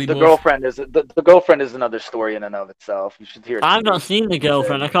 Oh, the girlfriend is the girlfriend is another story in and of itself. You should hear. I've not seen the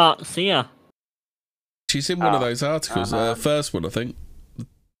girlfriend. I can't see her. She's in one of those articles, first one, I think.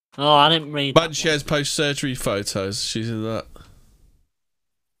 Oh, I didn't read. Man shares post-surgery photos. She's in that.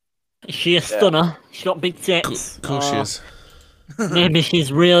 Is she a stunner? She's got big tits. Of course she is. Maybe she's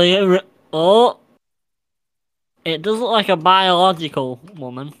really oh. It does look like a biological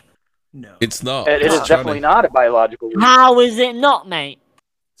woman. No. It's not. It is definitely not a biological woman. How is it not, mate?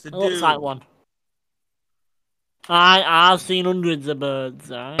 It looks like one. I've seen hundreds of birds,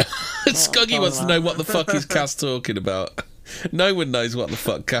 right? Scuggy wants to know what the fuck is Cass talking about. No one knows what the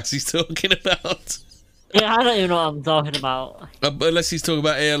fuck Cass is talking about. Yeah, I don't even know what I'm talking about. Unless he's talking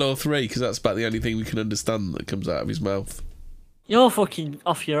about ALO 3, because that's about the only thing we can understand that comes out of his mouth. You're fucking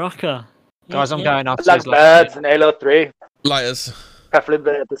off your rocker. Guys, I'm going off. It's like birds and Halo 3. Lighters.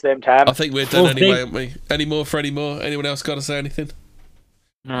 Preferably at the same time. I think we're done anyway, aren't we? Any more for any more? Anyone else got to say anything?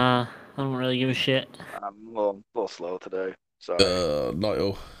 Nah, I don't really give a shit. I'm a little slow today. Sorry. Not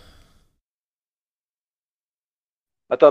all.